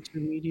Paramount onto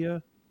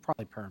media.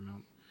 Probably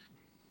Paramount.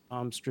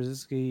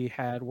 Straczynski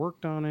had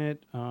worked on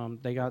it.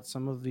 They got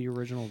some of the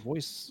original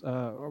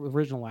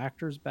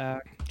actors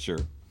back. Sure.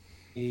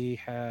 He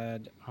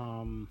had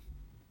I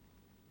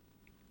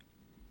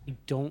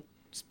don't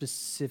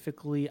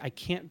specifically, I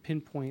can't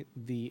pinpoint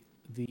the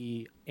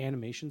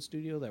animation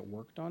studio that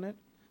worked on it,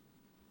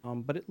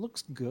 but it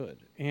looks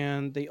good.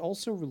 And they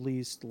also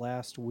released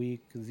last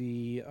week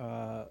the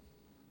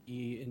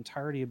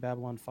entirety of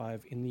Babylon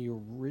 5 in the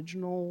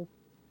original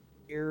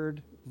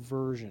aired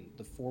version,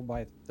 the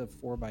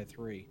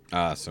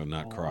 4x3. So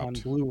not cropped on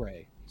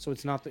Blu-ray. So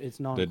it's not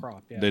it's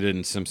non-cropped. Yeah. They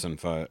didn't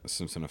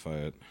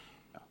Simpsonify it.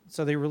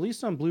 So they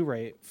released on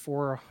Blu-ray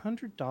for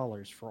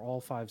 $100 for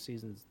all 5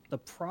 seasons. The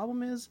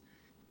problem is,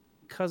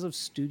 because of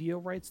studio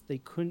rights, they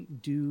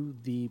couldn't do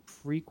the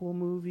prequel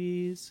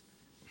movies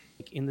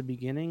like in the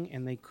beginning,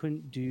 and they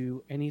couldn't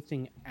do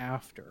anything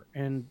after.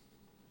 And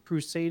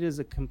Crusade is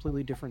a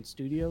completely different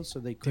studio, so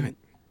they couldn't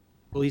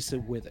release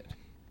it with it.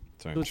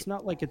 Sorry. So it's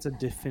not like it's a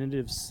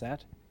definitive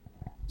set.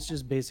 It's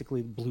just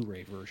basically the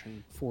Blu-ray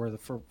version for the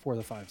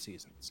 5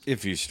 seasons.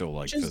 If you still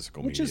like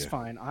physical media, which is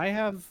fine. I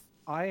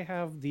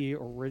have the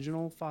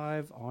original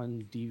 5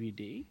 on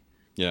DVD.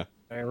 Yeah.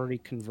 I already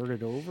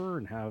converted over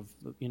and have,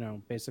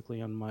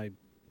 basically on my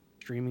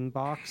streaming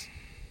box.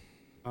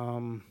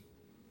 And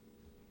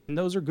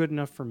those are good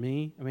enough for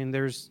me. I mean,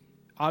 there's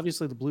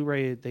obviously the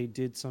Blu-ray, they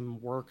did some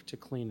work to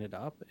clean it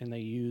up, and they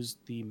used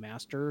the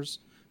masters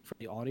for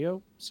the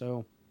audio.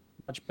 So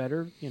much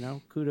better,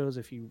 kudos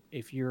if you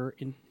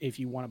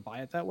want to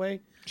buy it that way.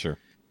 Sure.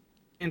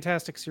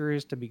 Fantastic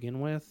series to begin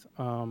with.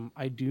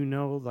 I do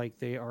know like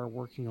they are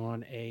working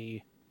on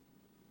a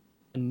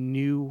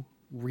new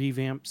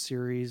revamped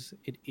series.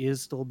 It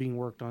is still being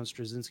worked on.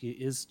 Straczynski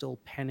is still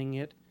penning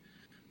it.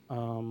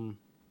 But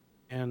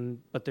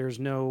there's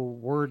no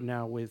word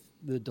now with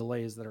the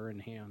delays that are in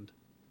hand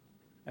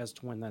as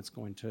to when that's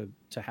going to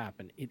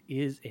happen.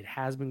 It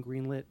has been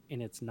greenlit,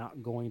 and it's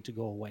not going to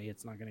go away.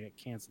 It's not going to get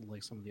canceled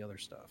like some of the other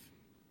stuff.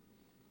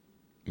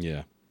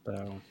 Yeah.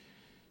 So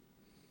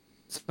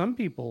some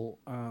people,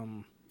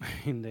 I've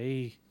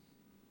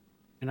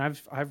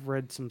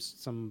read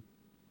some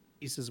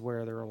pieces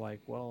where they're like,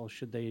 well,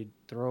 should they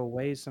throw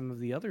away some of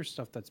the other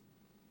stuff that's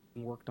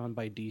being worked on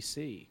by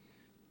DC?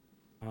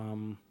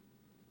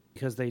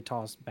 Because they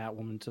tossed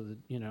Batwoman to the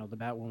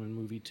Batwoman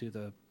movie to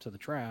the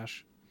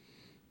trash.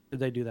 Did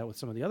they do that with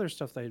some of the other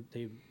stuff they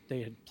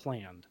had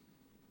planned?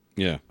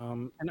 Yeah.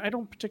 And I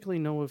don't particularly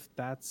know if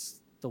that's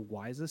the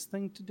wisest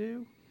thing to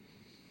do.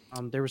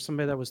 There was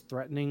somebody that was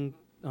threatening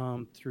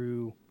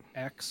through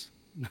X,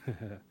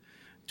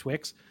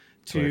 Twix,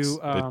 to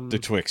the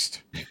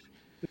Twixt.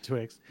 the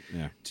Twix,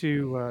 yeah,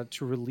 to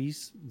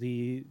release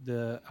a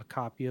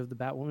copy of the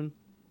Batwoman.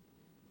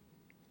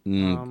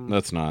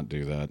 Let's not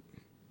do that.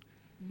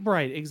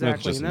 Right,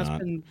 exactly,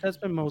 and that's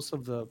been most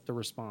of the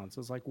response.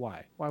 It's like,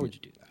 why would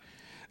you do that?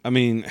 I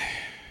mean,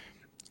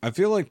 I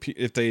feel like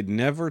if they'd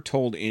never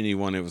told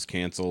anyone it was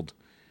canceled,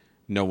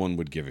 no one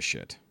would give a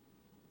shit.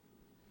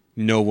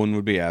 No one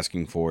would be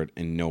asking for it,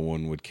 and no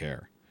one would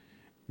care.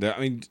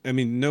 I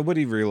mean,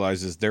 nobody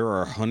realizes there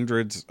are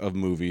hundreds of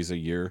movies a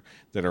year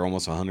that are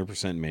almost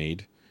 100%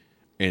 made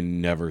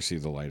and never see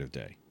the light of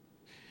day.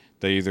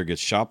 They either get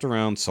shopped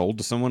around, sold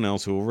to someone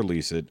else who will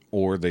release it,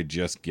 or they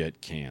just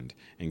get canned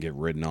and get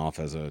written off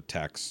as a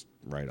tax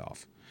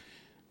write-off.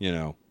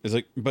 It's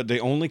like, but they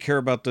only care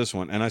about this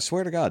one. And I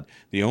swear to God,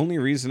 the only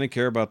reason they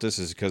care about this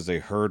is because they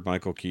heard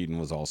Michael Keaton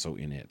was also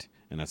in it.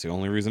 And that's the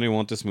only reason they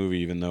want this movie,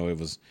 even though it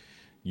was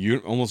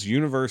almost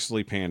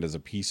universally panned as a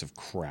piece of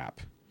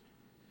crap.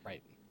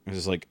 Right. It's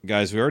just like,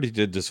 guys, we already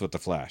did this with The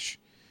Flash.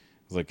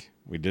 It's like,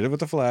 we did it with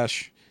The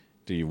Flash.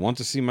 Do you want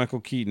to see Michael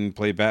Keaton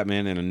play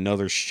Batman in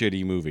another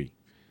shitty movie?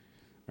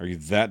 Are you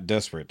that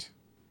desperate?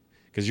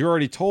 Because you're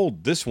already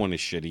told this one is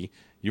shitty.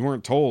 You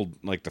weren't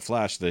told, like The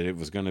Flash, that it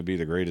was going to be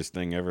the greatest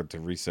thing ever to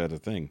reset a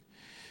thing.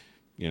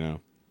 you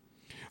know.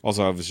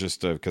 Also, I was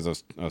just because I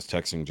was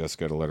texting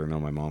Jessica to let her know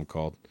my mom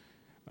called,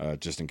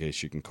 just in case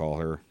she can call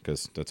her,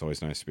 because that's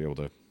always nice to be able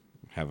to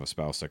have a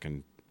spouse that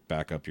can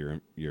back up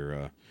your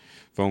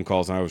phone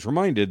calls. And I was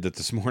reminded that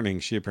this morning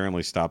she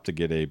apparently stopped to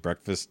get a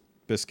breakfast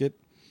biscuit.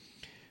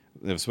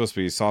 It was supposed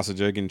to be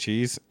sausage, egg, and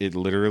cheese. It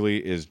literally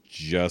is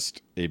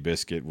just a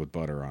biscuit with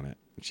butter on it.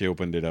 She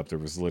opened it up. There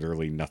was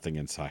literally nothing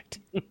inside.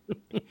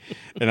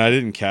 And I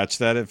didn't catch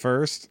that at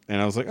first. And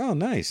I was like, oh,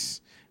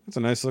 nice. That's a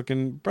nice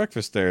looking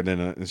breakfast there.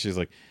 And she's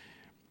like,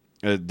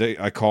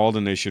 I called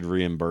and they should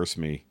reimburse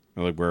me.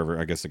 Like wherever,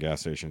 I guess the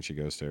gas station she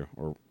goes to.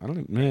 Or I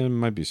don't know. It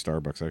might be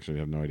Starbucks. Actually, I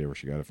have no idea where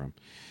she got it from.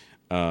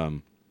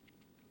 And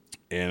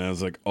I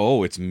was like,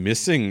 oh, it's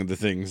missing the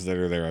things that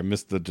are there. I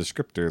missed the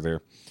descriptor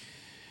there.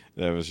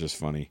 That was just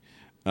funny.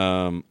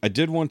 I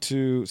did want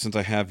to, since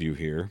I have you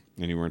here,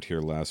 and you weren't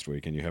here last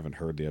week, and you haven't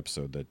heard the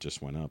episode that just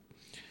went up.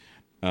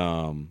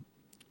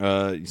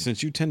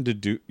 Since you tend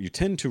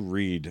to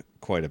read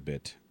quite a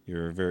bit.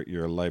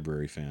 You're a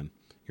library fan.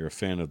 You're a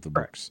fan of the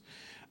books.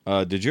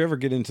 Did you ever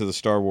get into the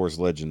Star Wars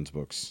Legends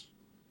books?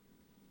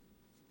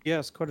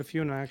 Yes, quite a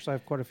few, and I actually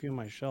have quite a few on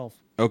my shelf.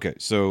 Okay,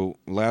 so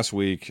last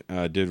week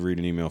I did read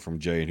an email from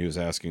Jay, and he was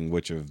asking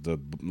which of the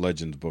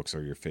Legends books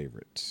are your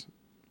favorites.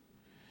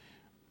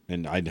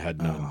 And I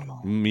had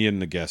none. Me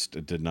and the guest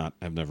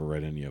have never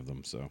read any of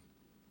them. So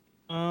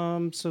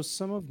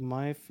some of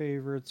my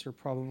favorites are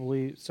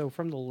probably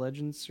from the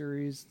Legends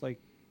series,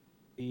 like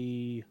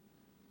the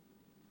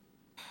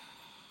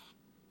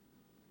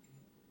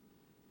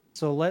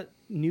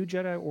New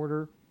Jedi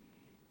Order,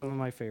 one of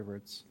my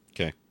favorites.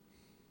 Okay.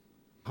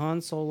 Han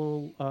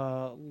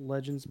Solo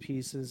Legends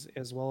pieces,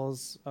 as well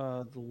as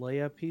the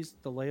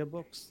Leia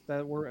books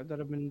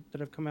that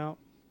have come out,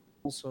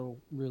 also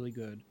really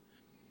good.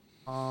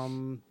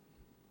 I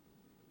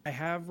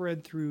have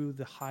read through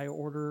the High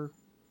Order.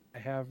 I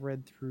have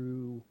read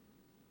through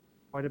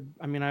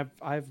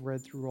I've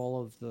read through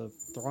all of the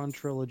Thrawn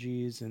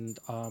trilogies, and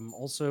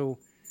also,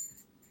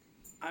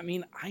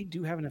 I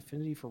do have an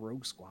affinity for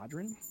Rogue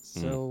Squadron.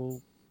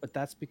 So, but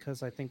that's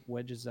because I think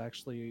Wedge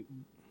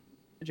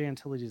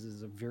Antilles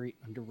is a very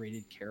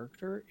underrated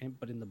character,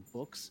 but in the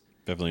books,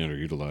 definitely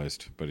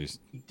underutilized. But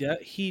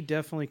he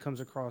definitely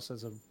comes across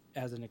as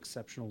an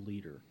exceptional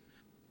leader.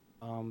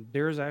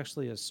 There's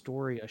actually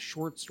a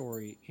short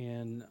story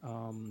in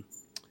from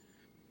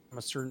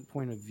a certain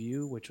point of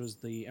view, which was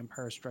the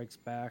Empire Strikes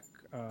Back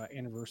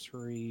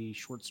anniversary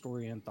short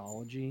story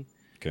anthology.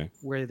 Okay.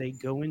 Where they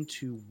go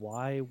into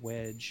why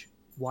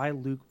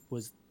Luke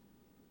was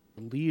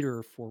the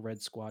leader for Red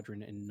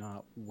Squadron and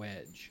not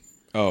Wedge.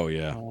 Oh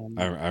yeah,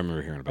 I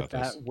remember hearing about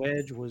this.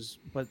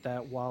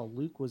 That while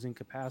Luke was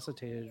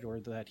incapacitated, or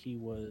that he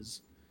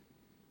was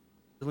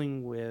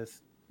dealing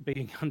with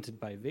being hunted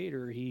by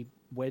Vader,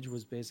 Wedge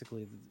was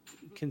basically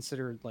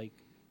considered like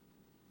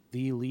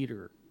the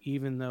leader,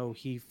 even though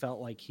he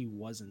felt like he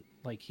wasn't.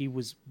 Like he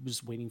was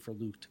just waiting for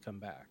Luke to come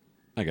back.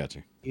 I got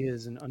you. He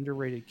is an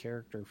underrated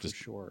character for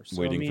sure.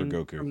 So, waiting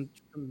for Goku.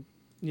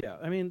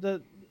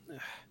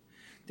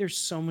 There's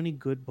so many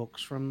good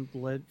books from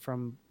the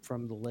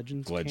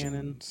Legends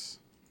canon. It's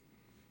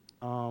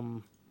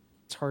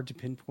hard to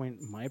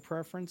pinpoint my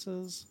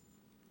preferences.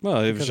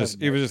 Well, he was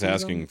just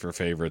asking for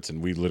favorites,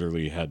 and we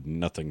literally had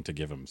nothing to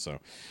give him. So,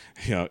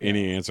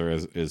 any answer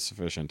is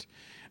sufficient.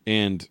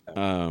 And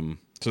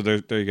so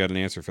there you got an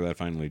answer for that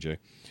finally, Jay.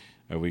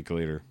 A week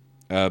later,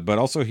 but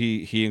also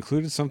he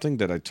included something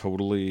that I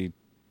totally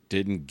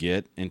didn't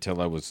get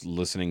until I was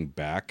listening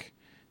back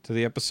to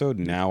the episode.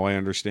 Now I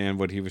understand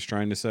what he was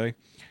trying to say.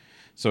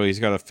 So he's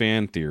got a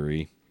fan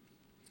theory,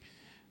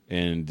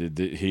 and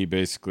he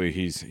basically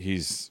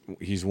he's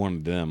one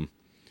of them.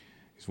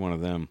 He's one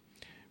of them.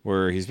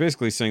 Where he's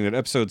basically saying that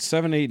episodes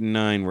 7, 8, and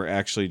 9 were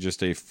actually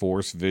just a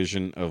Force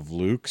vision of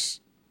Luke's,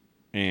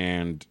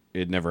 and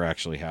it never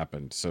actually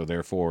happened. So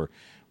therefore,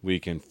 we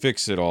can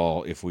fix it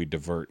all if we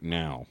divert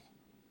now.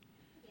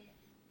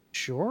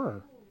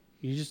 Sure.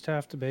 You just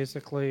have to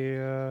basically...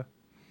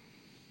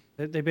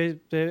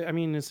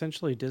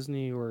 essentially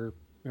Disney or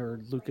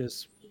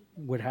Lucas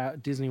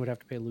Disney would have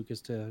to pay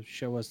Lucas to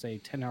show us a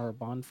 10-hour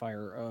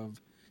bonfire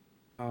of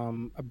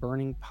a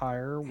burning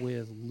pyre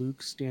with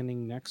Luke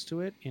standing next to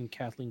it and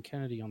Kathleen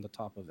Kennedy on the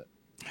top of it.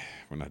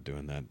 We're not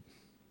doing that.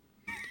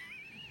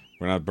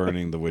 We're not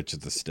burning the witch at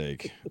the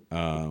stake.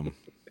 I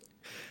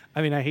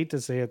hate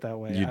to say it that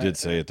way. You did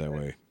say it that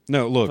way.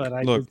 No, look.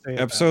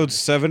 Episodes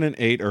 7 and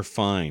 8 are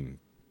fine.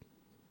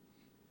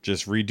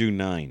 Just redo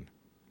 9.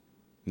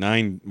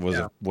 9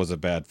 was a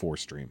bad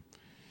Force stream.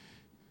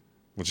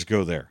 We'll just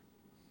go there.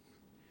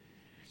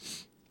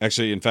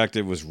 Actually, in fact,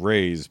 it was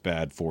Rey's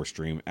bad Force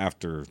stream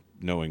after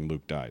knowing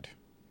Luke died.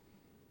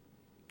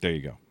 There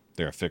you go.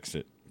 There, I fixed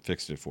it.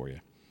 Fixed it for you.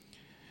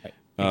 Right.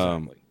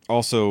 Exactly.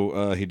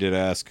 Also, he did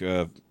ask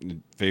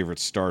favorite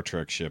Star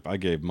Trek ship. I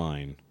gave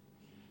mine.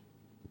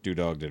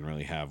 Dog didn't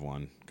really have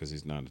one because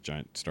he's not a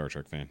giant Star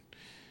Trek fan.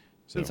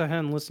 So, since I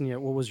hadn't listened yet,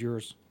 what was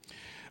yours?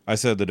 I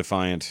said the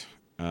Defiant,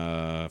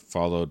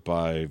 followed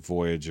by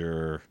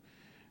Voyager,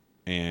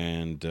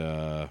 and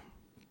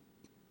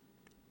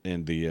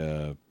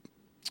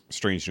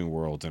Strange New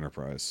Worlds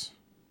Enterprise.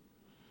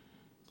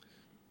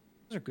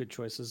 Those are good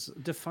choices.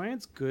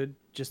 Defiant's good,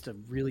 just a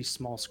really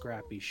small,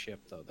 scrappy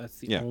ship, though. That's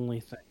the Yeah. only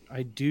thing.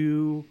 I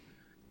do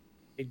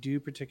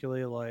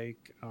particularly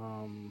like,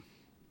 and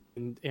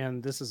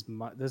this is,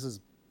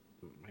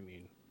 I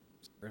mean,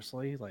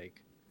 seriously,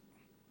 like,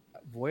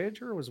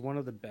 Voyager was one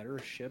of the better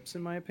ships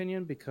in my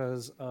opinion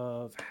because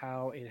of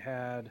how it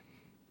had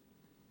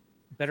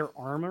better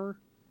armor.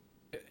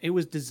 It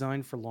was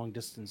designed for long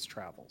distance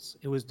travels.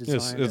 It was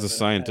designed It's a as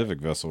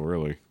scientific vessel,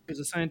 really. it was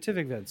a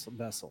scientific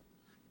vessel.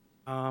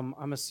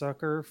 I'm a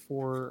sucker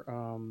for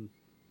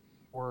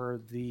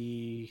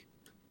the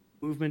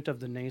movement of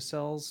the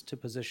nacelles to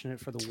position it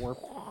for the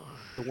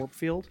warp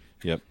field.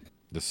 Yep.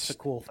 It's a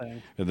cool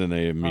thing. And then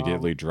they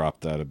immediately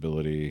dropped that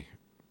ability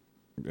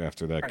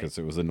after that because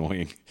it was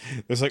annoying.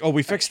 It's like, oh,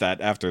 we fixed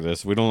that after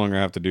this. We no longer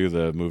have to do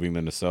the moving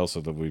the nacelle so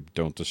that we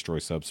don't destroy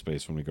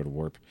subspace when we go to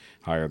warp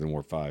higher than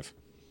warp 5.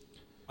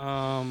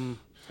 I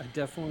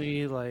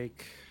definitely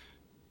like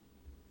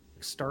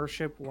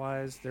starship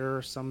wise. There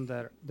are some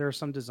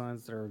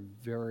designs that are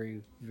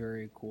very,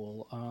 very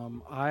cool.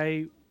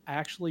 I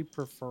actually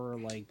prefer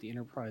like the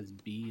Enterprise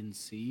B and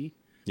C.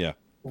 Yeah.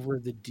 Over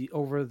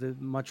the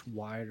much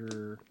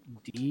wider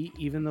D,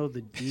 even though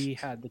the D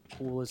had the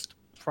coolest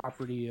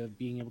property of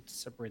being able to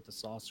separate the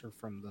saucer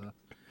from the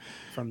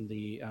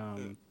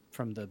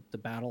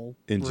battle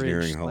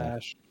Engineering bridge hull.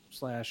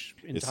 slash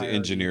It's the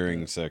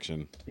engineering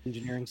section.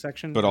 Engineering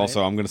section. But right?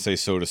 also, I'm going to say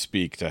so to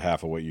speak to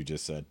half of what you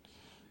just said.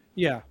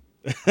 Yeah.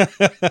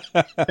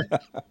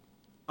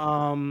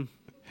 No,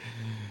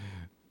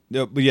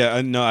 but yeah,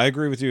 no, I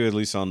agree with you at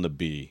least on the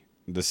B.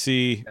 The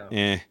C,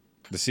 Yeah.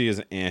 The C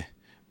is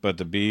but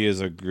the B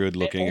is a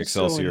good-looking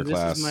Excelsior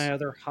class.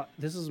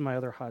 This is my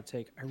other hot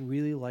take. I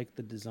really like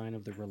the design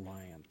of the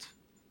Reliant.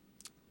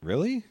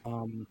 Really?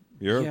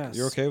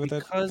 You're okay with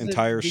that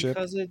entire ship?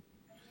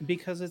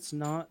 Because it's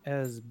not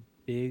as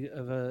big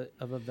of a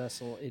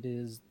vessel. It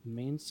is the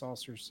main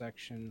saucer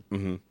section.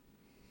 Mm-hmm.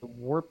 The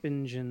warp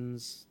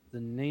engines, the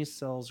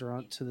nacelles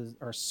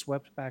are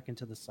swept back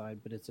into the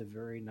side, but it's a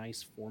very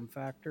nice form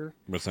factor.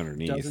 What's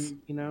underneath?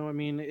 I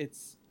mean, it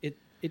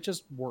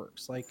just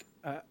works. Like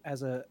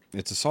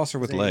it's a saucer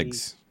with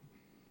legs.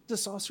 It's a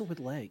saucer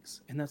with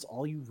legs, and that's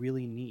all you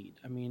really need.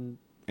 I mean,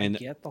 and I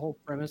get the whole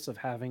premise of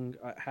having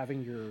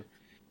your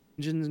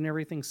engines and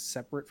everything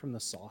separate from the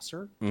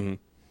saucer. Mm-hmm.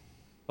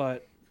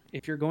 But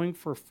if you're going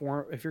for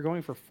form,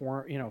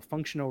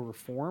 function over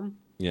form,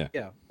 yeah,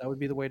 that would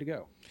be the way to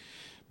go.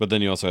 But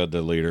then you also had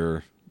the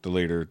later,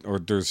 or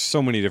there's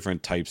so many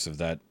different types of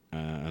that.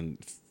 And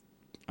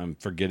I'm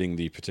forgetting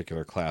the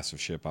particular class of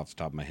ship off the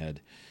top of my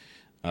head.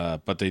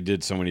 But they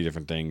did so many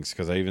different things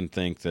because I even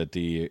think that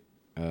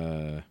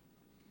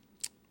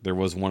there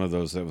was one of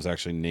those that was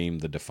actually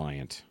named the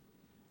Defiant,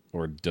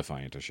 or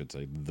Defiant, I should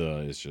say. The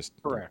is just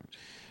correct.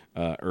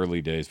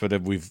 Early days,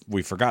 but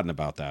we've forgotten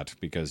about that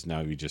because now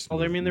you just.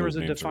 Well, I mean, there was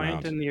a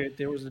Defiant in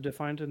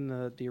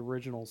the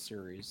original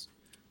series.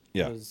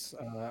 Yeah. It was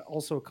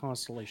also a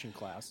Constellation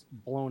class,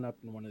 blown up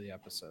in one of the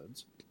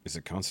episodes. Is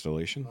it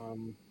Constellation?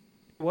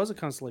 It was a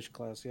Constellation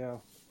class, yeah.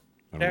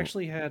 It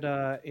actually had,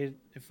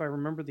 if I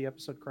remember the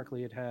episode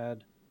correctly, it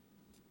had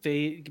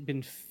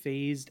been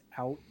phased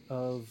out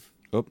of.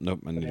 Oh, nope,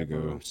 I need to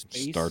go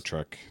space. Star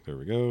Trek. There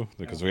we go,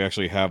 because we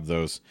actually have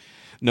those.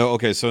 No,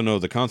 okay, so no,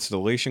 the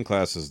Constellation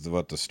class is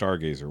what the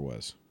Stargazer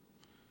was.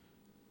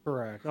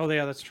 Correct. Oh,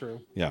 yeah, that's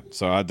true. Yeah,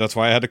 so that's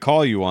why I had to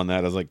call you on that.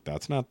 I was like,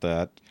 that's not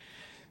that.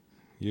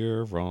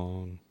 You're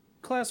wrong.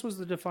 Class was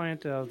the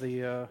Defiant of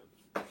the.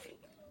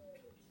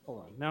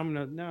 Hold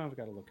on. Now I've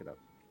got to look it up.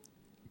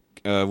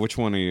 Which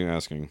one are you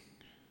asking?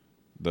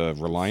 The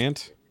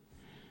Reliant?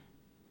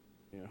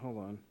 Yeah, hold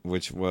on.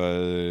 Which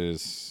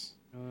was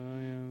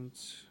Reliant.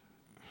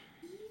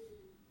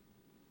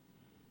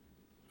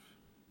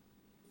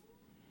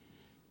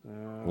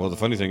 Well, the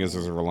funny thing is,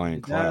 there's a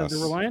Reliant class. The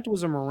Reliant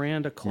was a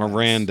Miranda class.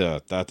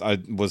 Miranda. That I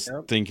was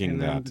thinking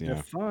and that. The yeah.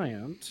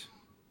 Defiant.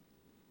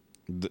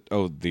 The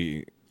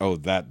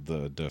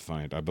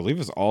Defiant. I believe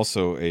is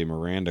also a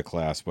Miranda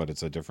class, but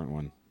it's a different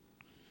one.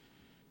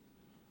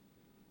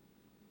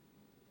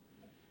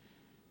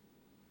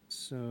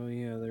 So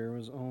yeah, there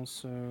was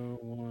also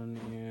one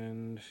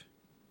in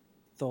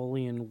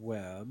Tholian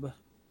Web.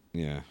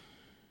 Yeah.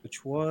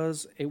 Which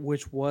was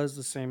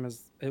the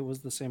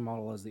same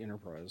model as the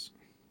Enterprise.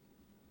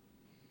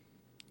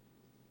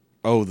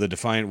 Oh, the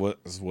Defiant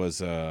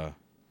was a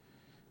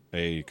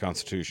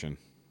Constitution.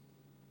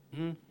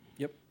 Mm-hmm.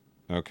 Yep.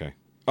 Okay.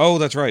 Oh,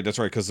 that's right.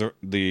 Because it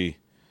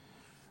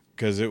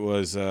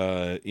was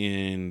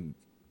in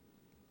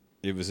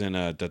a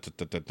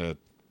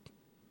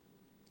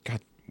God.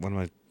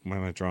 Why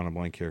am I drawing a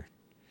blank here?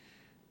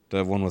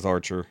 The one with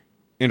Archer,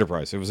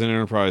 Enterprise. It was an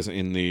Enterprise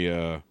in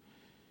the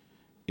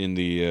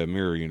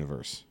mirror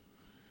universe.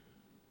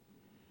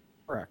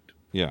 Correct.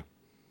 Yeah.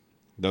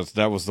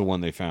 That was the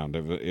one they found.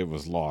 It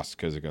was lost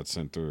because it got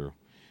sent through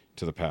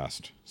to the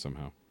past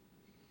somehow.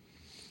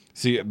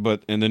 See,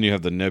 and then you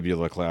have the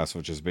Nebula class,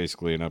 which is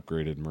basically an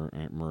upgraded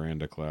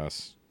Miranda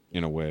class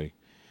in a way.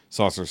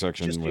 saucer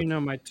section. Just so you know,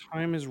 my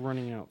time is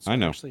running out. So I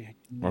know. Actually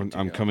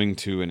I'm coming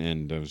to an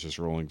end. I was just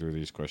rolling through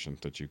these questions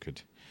that you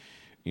could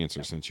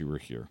answer since you were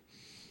here.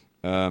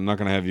 I'm not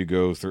going to have you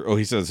go through. Oh,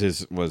 he says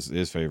his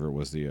favorite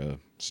was the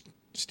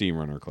Steam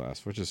Runner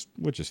class, which is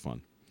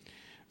fun.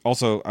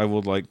 Also, I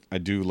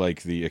do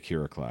like the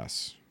Akira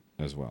class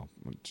as well.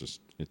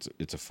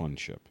 It's a fun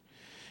ship.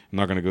 I'm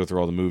not going to go through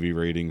all the movie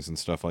ratings and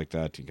stuff like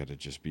that. You got to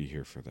just be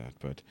here for that.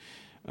 But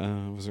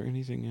was there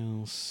anything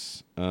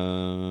else?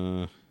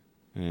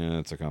 Yeah,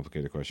 that's a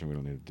complicated question. We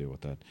don't need to deal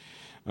with that.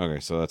 Okay,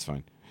 so that's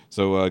fine.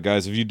 So,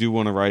 guys, if you do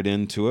want to write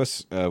in to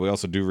us, we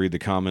also do read the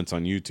comments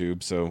on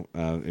YouTube. So,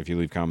 if you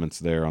leave comments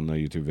there on the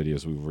YouTube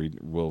videos,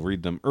 we'll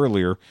read them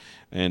earlier.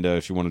 And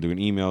if you want to do an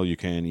email, you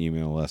can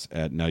email us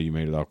at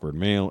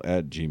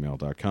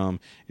nowyoumadeitawkwardmail@gmail.com.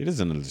 It is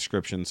in the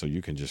description, so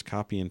you can just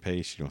copy and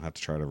paste. You don't have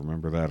to try to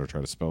remember that or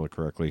try to spell it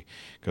correctly.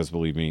 Because,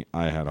 believe me,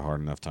 I had a hard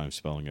enough time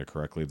spelling it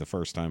correctly the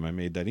first time I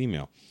made that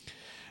email.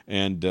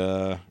 And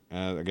I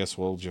guess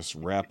we'll just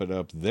wrap it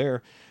up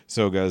there.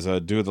 So, guys,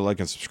 do the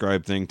like and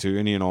subscribe thing to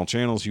any and all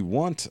channels you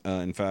want.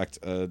 In fact,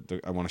 I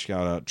want to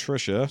shout out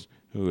Trisha,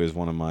 who is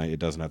one of my It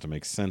Doesn't Have to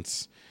Make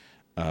Sense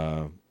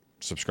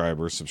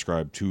subscribers.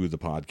 Subscribe to the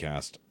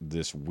podcast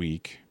this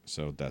week.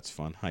 So that's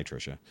fun. Hi,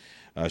 Trisha.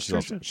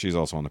 She's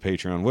also on the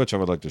Patreon, which I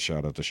would like to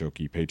shout out the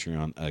Shoki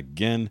Patreon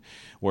again,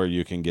 where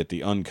you can get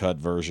the uncut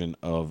version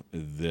of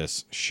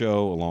this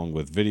show along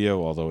with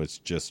video, although it's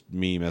just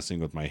me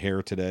messing with my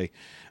hair today.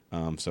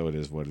 So it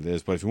is what it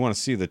is. But if you want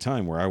to see the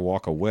time where I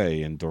walk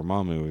away and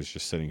Dormammu is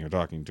just sitting here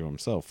talking to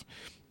himself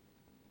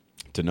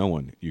to no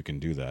one, you can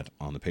do that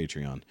on the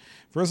Patreon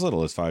for as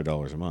little as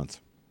 $5 a month.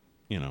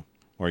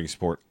 Or you can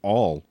support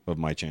all of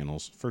my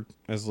channels for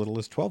as little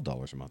as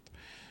 $12 a month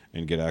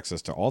and get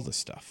access to all this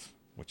stuff,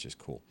 which is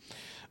cool.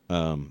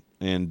 Ricky's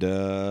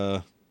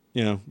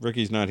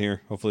not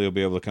here. Hopefully he'll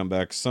be able to come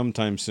back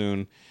sometime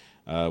soon.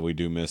 We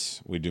do miss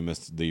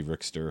the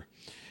Rickster.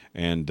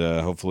 And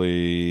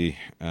hopefully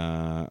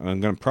I'm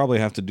going to probably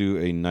have to do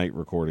a night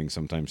recording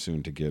sometime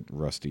soon to get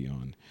Rusty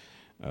on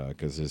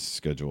because his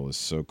schedule is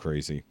so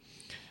crazy.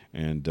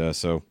 And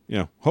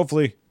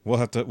hopefully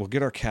we'll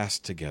get our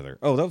cast together.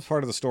 Oh, that was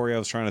part of the story I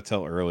was trying to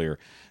tell earlier.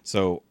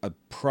 So I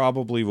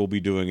probably will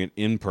be doing an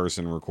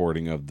in-person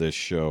recording of this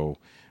show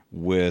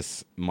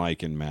with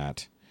Mike and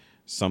Matt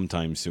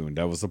sometime soon.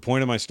 That was the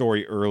point of my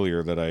story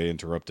earlier that I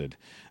interrupted,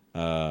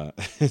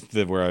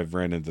 where I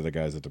ran into the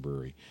guys at the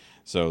brewery.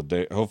 So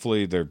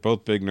hopefully they're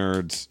both big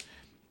nerds.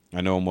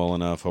 I know them well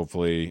enough.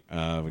 Hopefully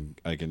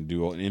I can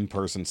do an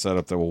in-person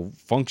setup that will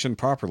function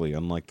properly,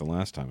 unlike the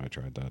last time I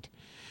tried that.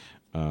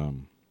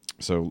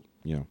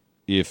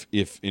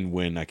 If and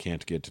when I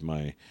can't get to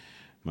my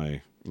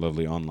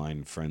lovely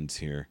online friends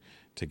here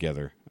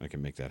together, I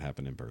can make that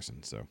happen in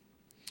person. So,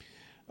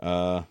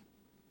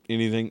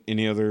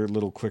 any other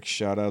little quick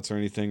shout outs or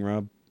anything,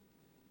 Rob?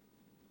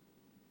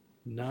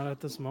 Not at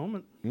this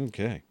moment.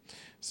 Okay.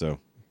 So,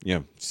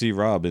 see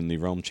Rob in the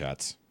Realm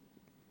chats.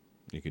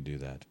 You could do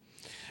that.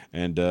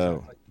 And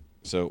exactly.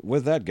 So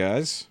with that,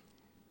 guys.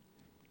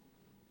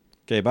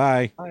 Okay,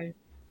 bye. Bye.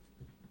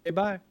 Hey,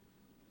 bye.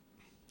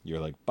 You're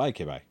like, bye,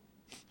 okay, bye.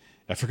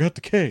 I forgot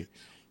the K.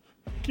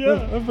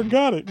 Yeah, I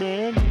forgot it,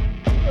 man.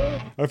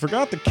 I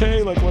forgot the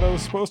K like what I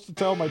was supposed to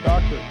tell my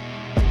doctor.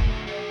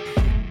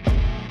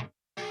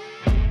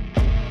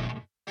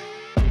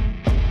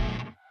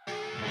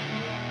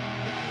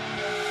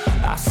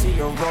 I see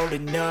her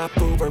rolling up,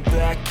 Uber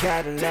black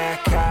Cadillac,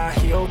 high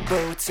heel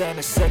boots and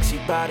a sexy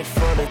body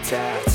full of tats.